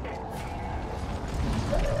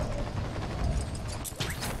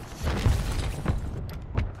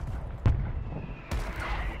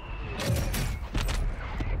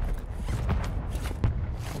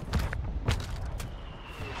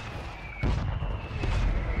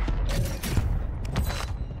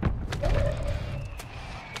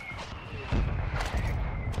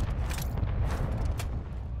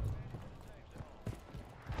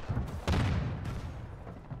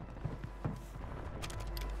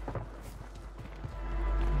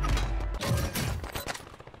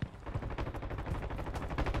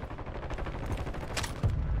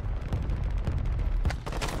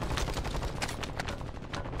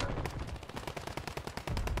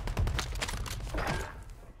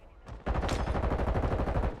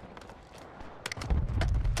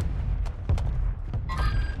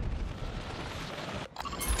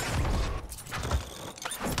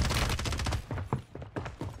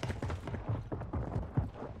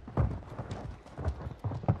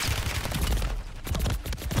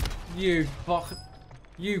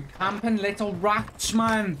 You camping little rats,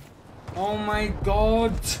 man. Oh my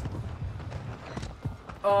god.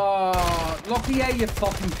 Oh, look here, you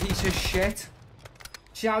fucking piece of shit.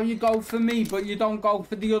 See how you go for me, but you don't go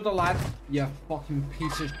for the other lad? You fucking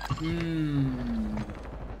piece of...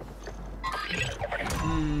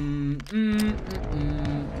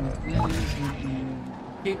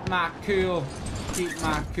 Keep my cool. Keep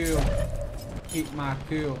my cool. Keep my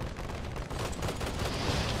cool.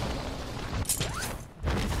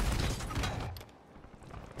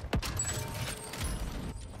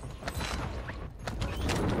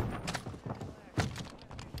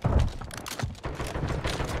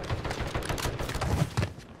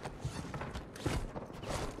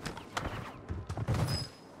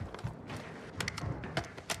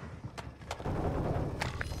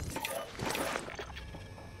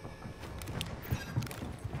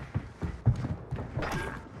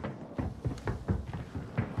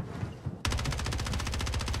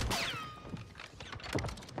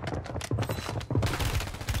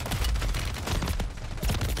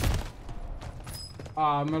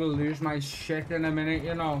 I'm gonna lose my shit in a minute,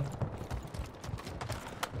 you know.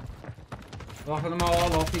 Look at them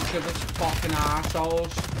all up, each other's fucking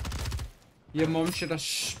arseholes. Your mum should have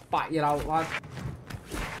spat you out, lad.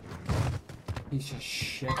 Piece of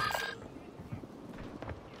shit.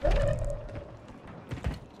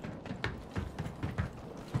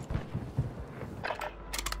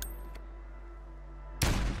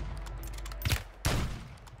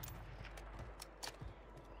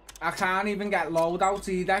 I can't even get loadout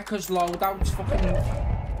either, because loadout's fucking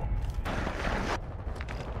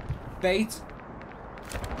bait.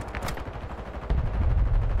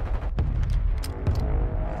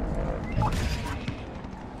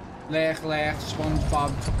 Leg,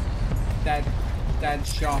 SpongeBob. Dead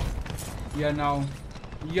shot. You know.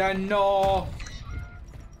 You know.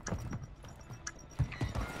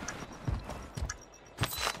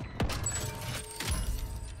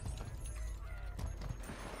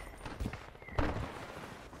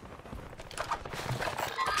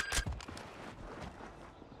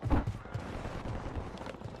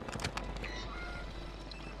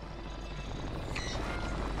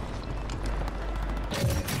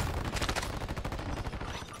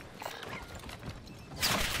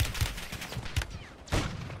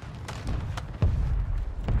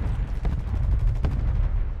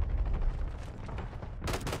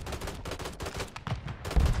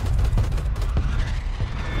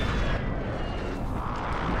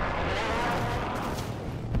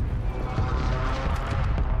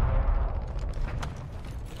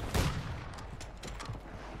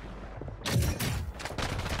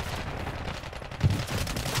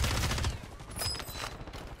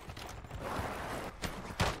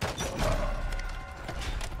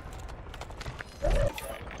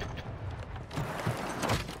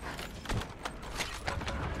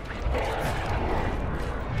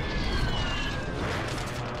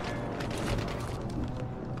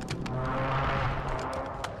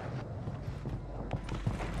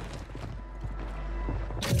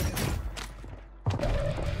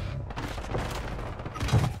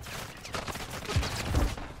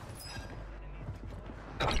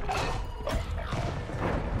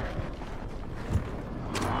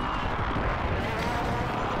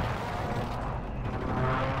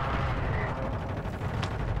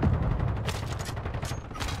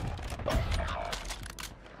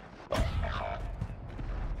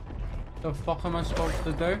 The fuck am I supposed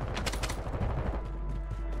to do?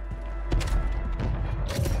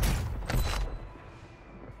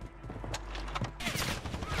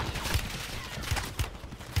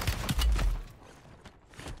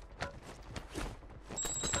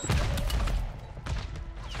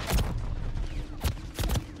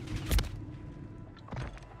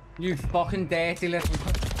 You fucking dirty little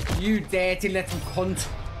cunt. You dirty little cunt.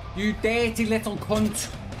 You dirty little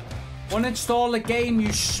cunt. Uninstall the game,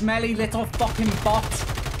 you smelly little fucking bot.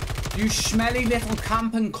 You smelly little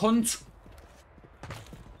camping cunt.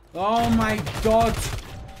 Oh my god.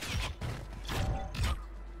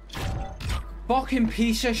 Fucking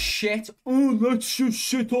piece of shit. Oh, let's just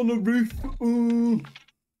sit on the roof. Oh.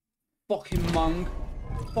 Fucking mong.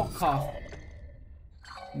 Fuck off.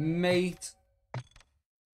 Mate.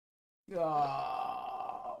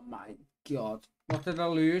 Oh my god. What did I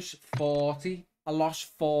lose? 40. I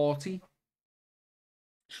lost 40.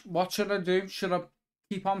 What should I do? Should I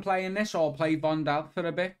keep on playing this or play Vondel for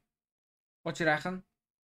a bit? What do you reckon?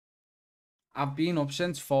 I've been up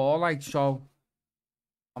since 4, like, so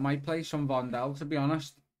I might play some Vondel, to be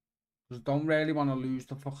honest. Because I don't really want to lose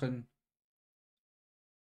the fucking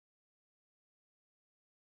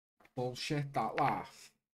bullshit that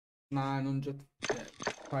laugh. 900. Yeah,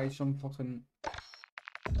 play some fucking...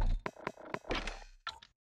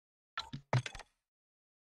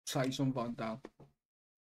 Try some Vondel.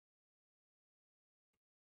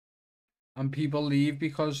 And people leave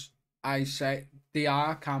because I say they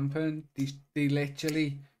are camping. They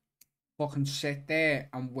literally fucking sit there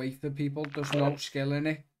and wait for people. There's no skill in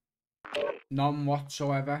it. None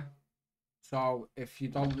whatsoever. So if you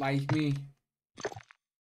don't like me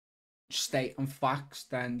stating facts,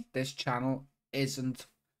 then this channel isn't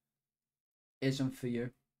for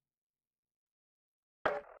you.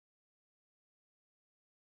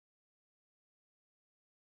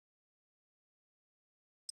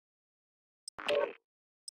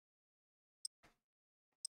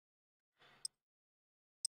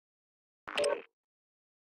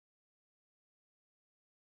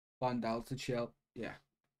 Vondel to chill, yeah.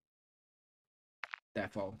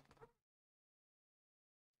 Defo.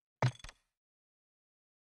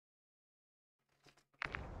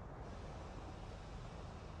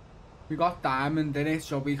 We got diamond in it,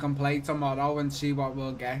 so we can play tomorrow and see what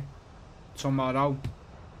we'll get. tomorrow.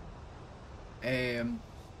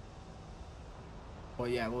 But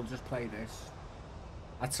yeah, we'll just play this.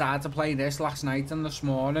 I tried to play this last night and this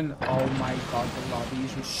morning. Oh my god, the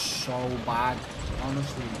lobbies were so bad,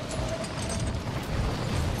 honestly.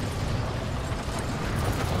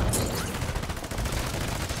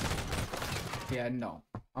 Yeah, no,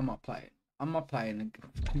 I'm not playing. I'm not playing.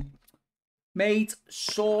 Mate,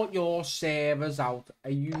 sort your servers out.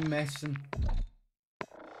 Are you missing?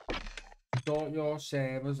 Sort your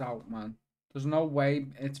servers out, man. There's no way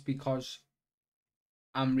it's because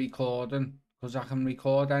I'm recording, because I can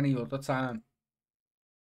record any other time.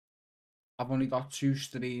 I've only got 2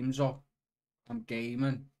 streams up. I'm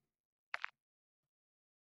gaming.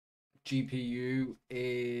 GPU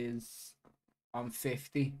is on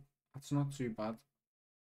 50. That's not too bad.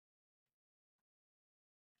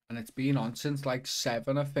 And it's been on since like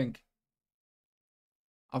 7, I think.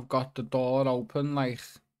 I've got the door open, like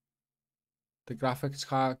the graphics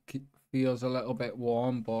card feels a little bit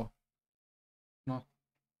warm, but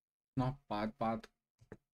not bad.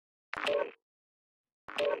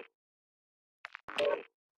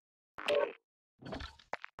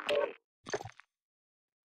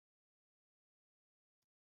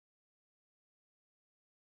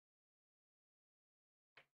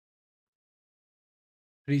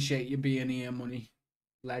 Appreciate you being here, money.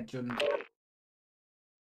 Legend.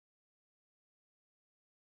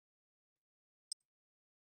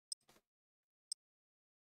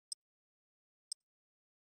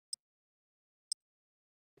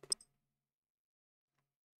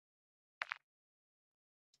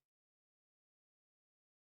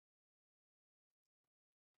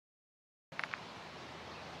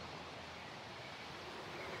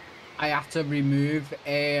 I have to remove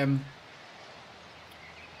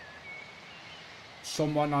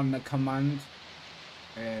someone on the command,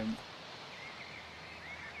 and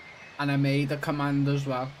I made a command as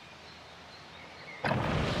well.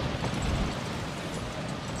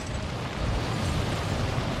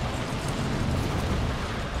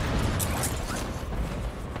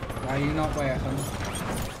 Why are you not working?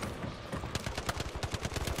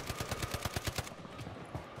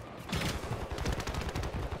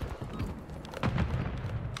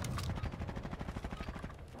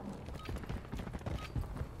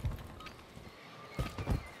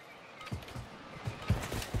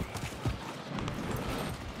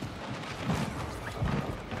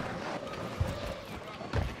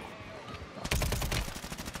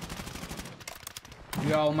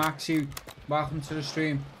 Yo, Maxi, welcome to the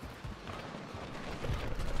stream.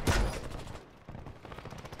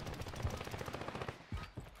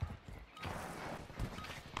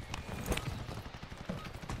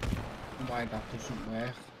 Why that doesn't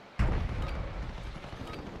work?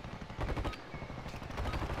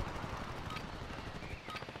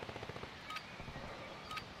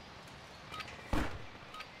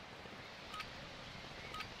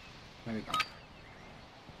 There we go.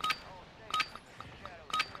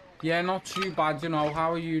 Yeah, not too bad, you know.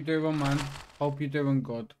 How are you doing, man? Hope you're doing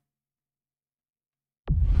good.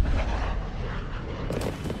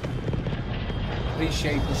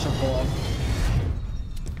 Appreciate the support.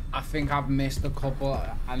 I think I've missed a couple.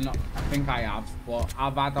 I think I have, but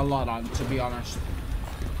I've had a lot on, to be honest.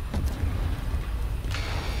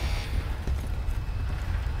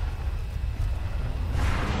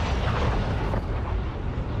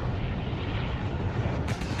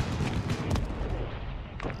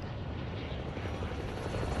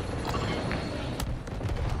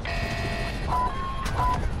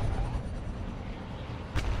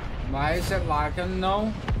 Why is it lagging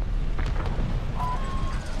now?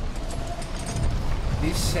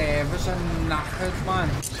 These servers are knackered, man.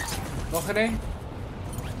 Look at it.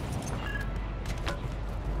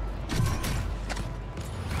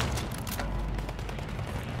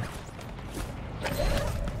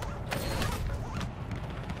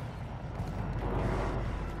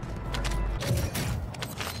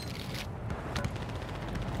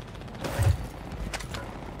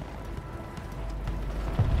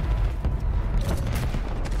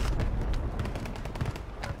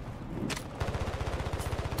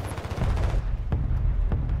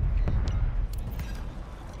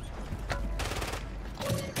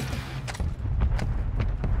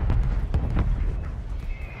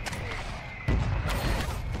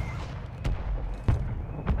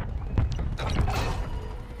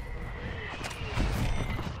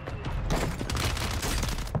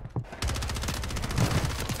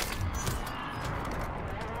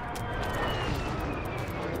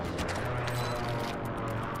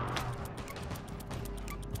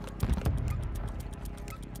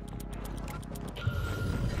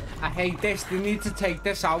 I hate this. They need to take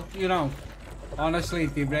this out, you know. Honestly,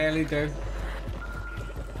 they really do.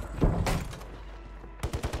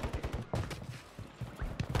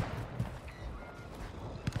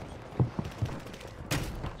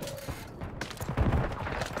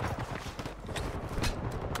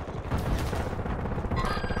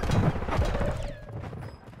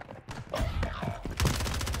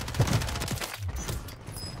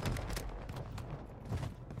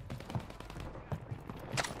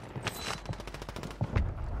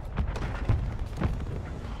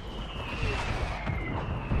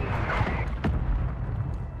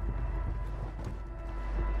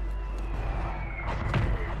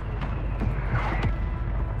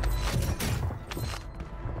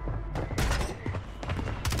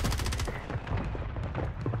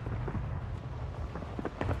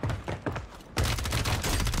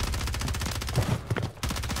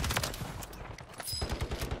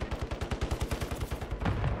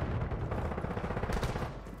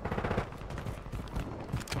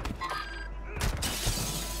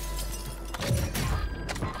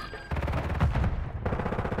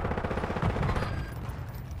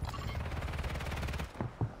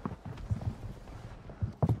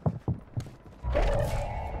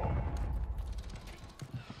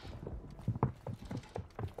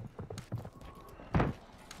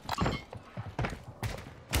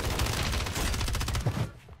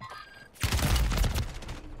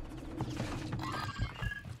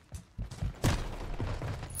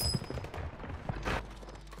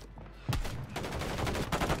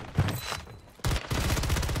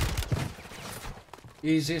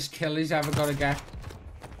 Easiest kill he's ever got to get.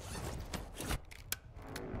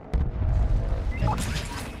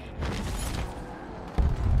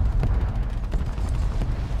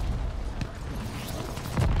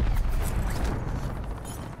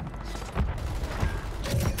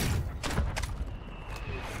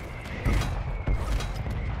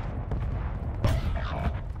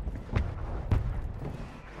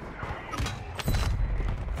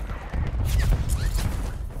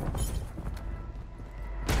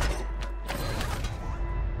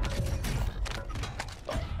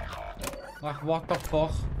 Like, what the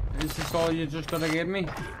fuck? Is this all you're just gonna give me?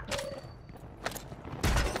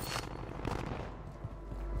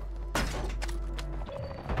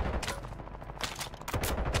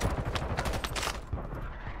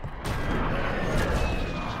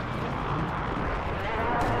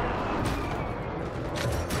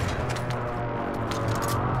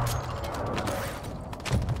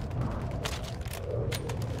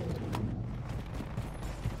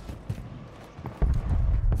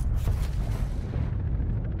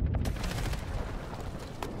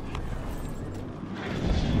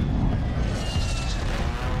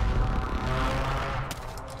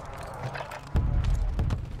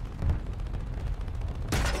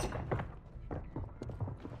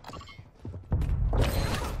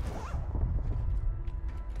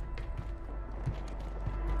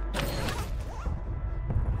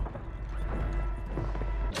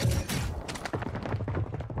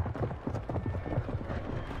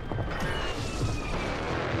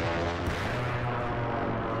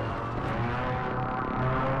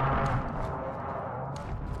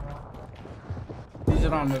 These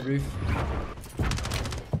are on the roof.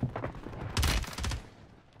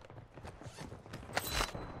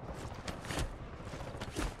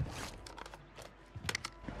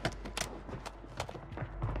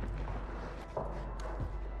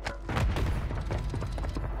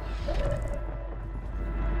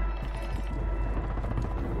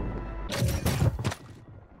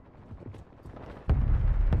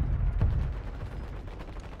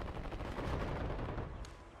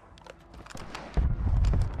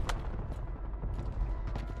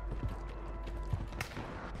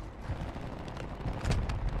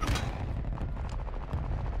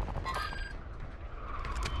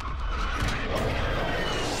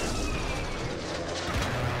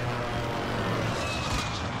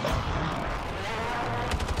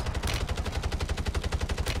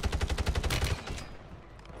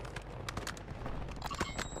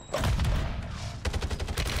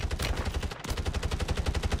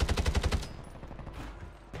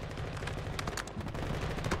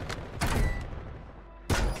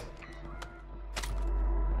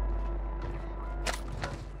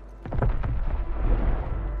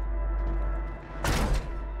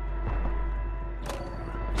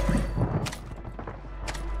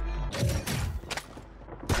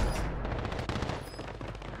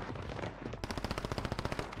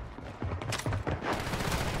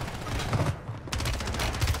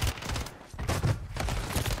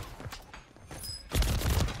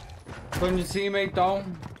 Putting your teammate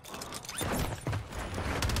down.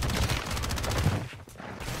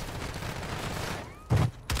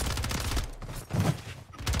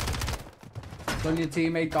 Done your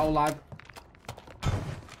teammate, go lad.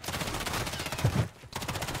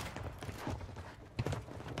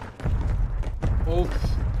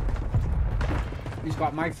 Oof. He's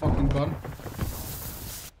got my fucking gun.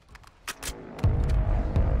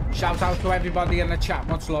 Shout out to everybody in the chat,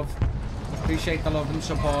 much love. Appreciate the love and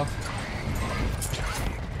support.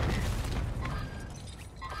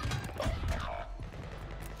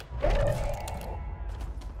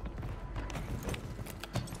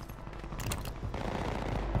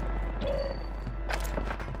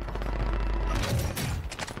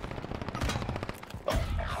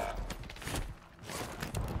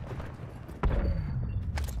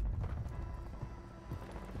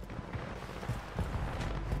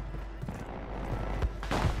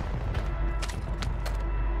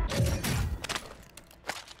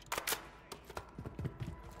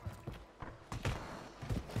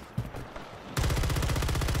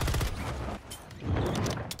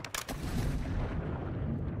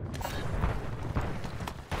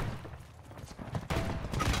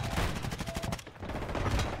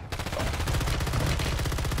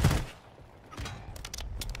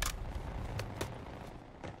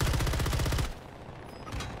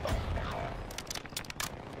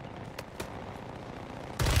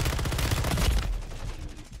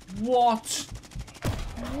 What?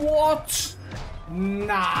 What?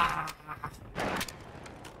 Nah.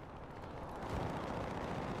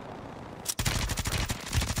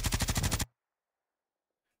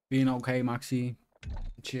 Being okay, Maxi.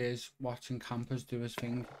 Cheers. Watching campers do his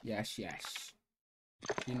thing. Yes, yes.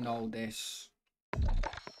 You know this.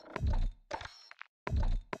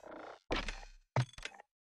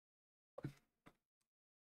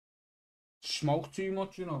 Smoke too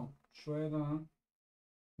much, you know. Swear that.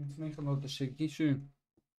 Need to make another ciggy soon.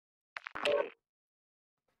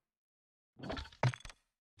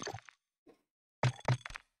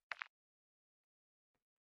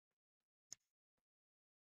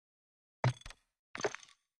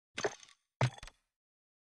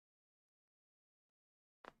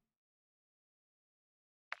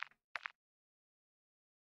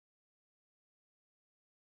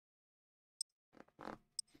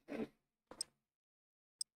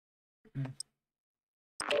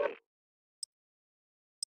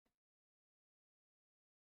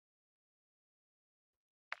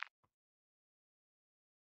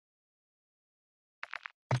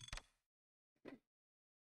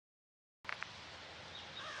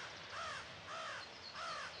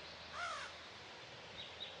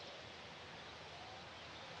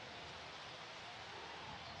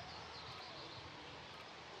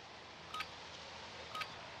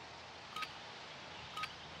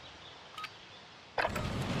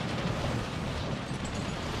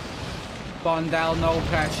 Bondell, no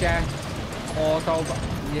pressure. Auto,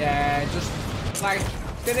 yeah, just like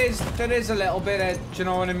there is a little bit of, do you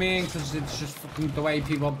know what I mean? Because it's just fucking the way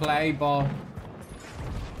people play, but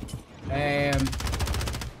I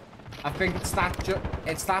think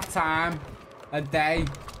it's that time of day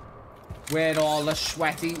where all the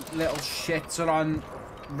sweaty little shits are on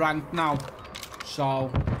ranked now,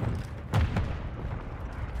 so.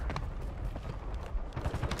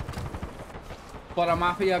 But I'm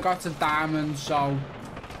happy I got to diamond, so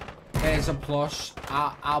there's a plus.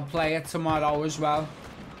 I'll play it tomorrow as well.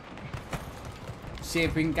 See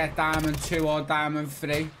if we can get diamond 2 or diamond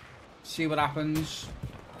 3. See what happens.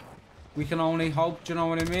 We can only hope, do you know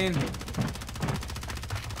what I mean?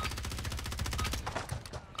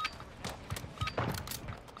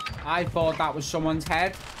 I thought that was someone's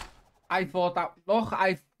head. I thought that, look,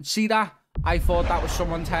 see that? I thought that was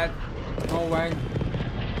someone's head. No way.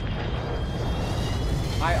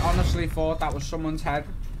 I honestly thought that was someone's head.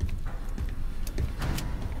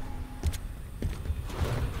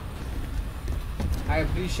 I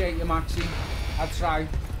appreciate you, Maxi. I try.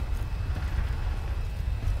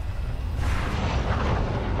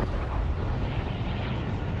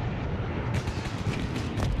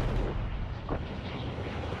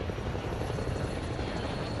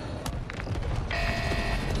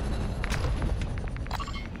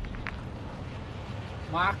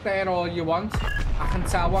 Mark there all you want. I can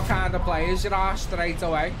tell what kind of players you are straight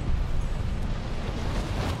away.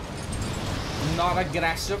 Not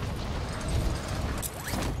aggressive.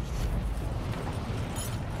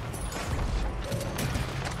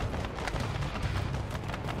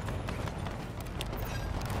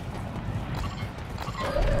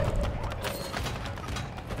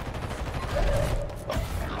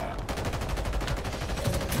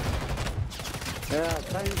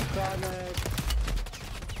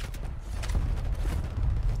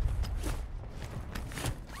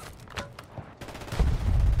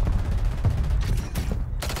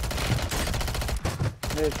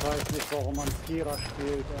 Ich weiß nicht, warum man Vierer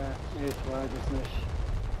spielt, ich weiß es nicht.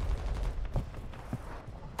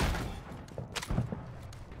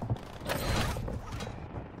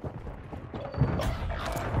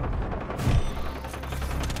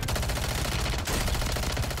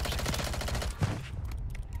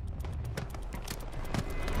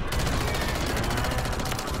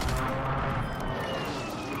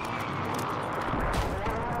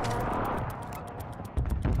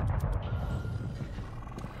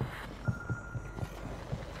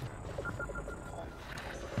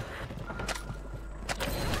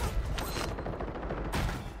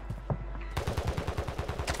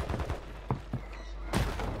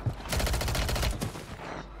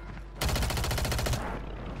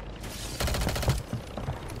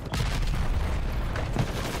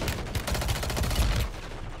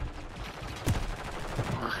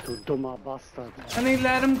 Du dummer Bastard. And he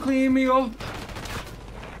let him clean me up.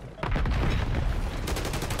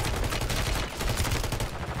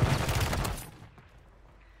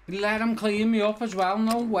 He let him clean me up as well,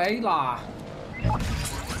 no way, la.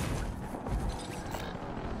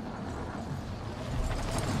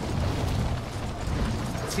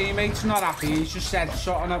 Teammate's not happy, he's just said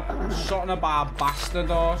something about bastard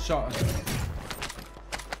or something.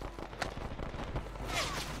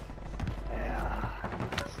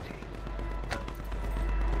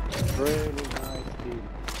 Really nice team.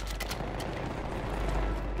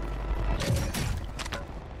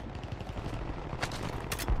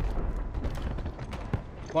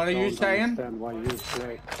 What are you saying? Understand why you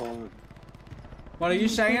play Colin. What are you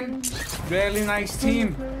saying? Really nice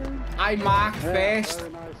team. I marked first.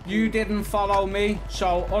 You didn't follow me,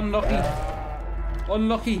 so unlucky.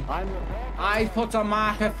 Unlucky. I put a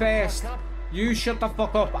marker first. You shut the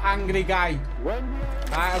fuck up, angry guy.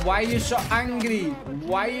 Why are you so angry?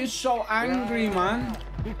 Why are you so angry, man?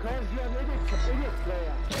 Because you're an idiot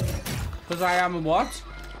player. Because I am a what?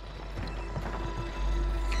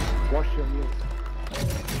 Wash your ears.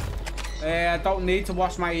 I don't need to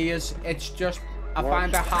wash my ears. It's just, I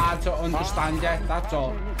find it hard to understand you, that's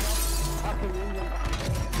all.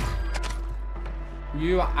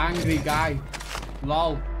 You are angry guy.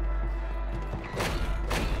 Lol.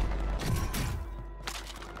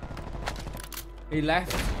 He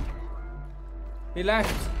left. He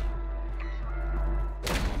left.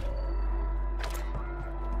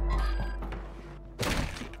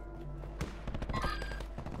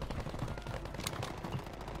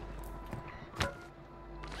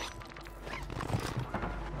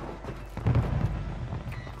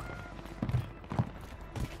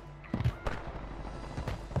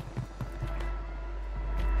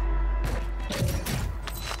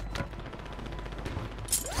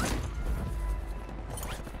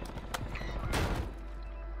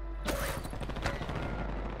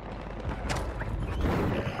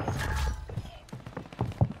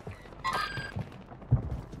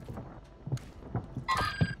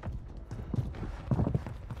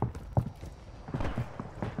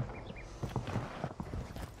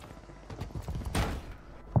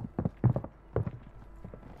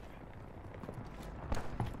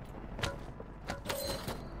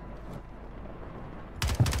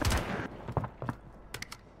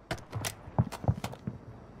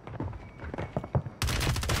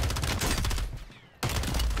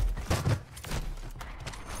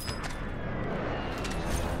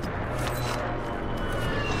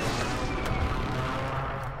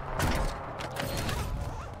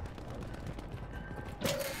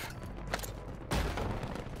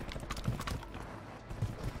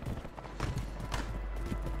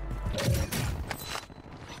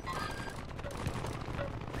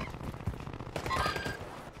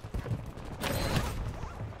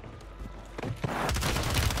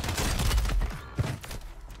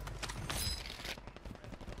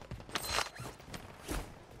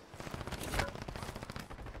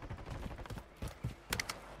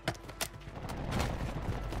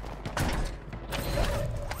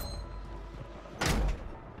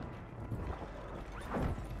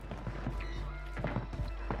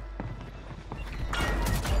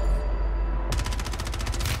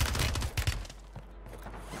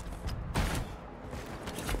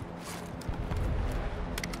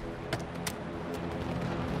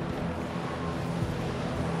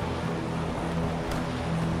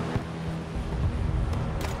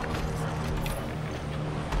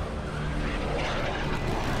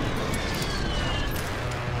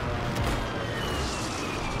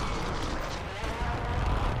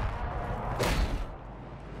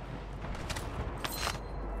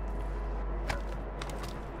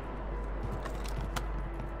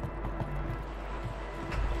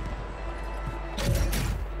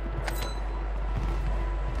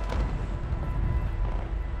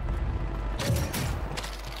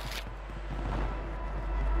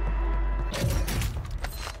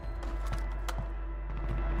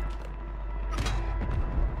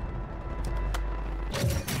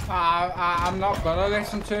 I'm not gonna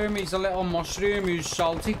listen to him. He's a little mushroom who's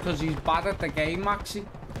salty because he's bad at the game, Maxi.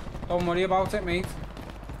 Don't worry about it, mate.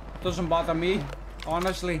 Doesn't bother me,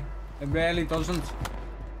 honestly. It really doesn't.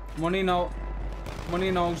 Money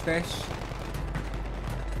knows this.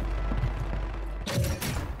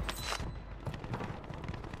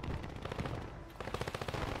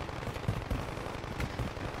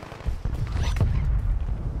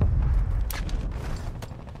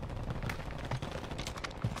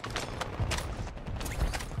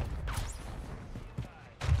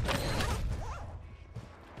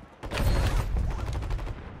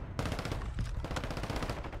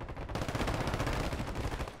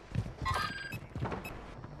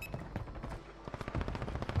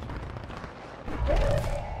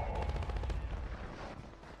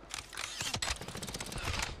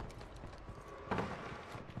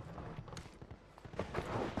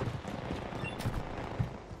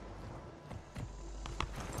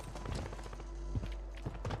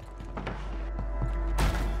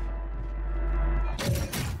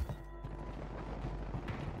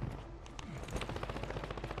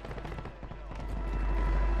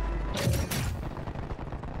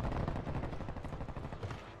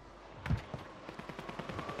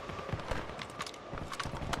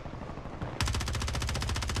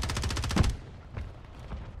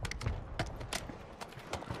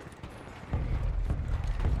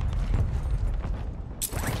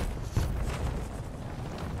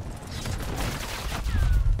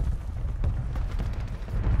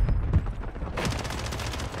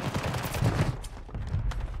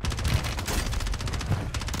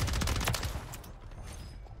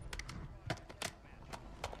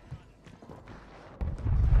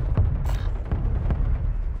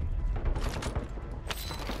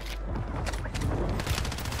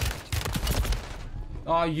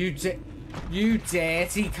 Oh, you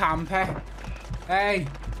dirty camper. Hey.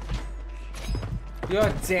 You're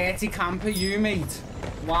a dirty camper, you, mate.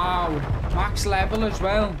 Wow. Max level as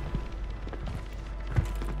well.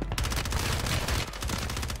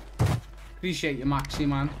 Appreciate you, Maxi,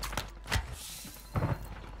 man.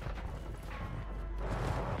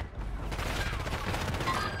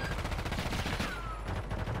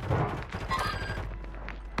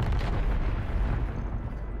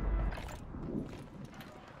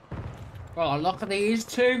 Oh, look at these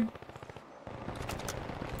two.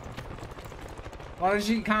 What is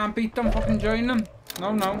it? You can't beat them, fucking join them.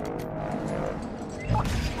 No, no.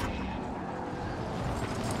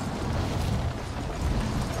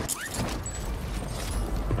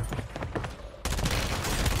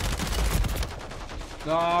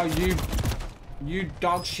 Oh, you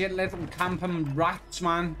dog shit little camping rats,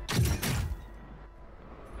 man.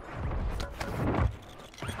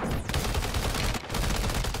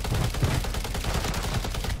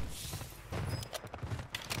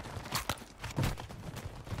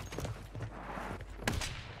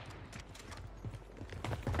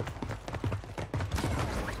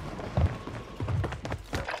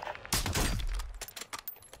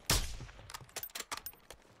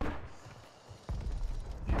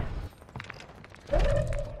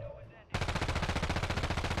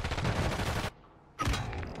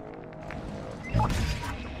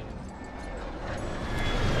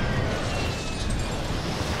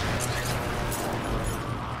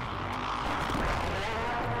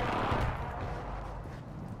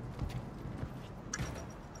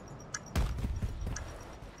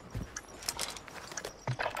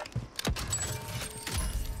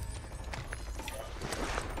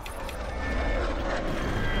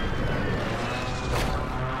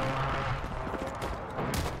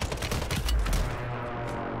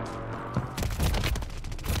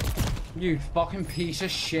 You fucking piece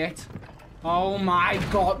of shit. Oh my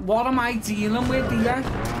god, what am I dealing with here?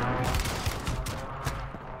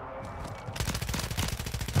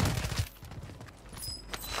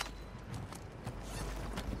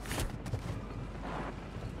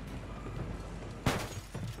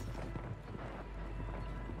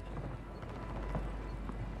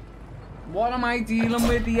 What am I dealing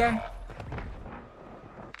with here?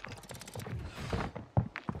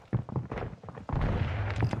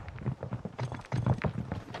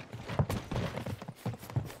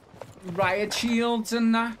 Riot shields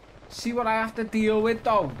and that. See what I have to deal with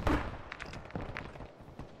though.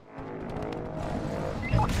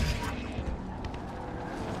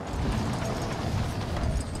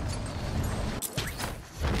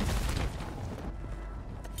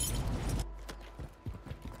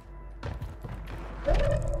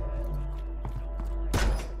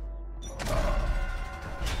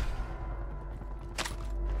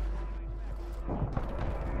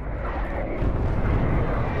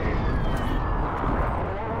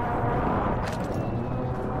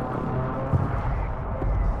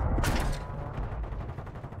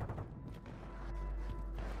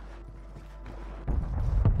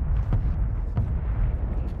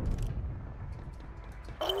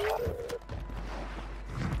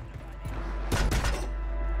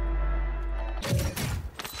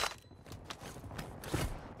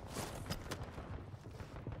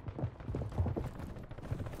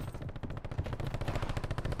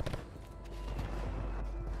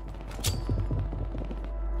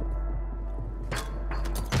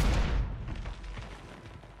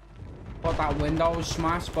 thought that window was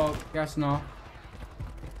smashed, but guess not.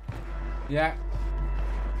 Yeah.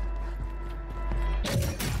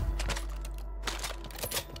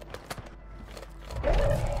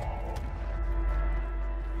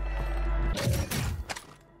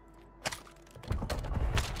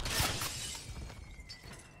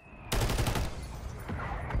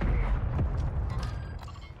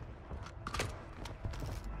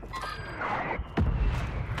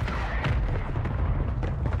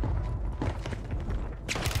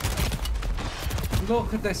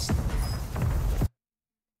 Look at this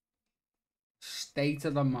state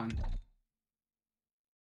of the man.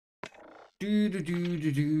 Do do do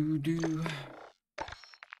do do do.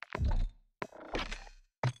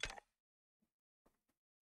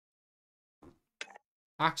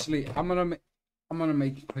 Actually, I'm gonna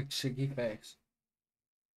make a quick ciggy first.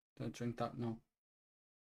 Don't drink that now.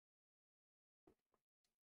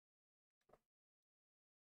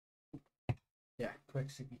 Yeah, quick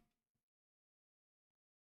ciggy.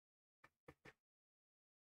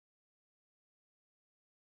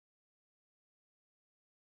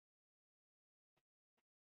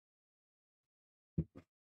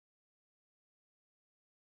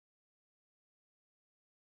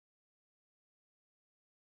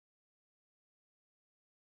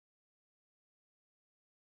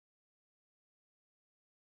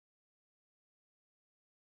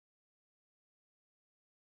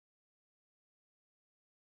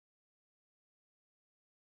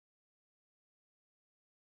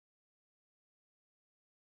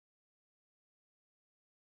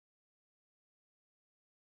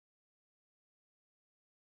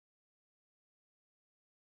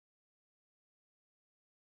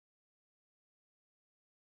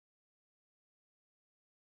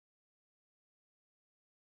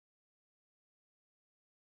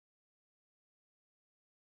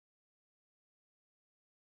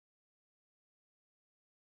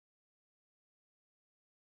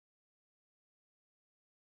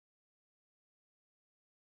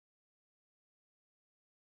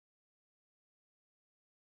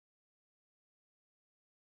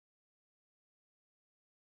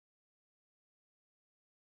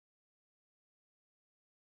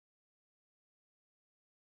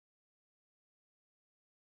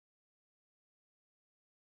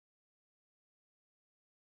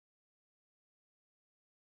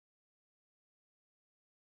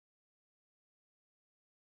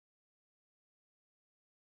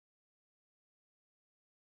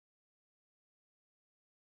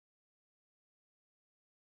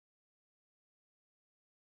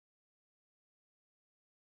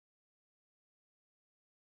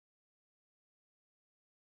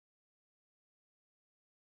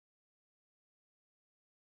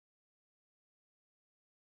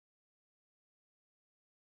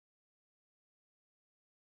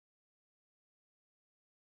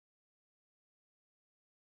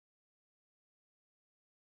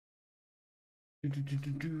 Do, do, do,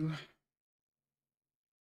 do, do.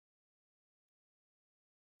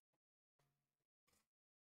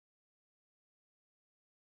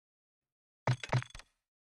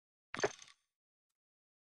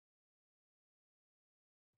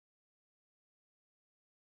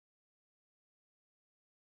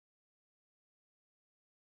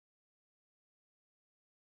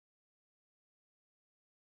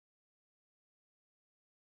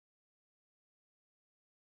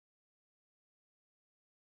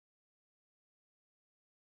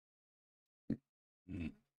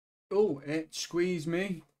 Oh, it squeezed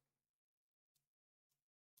me.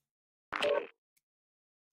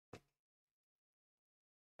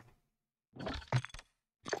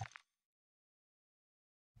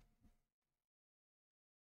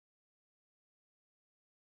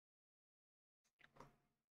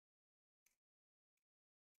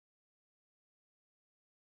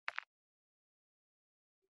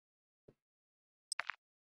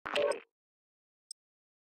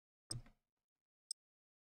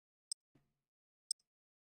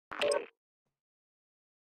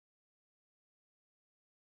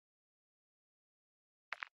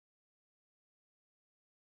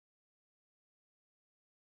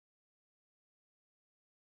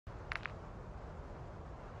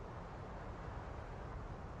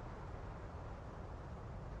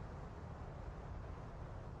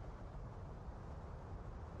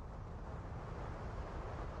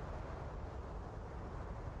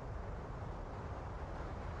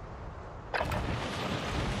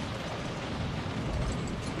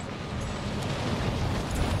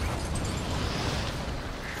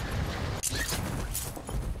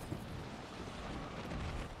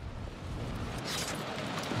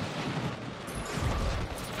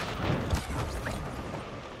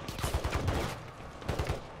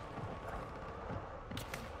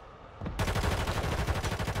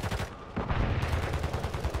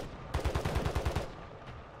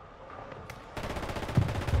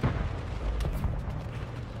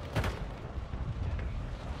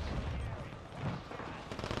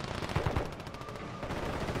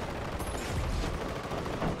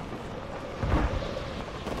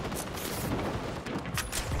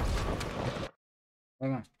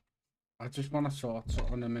 Hang on. I just want to sort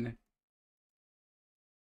something a minute.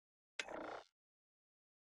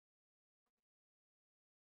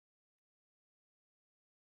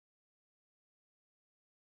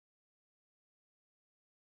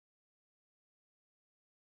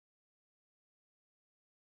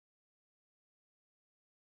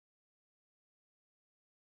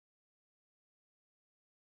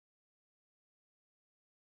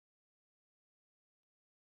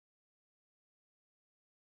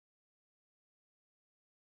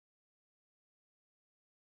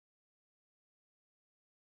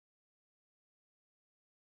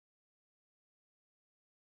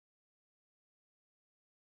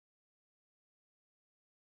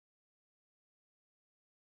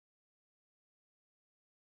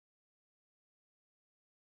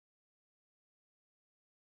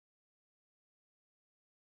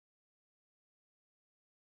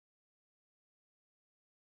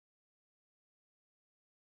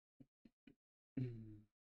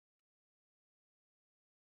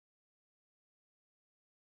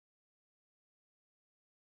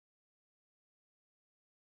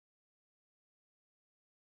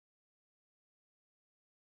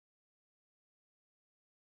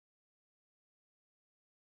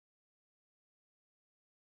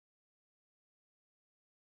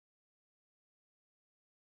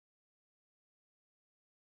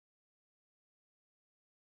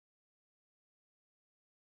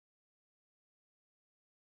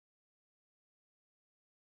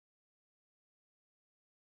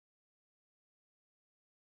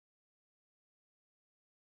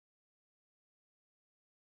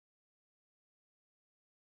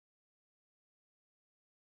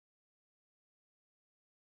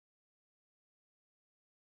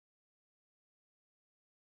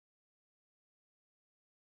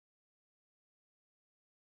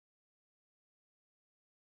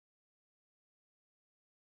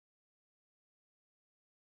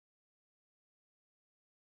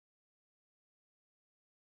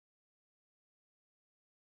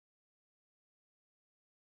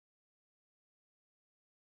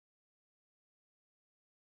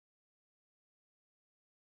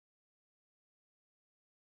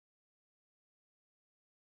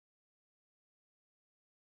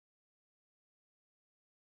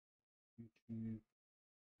 I'm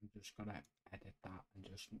just gonna edit that and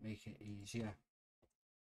just make it easier.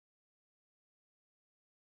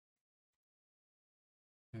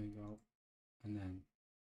 There you go. And then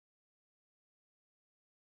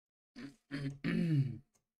there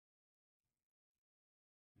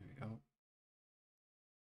we go.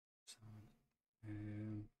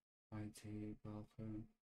 Sound. IT, welcome.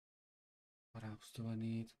 What else do I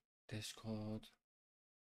need? Discord.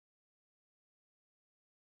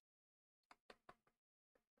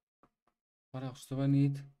 What else do I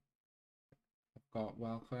need? I've got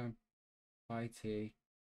welcome, IT,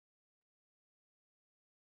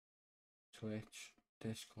 Twitch,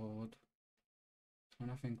 Discord. I'm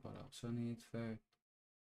trying to think what else I need for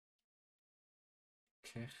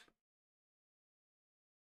Kick.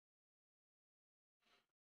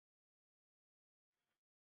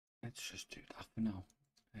 Let's just do that for now.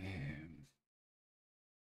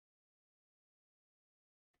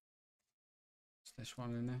 Is this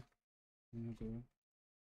one in there? I'm gonna do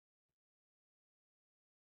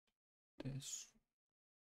this.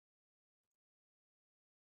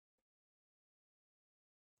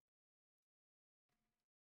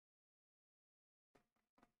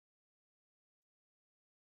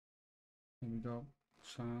 There we go.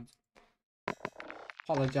 Sound.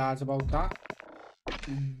 Apologise about that.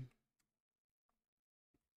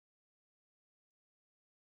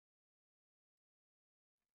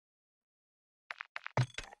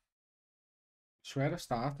 Swear I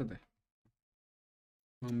started it.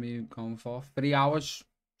 When we going for 3 hours.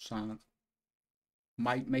 Sound.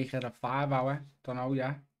 Might make it a 5 hour. Don't know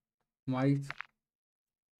yet. Might.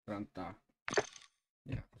 That.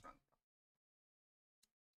 Yeah.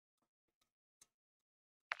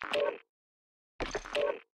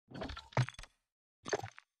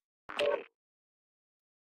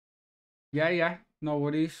 Yeah, no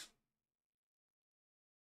worries.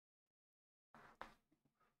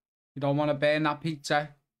 You don't want to burn that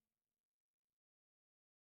pizza?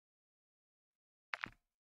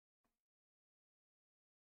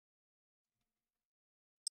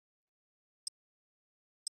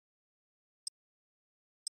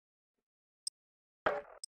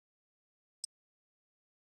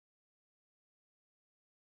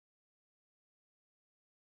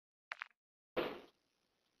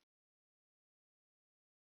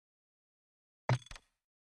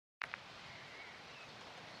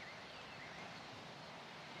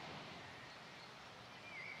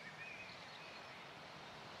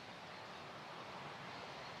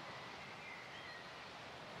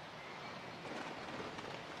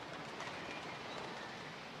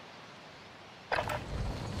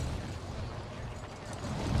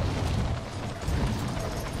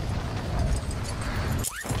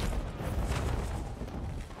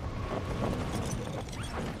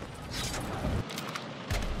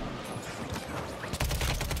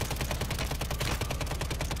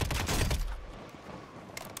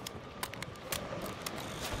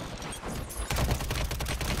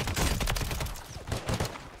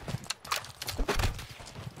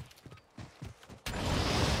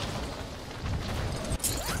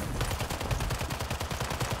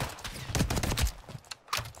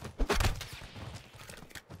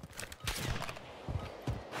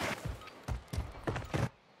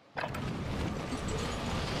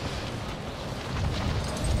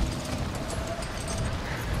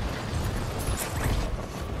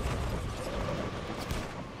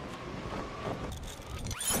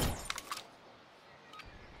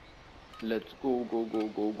 Let's go, go, go,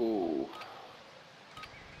 go, go.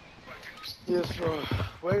 Yes, bro.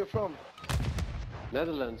 Where are you from?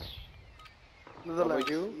 Netherlands. Netherlands.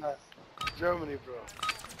 you? Nice. Germany, bro.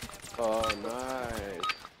 Oh, nice.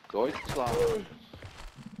 Deutschland.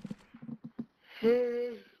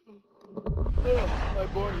 Oh, I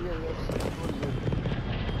born here, yes. I born here.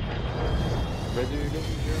 Where do you live in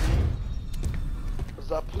Germany?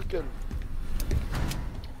 Saarbrücken.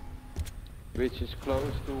 Which is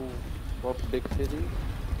close to what big city?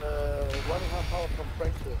 1.5 hours from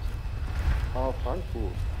Frankfurt. Oh,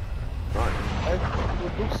 Frankfurt. Nice. And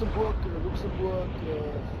Luxembourg,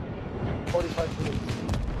 45 minutes.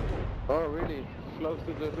 Oh, really? Close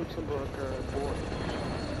to the Luxembourg border.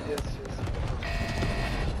 Yes, yes.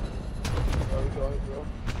 Where are we going, bro?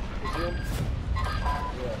 Museum?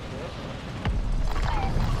 Yeah,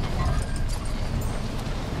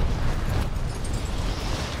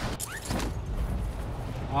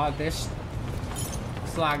 Oh, this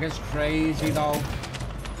slag is crazy though.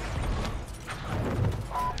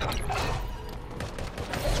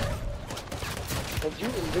 And you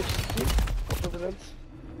in which city of Netherlands?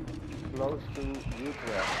 close to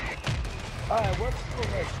Utrecht. I was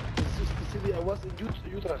correct. This is the city I was in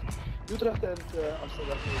Utrecht. Utrecht and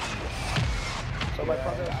Amsterdam. So my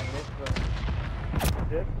father.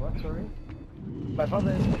 Yeah. What, sorry? My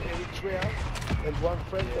father is from Eritrea, and one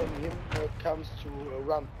friend of him comes to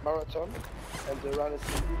run marathon, and the run is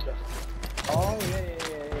in Utrecht. Oh,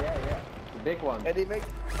 yeah. The big one. And he makes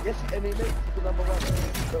the number one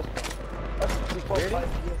first one. That's before Really? 5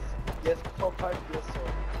 years. Yes, before 5 years. So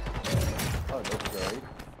Oh, that's great.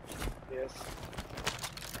 yes.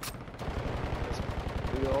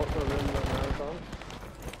 Do you also run marathons?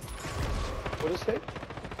 What do you say?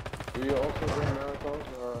 Do you also run marathons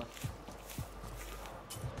or?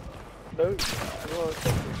 No. No.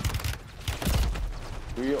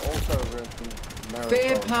 Do you also run marathons?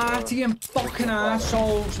 Third party and fucking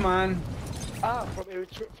assholes, man. Ah, from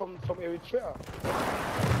Eritrea. From Eritrea.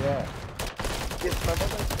 Yeah. Yes, my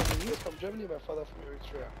mother is from here, from Germany. My father from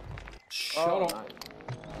Eritrea. Shut up.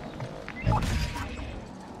 Nice.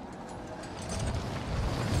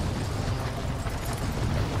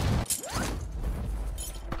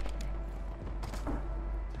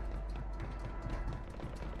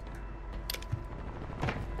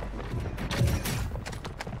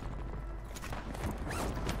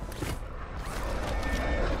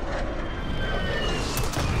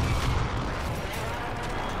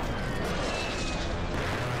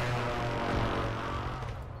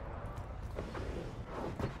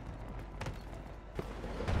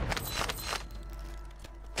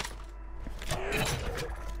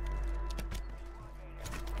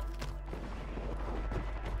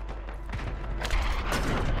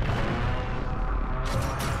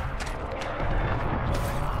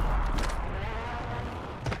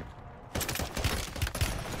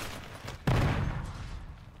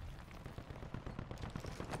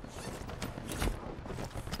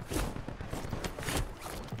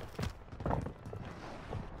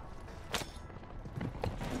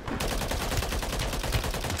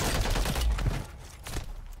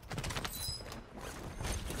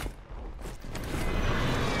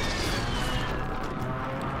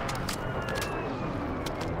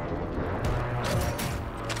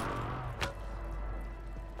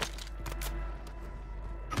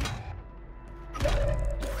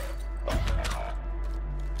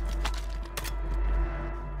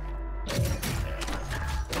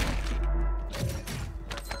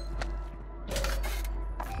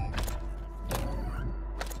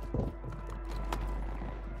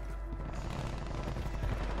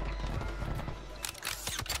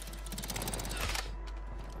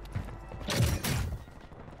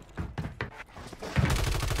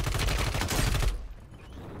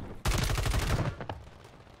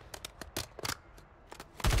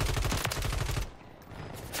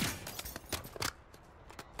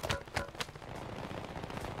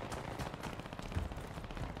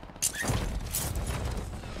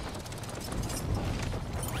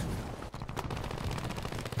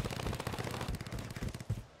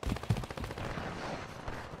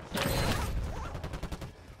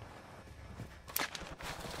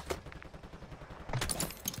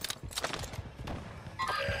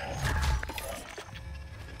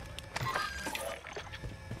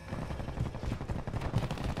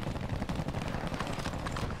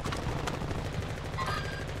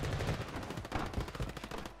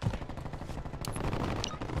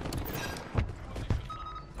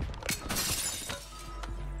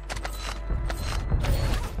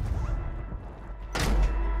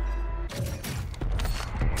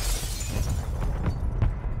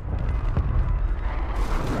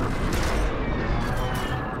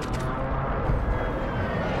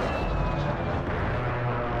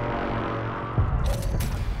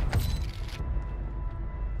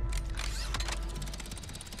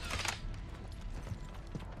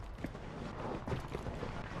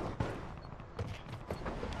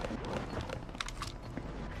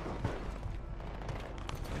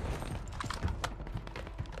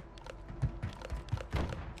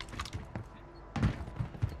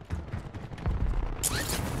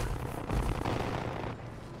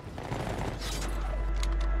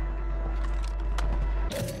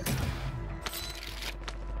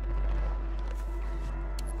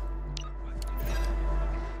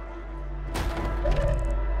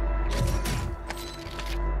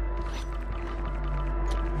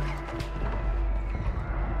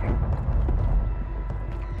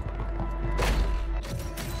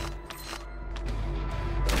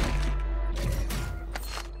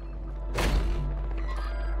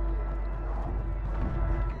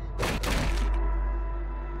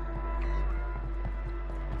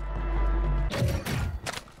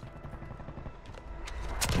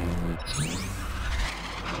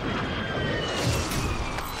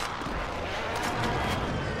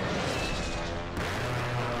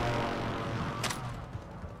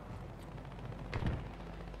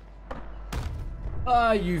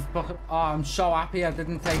 Oh, you fucking... Oh, I'm so happy I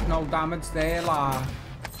didn't take no damage there, like.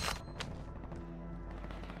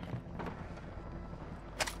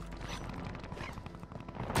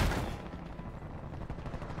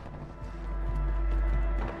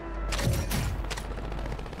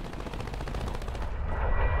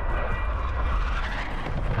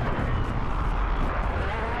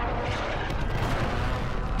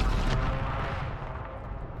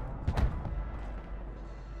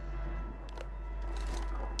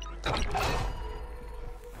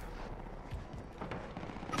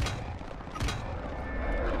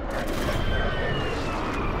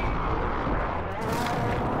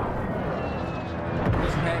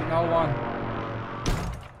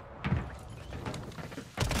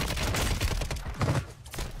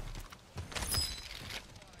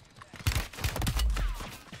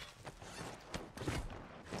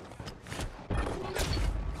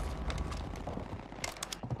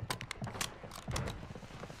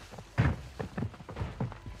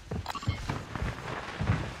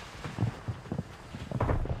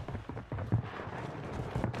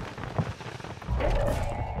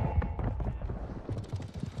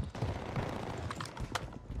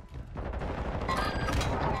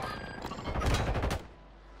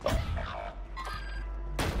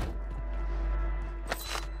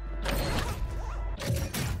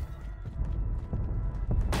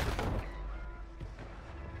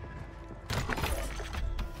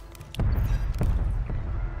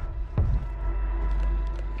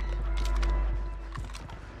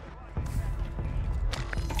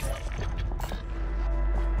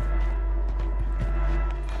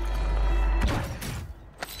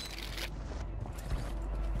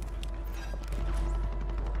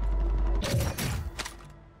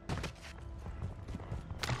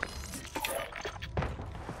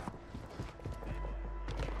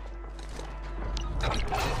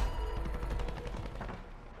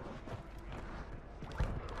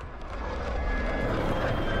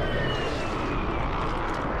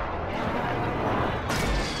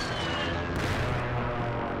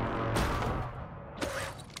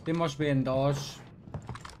 They must be indoors.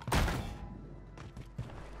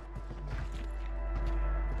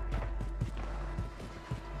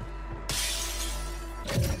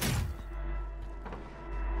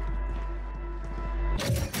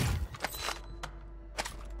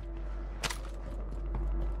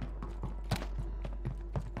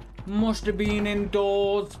 Must have been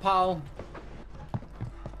indoors, pal.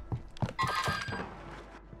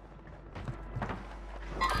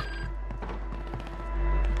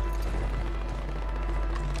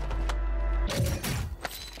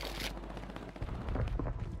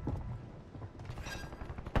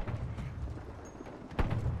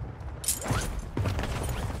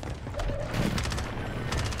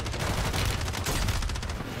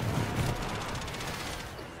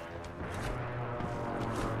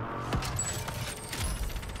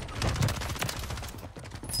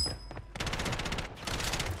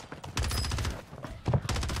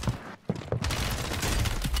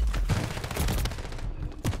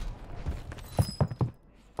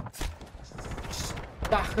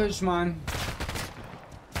 Stackers, man.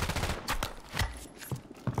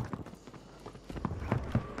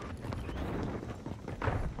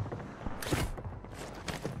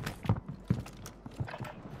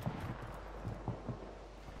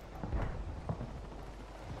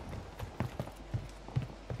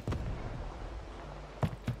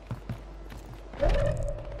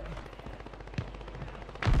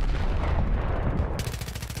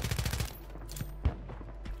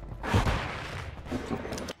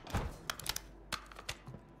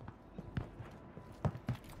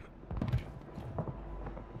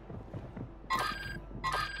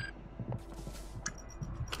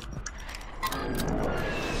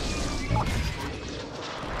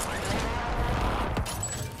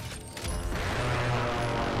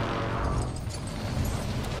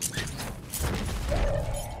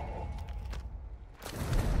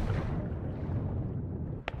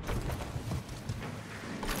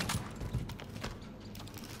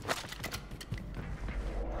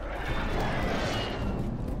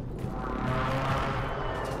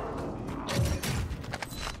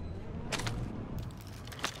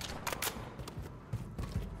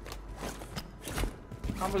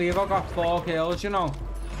 I can't believe I got 4 kills, you know.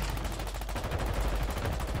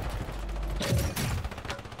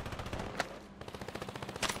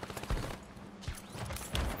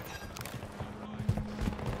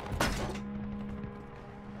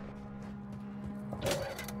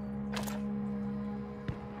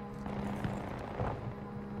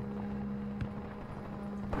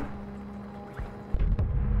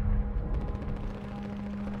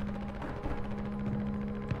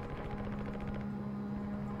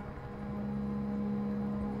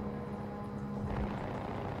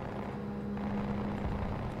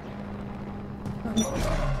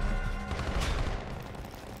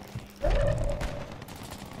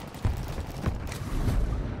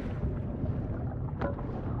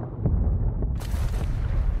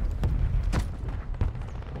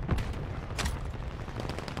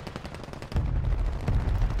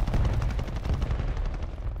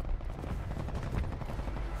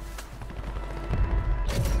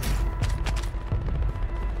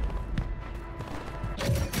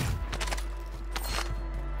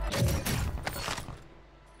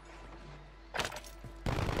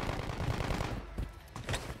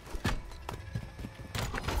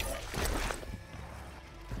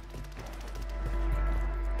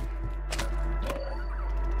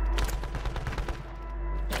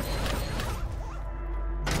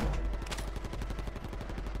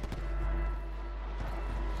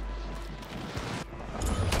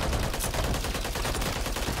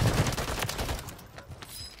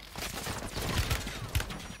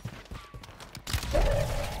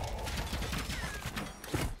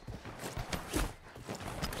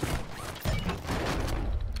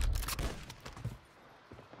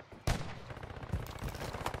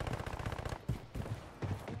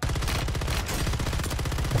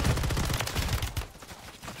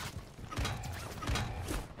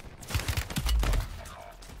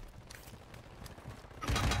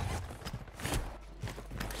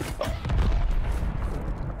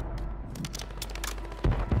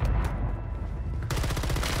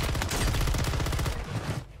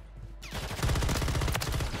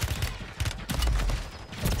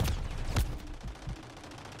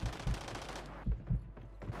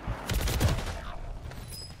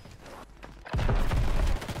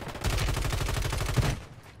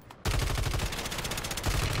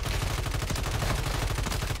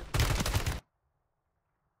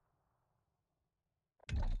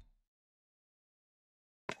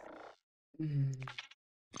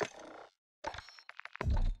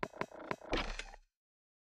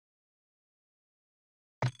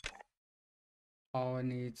 Oh, I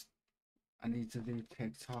need to do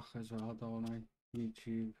TikTok as well, don't I?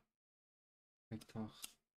 YouTube, TikTok.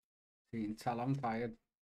 So you can tell I'm tired.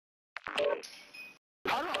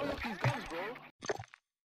 How do I unlock these guns, bro?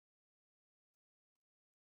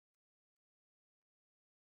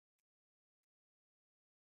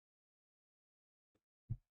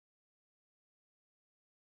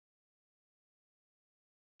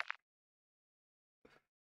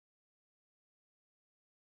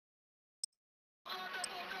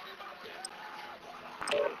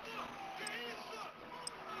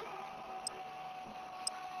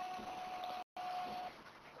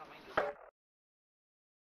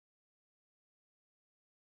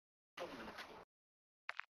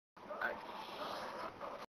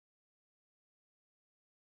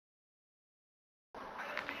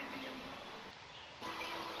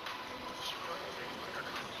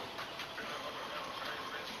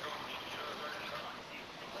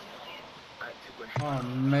 Oh,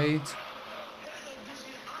 mate.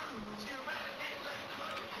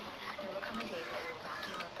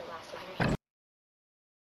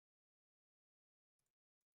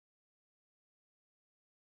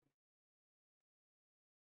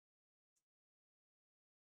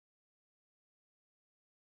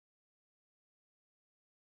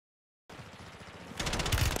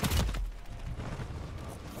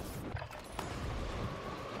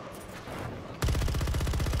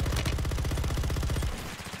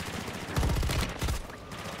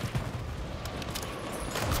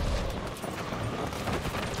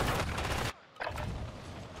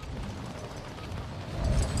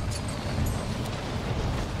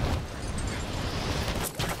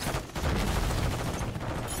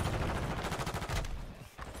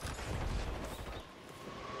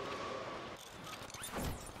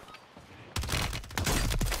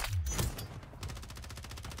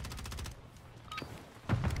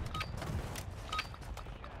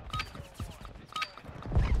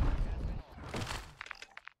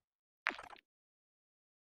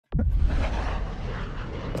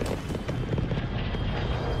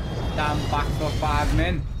 Damn, back for 5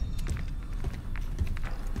 men.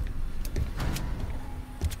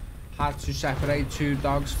 Had to separate 2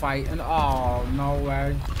 dogs fighting. Oh, no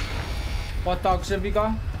way. What dogs have you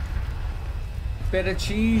got? Bit of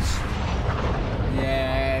cheese.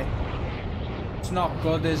 Yeah. It's not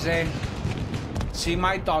good, is it? See,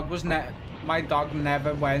 my dog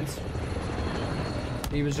never went.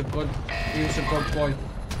 He was a good boy.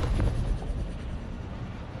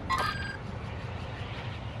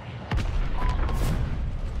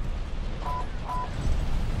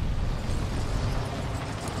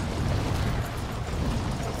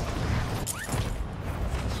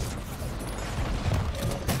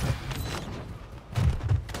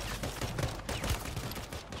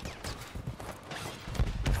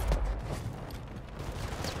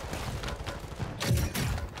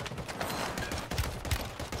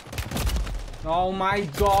 Oh my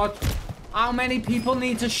god. How many people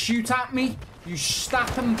need to shoot at me? You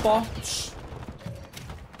stacking bots.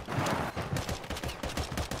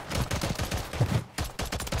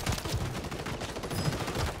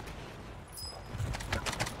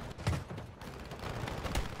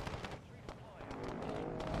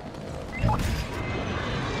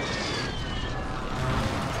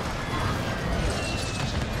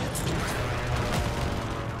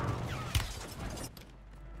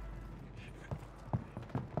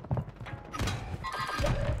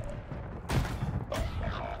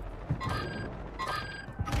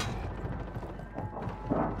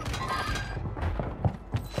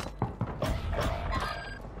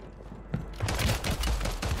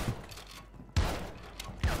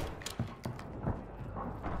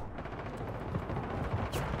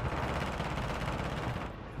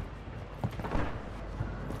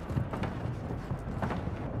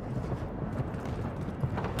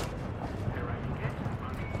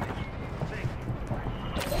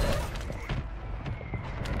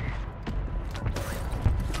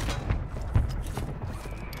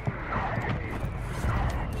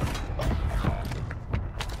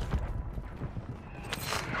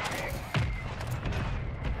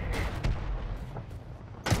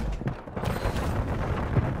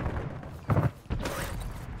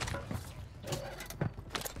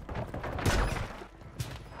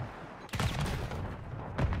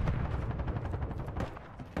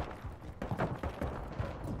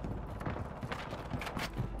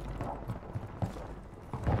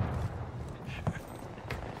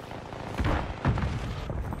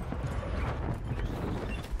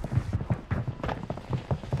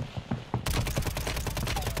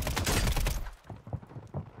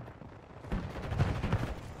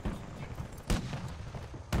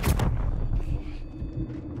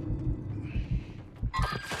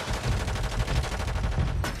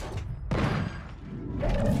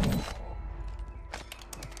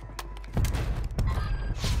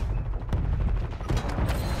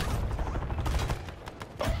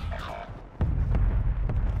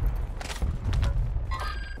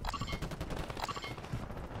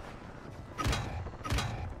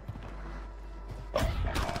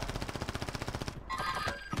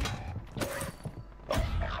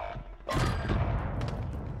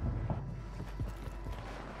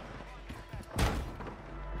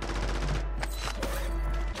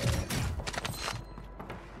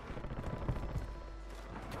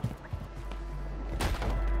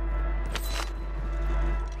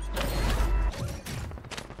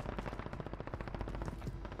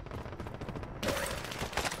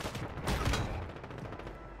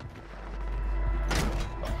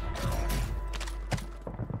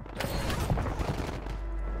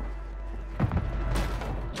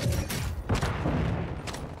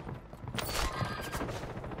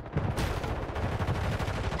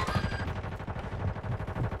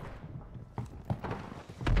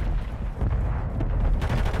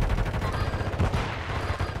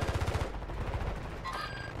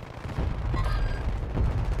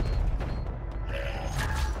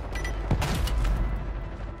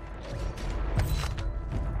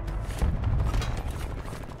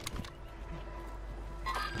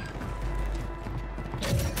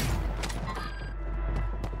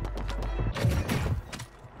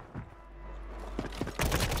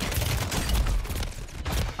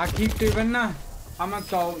 I keep doing that. I'm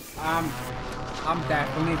definitely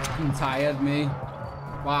fucking tired, me.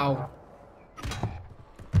 Wow.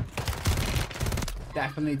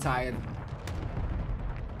 Definitely tired.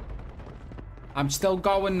 I'm still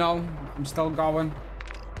going though. I'm still going.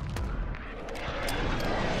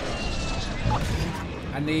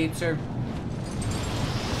 I need to.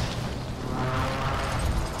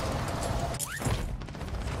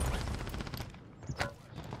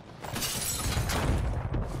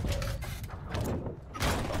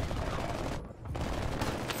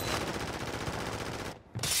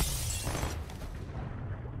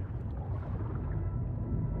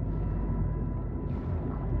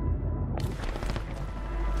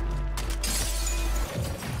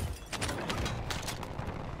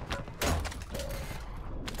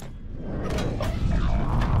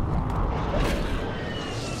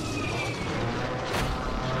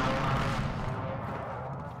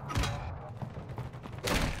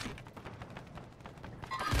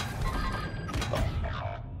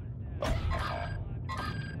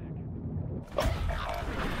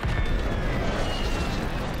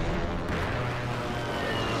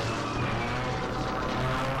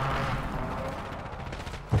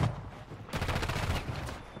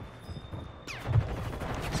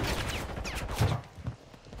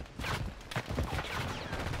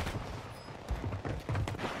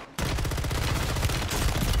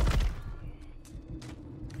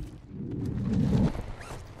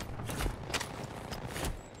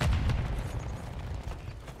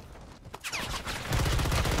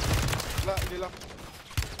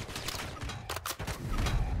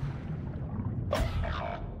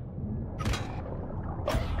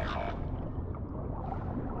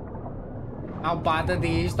 How bad are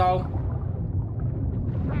these though?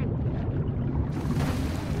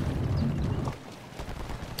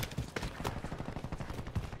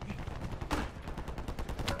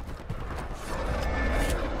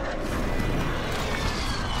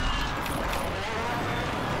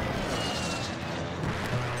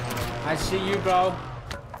 I see you, bro.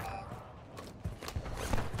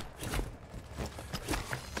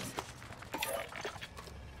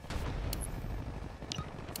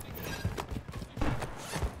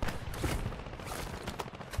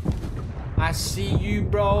 I see you,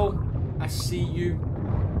 bro. I see you.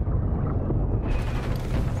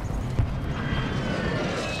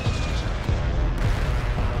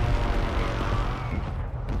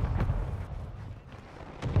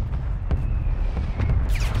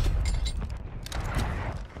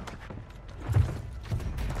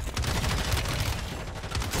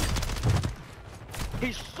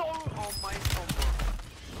 He's so on my combo.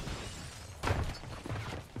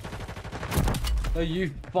 Oh,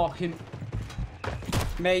 you fucking...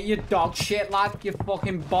 Mate, you dog shit, lad. You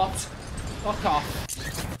fucking bot. Fuck off.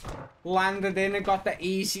 Landed in and got the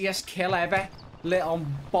easiest kill ever. Little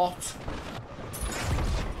bot.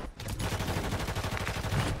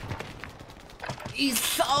 He's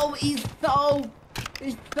so...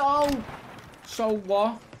 So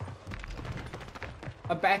what?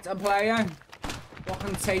 A better player.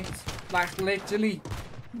 Fucking take, like, literally.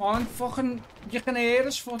 Man, fucking... You can hear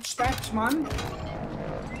his footsteps, man.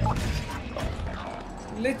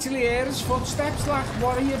 Literally hear his footsteps, like,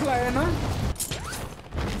 what are you playing on?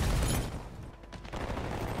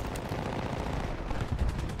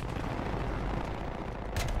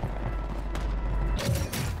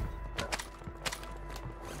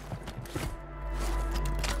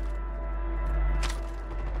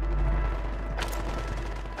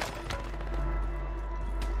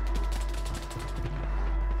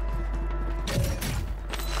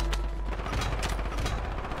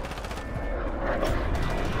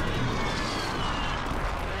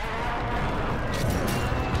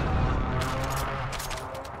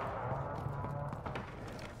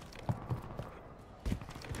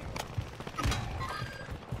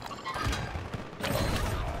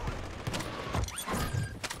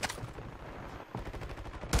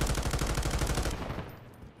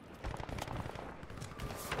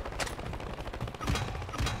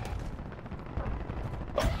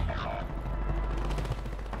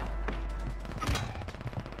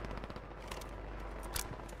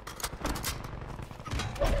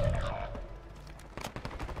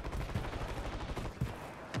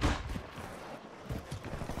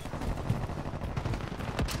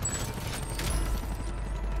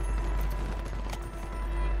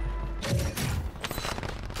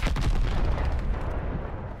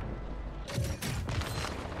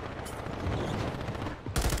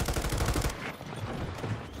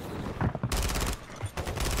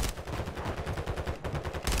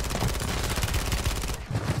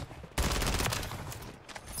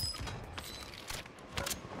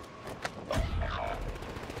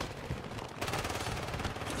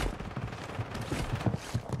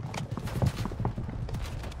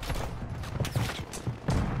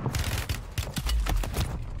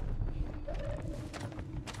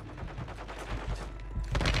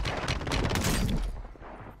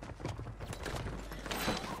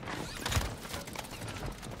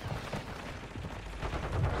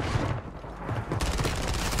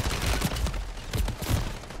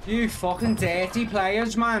 You fucking dirty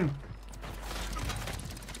players, man.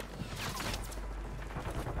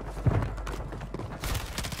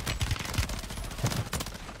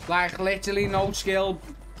 Like, literally no skill.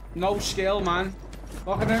 No skill, man.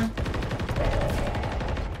 Look at him.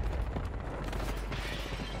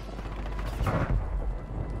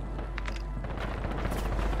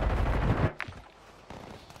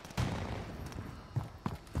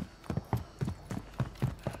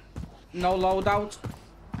 No loadout.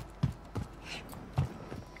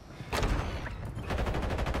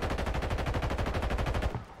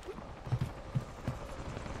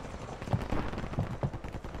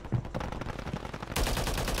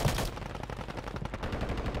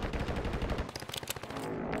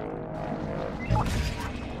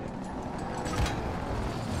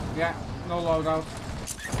 Yeah, no loadout.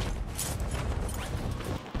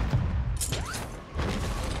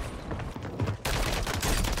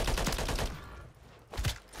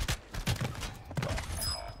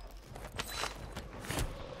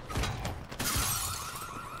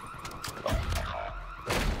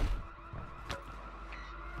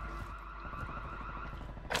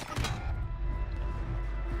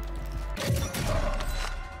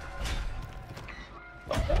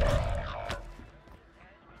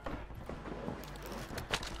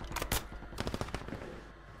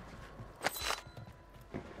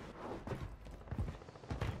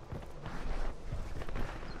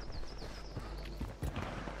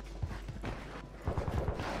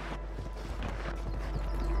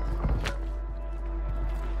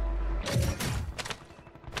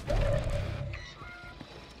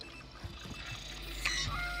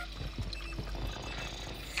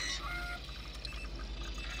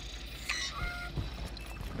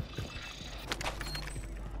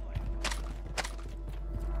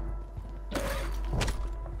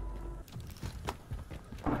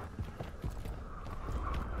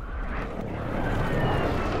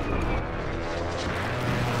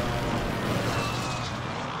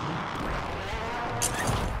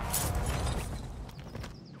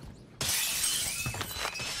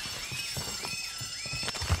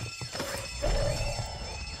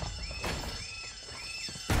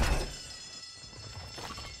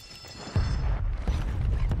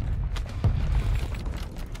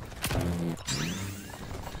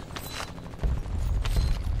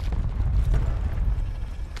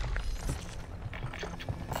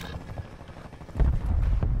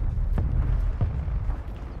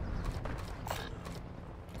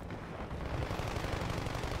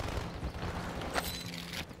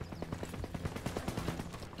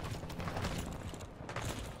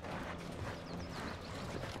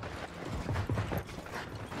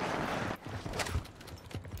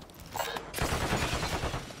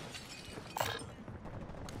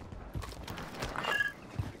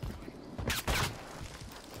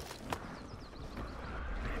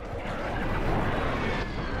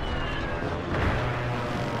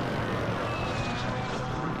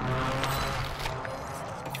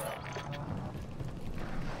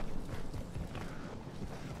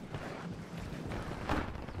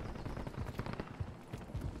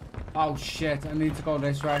 Oh shit, I need to go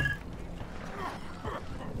this way.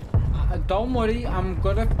 Don't worry, I'm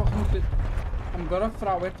gonna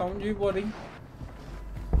throw it, don't you worry.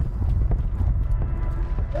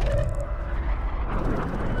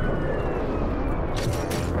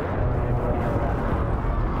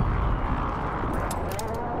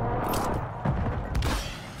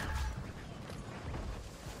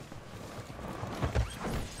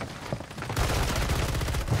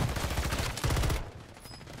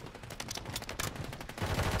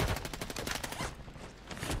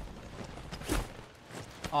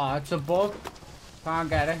 Oh, it's a bug. Can't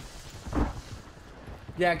get it.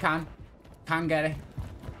 Yeah, I can. Can't get it.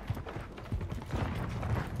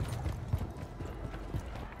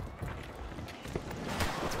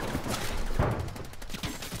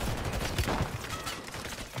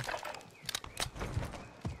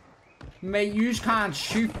 Mate, you can't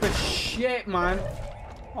shoot for shit, man.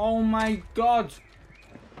 Oh my god.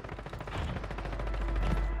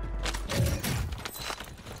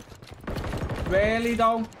 Really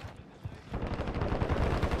though?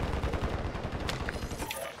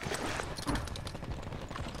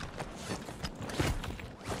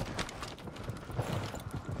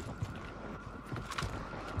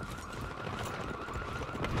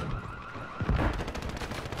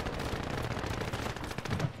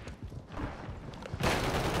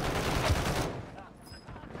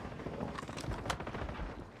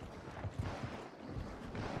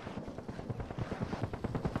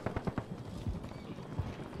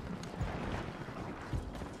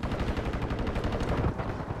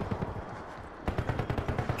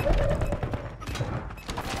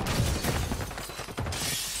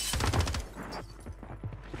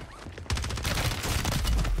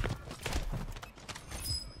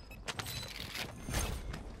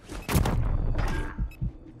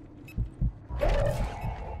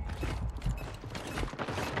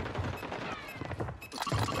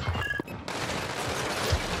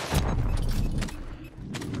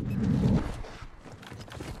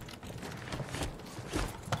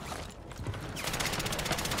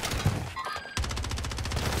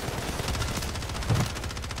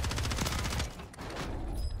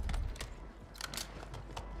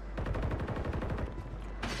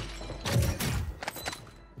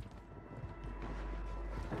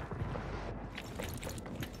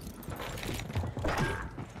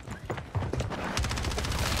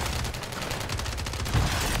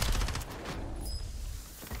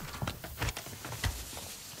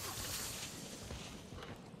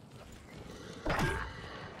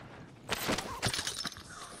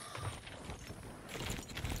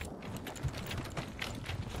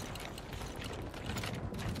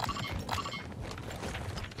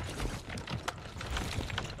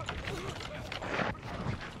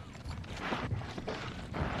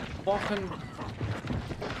 Fucking...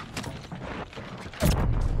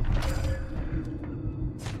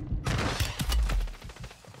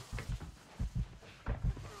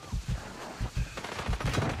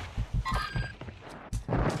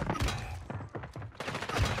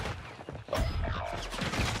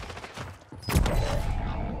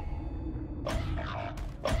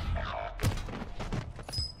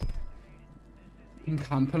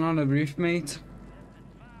 camping on a roof, mate.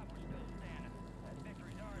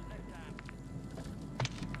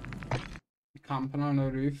 Camping on a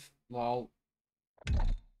roof. Lol.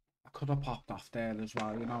 I could have popped off there as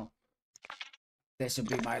well, you know. This will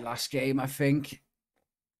be my last game, I think.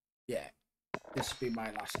 Yeah. This will be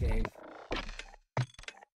my last game.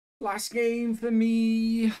 Last game for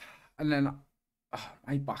me. And then...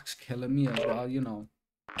 my back's killing me as well, you know.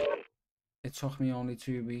 It took me only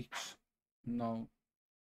 2 weeks. No.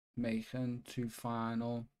 Making to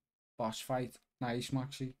final boss fight. Nice,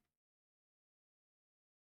 Maxi.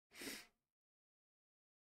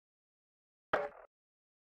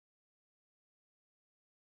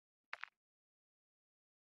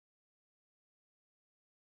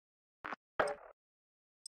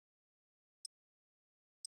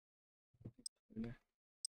 Yeah.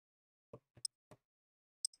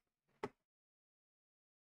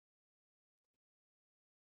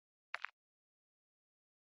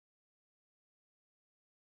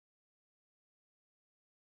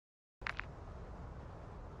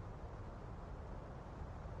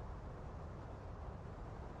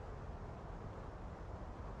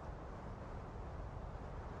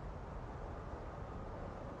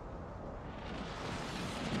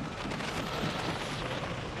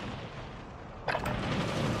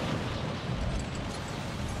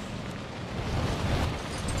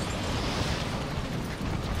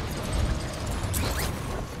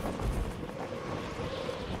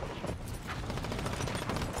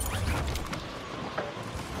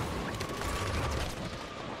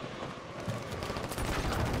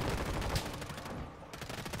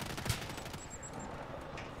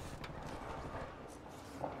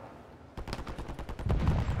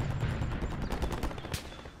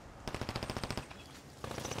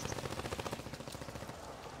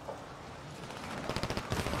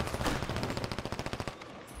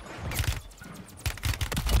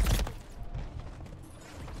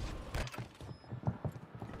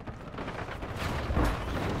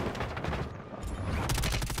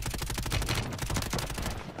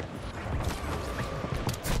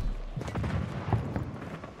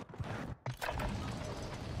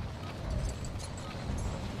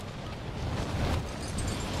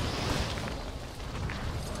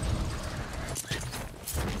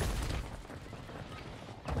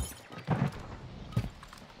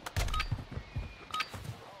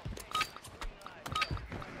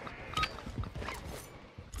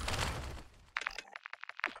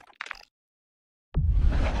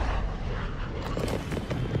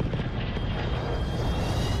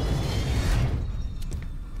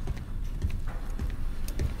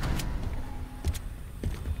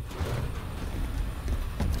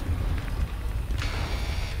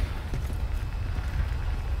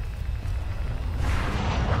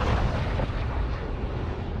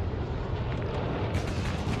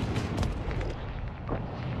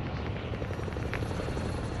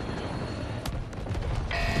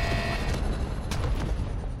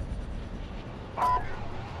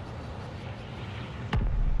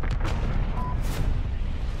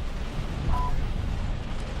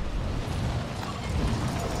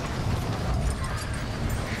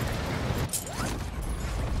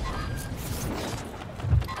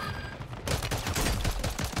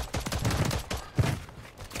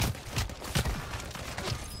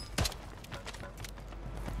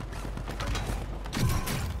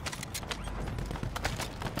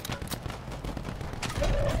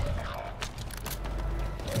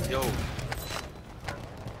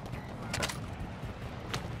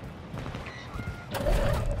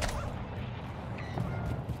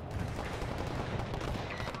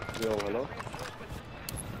 Yo, hello?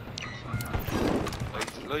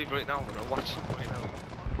 It's live right now, man. I'm watching right now.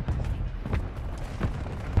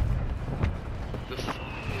 Just...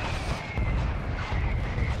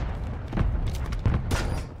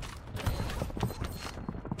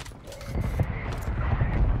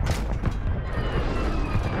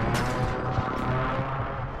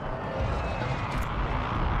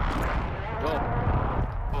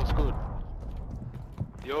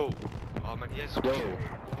 Yo, oh man, yes. Yo.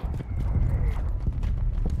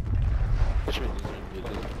 Which one is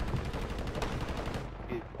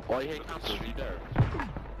it? Oh, I hate campers, you there?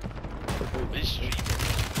 Which street?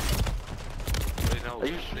 Right now. Are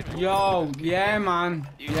you streaming? Yo, yeah, man.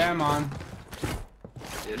 Yeah, man.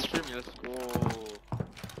 Yeah, streaming, let's go.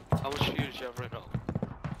 How much views do you have right now?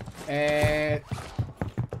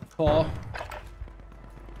 4.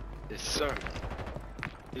 Yes, sir.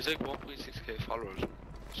 He's like 1.6k followers.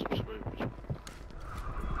 Subscribers.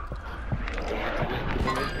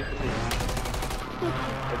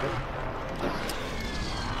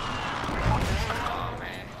 Oh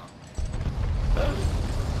man.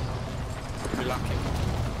 We're lucky.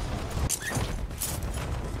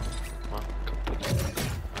 Come on, come to this.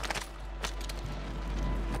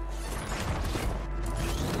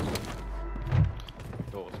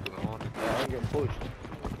 Yo, what's going on? I'm getting pushed.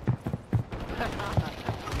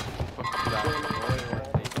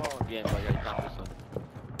 Yeah, but I got campers on.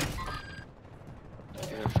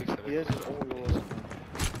 Yeah, fix it. He has his own laws.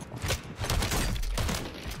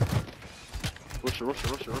 Russia.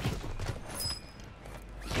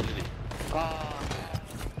 Lily. Ah,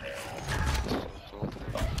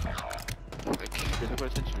 Like, Pay no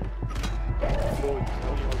attention. no, it's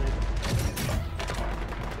not already.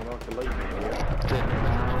 You know, the light here.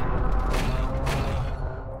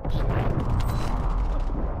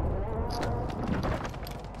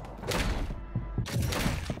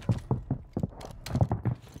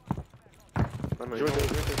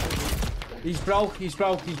 He's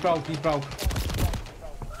broke.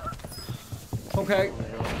 Okay.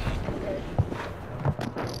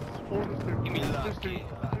 give me lucky.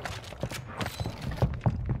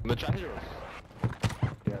 The chat heroes.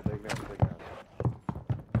 Yeah, big man.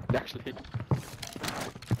 Actually.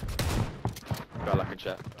 Got like a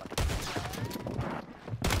chat.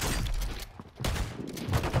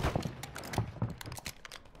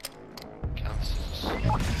 Cancers.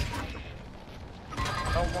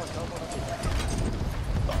 How much?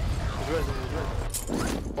 He's resin.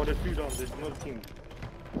 Oh, there's 2 down, there's another team.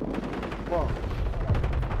 Come on.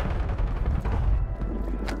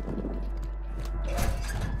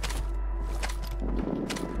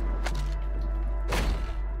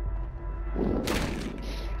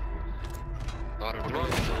 Not a Bro,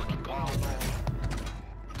 really fucking oh no.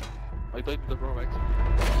 I died with the bro, right?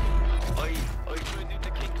 I tried to do the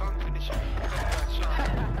King Kong finisher. That shot.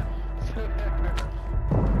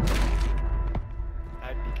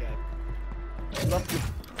 Happy cat. Love you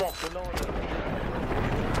fucking on it.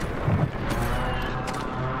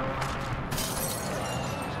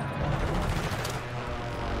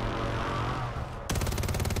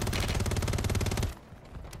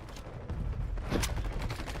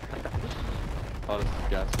 Oh, this is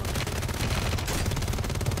gas.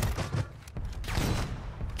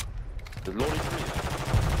 There's loading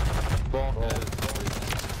 3. Bomb.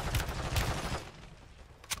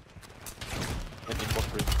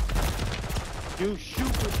 You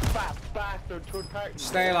stupid fat bastard, third party.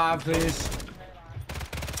 Stay alive, please.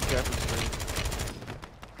 Careful stream.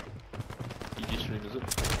 EG stream, is it?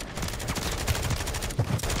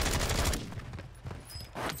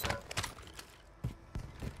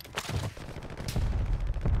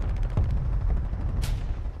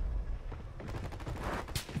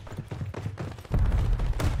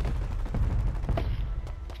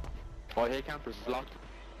 Oh, hey, campers is locked.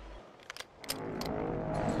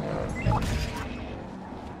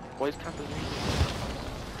 Why is campers leaving?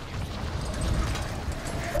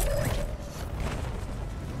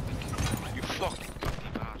 You fucking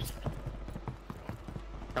bastard.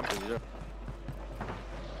 Campers, is there?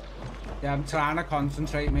 Yeah, I'm trying to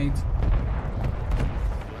concentrate, mate.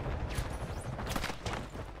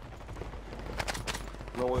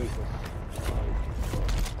 No way.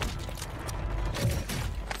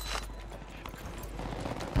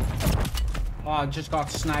 Oh, I just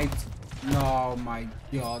got sniped. No, my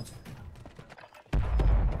God.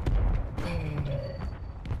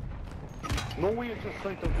 No way it's just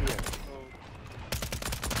right up here.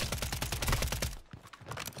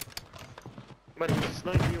 Man, he's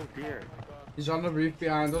sniping up here. He's on the roof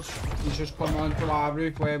behind us. He's just come onto our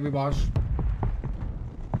roof where we was.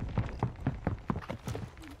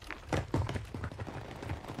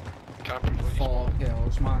 4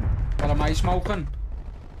 kills, man. What am I smoking?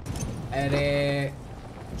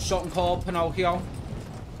 Something called Pinocchio.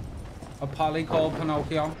 A poly called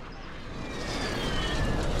Pinocchio.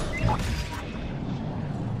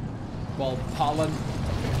 Well, pollen.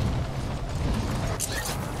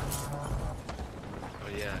 Oh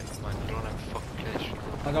yeah, man, you don't have fucking cash.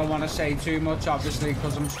 I don't want to say too much, obviously,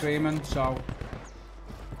 because I'm streaming, so...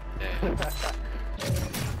 Yeah.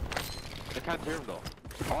 I can't hear him though.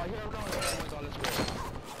 Oh, I hear him now. Oh my god, let's go.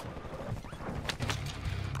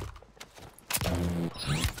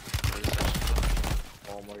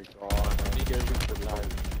 Oh my god. He gave me the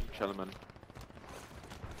line. Gentlemen.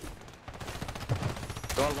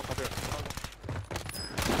 Go on, look up here.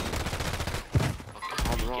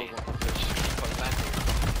 I'm wrong.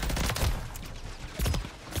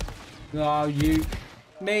 No, you...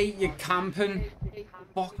 Mate, you're camping.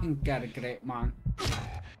 Fucking get a grip, man.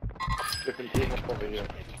 Different team up over here.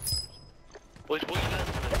 Boys, boys,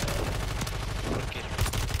 lads, man. Fucking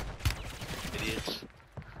idiots.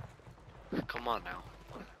 Come on now.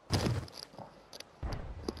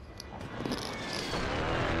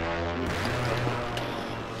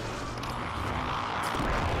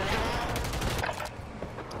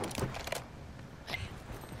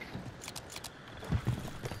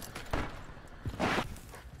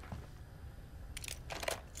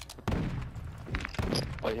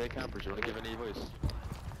 Oh, hey campers, you want to give any advice?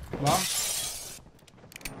 What?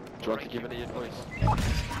 Do you want to give any advice?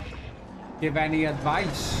 Give any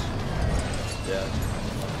advice? Yeah.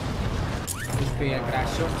 Just be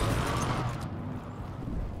aggressive.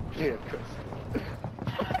 Yeah, Chris.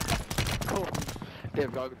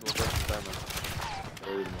 They've got to go to the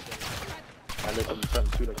I listen to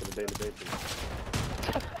friends too, like on a daily basis.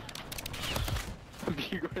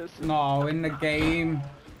 Be aggressive. No, in the game.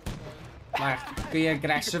 Like, be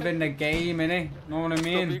aggressive in the game, innit? Know what I Don't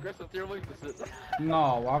be mean? aggressive to your wife, is it?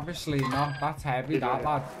 No, obviously not. That's heavy, that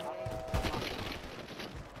lad.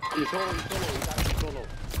 He's solo, he's solo.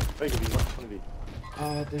 Big of you, what's gonna be?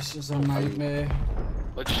 Oh, this is a nightmare.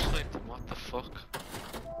 I just like them, what the fuck?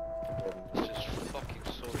 This is fucking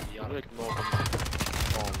so idiotic.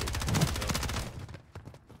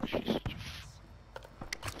 She's such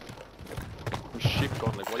a Shit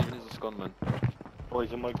gun, like, what even is this gun, man?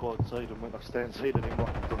 Boys, I might go outside, I might not stay inside anymore.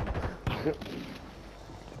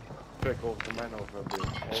 Break over the man over a bit.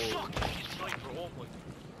 fuck, she's sniper, oh my.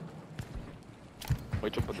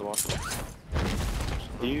 Wait, jump at the water.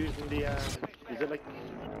 Are you using the, is it like...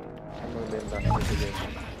 I'm gonna name that for the game.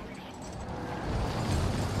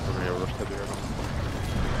 Over here, rush to the air now.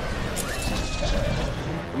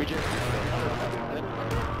 Let me check.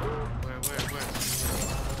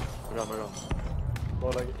 Where? I got. Oh,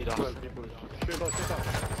 like, He does. 12 people. Shoot out.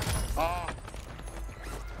 Ah!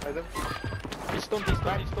 Hey, then. He's stunned.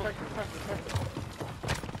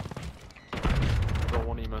 Don't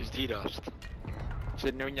want him, man. He's T-dust.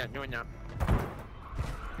 Said no. He's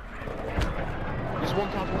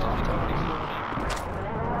one top,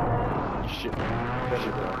 he's shit.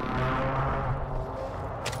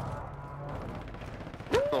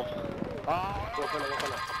 No. Ah! Go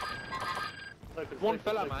fella. One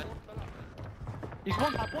fella, man. He's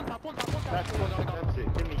one tap. That's it.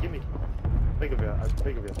 Gimme. Big of you.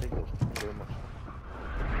 Thank you very much.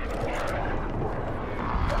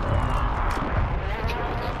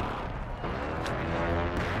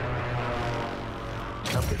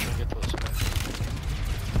 Can't be trying to get to us, man.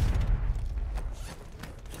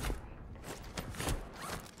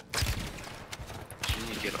 You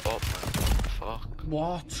need to get up, man. Fuck.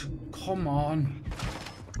 What? Come on.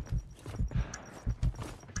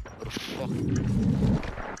 What the fuck?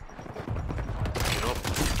 Get up.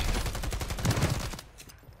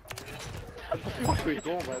 Where we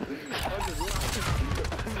go, man?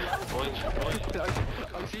 Boys.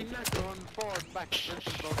 I've seen that going forward, back.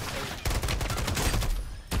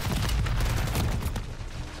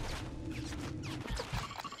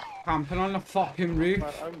 Camping on the fucking roof.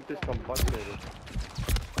 Man, I'm discombobulated.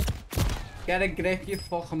 Get a grip, you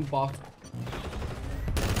fucking bot.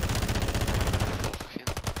 Fucking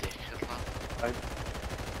dickhead, man.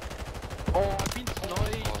 Oh, I've been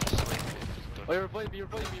sniped. Oh, sniper. Oh, you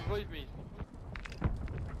revive me.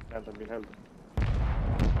 And I've been held.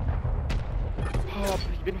 Oh,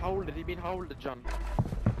 he's been howled, John.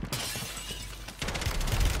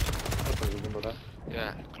 I don't remember that.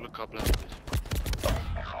 Yeah, look up left.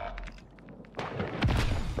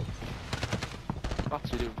 What's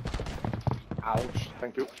he do? Ouch.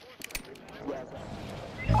 Thank you.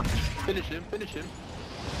 Finish him.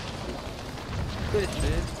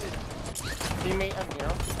 Teammate, I'm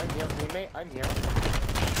here. Teammate, I'm here.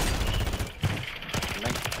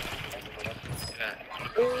 Nice.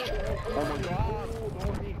 Oh my god! Oh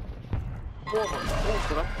my god!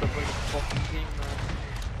 Put up the fucking thing, man.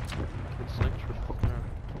 It's like for fucking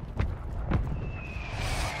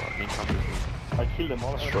I killed them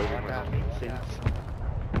all. Straight in my hands.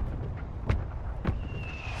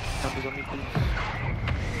 Campers on me, please.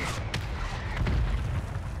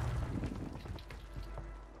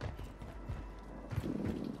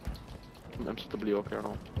 I'm still up here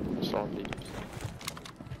now. Salty.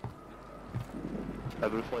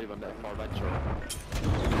 Level 5 on that far venture.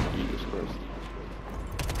 Jesus Christ.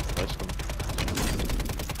 Nice one.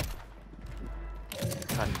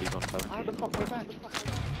 Can be done better. How the fuck are back?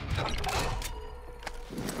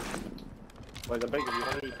 Well, I beg you, you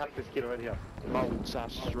want to attack this kid right here. Mounts are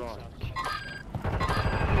strong.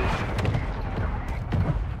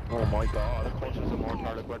 Oh my god, of course there's a more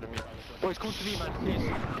target better than me. Boys, come to me, man, please.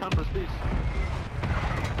 Campers, please.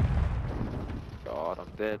 God,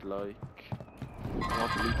 I'm dead, like. I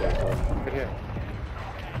want to leave that. Get here.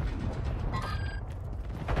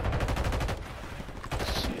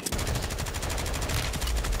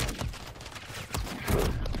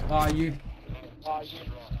 Are you?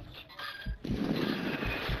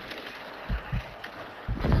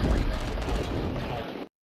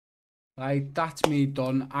 Right, that's me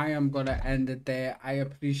done. I am gonna end it there. I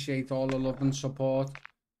appreciate all the love and support.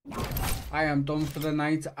 I am done for the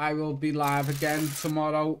night. I will be live again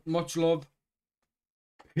tomorrow. Much love.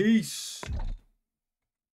 Peace.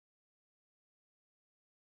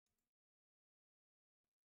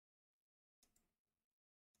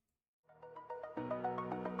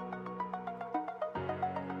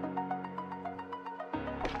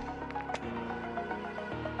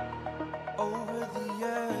 Over the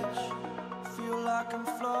edge, feel like I'm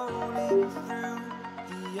floating through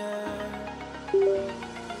the air.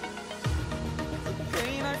 The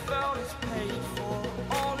pain I felt is paid for,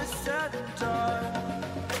 all is said and done.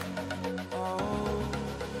 Oh,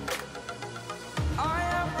 I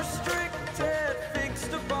am restricted,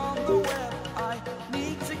 fixed upon the web. I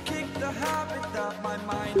need to kick the habit that my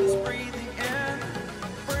mind is breathing in.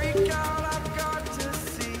 Break out, I've got to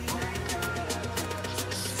see.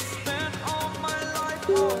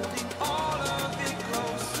 Holding all of it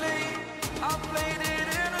closely, I played it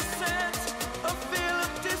innocent, a feel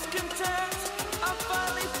of discontent. I'm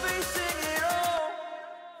finally facing it all,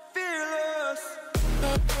 fearless.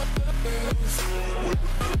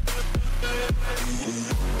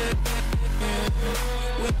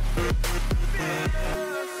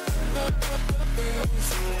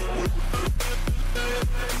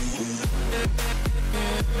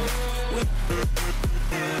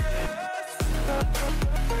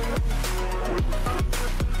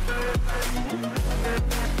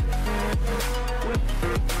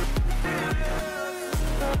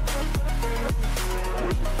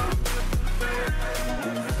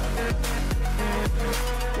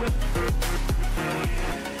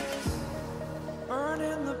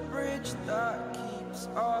 Burning the bridge that keeps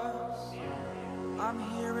us. I'm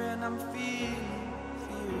here and I'm feeling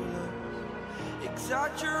fearless.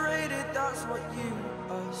 Exaggerated, that's what you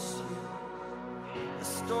assume. The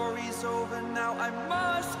story's over now, I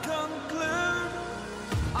must conclude.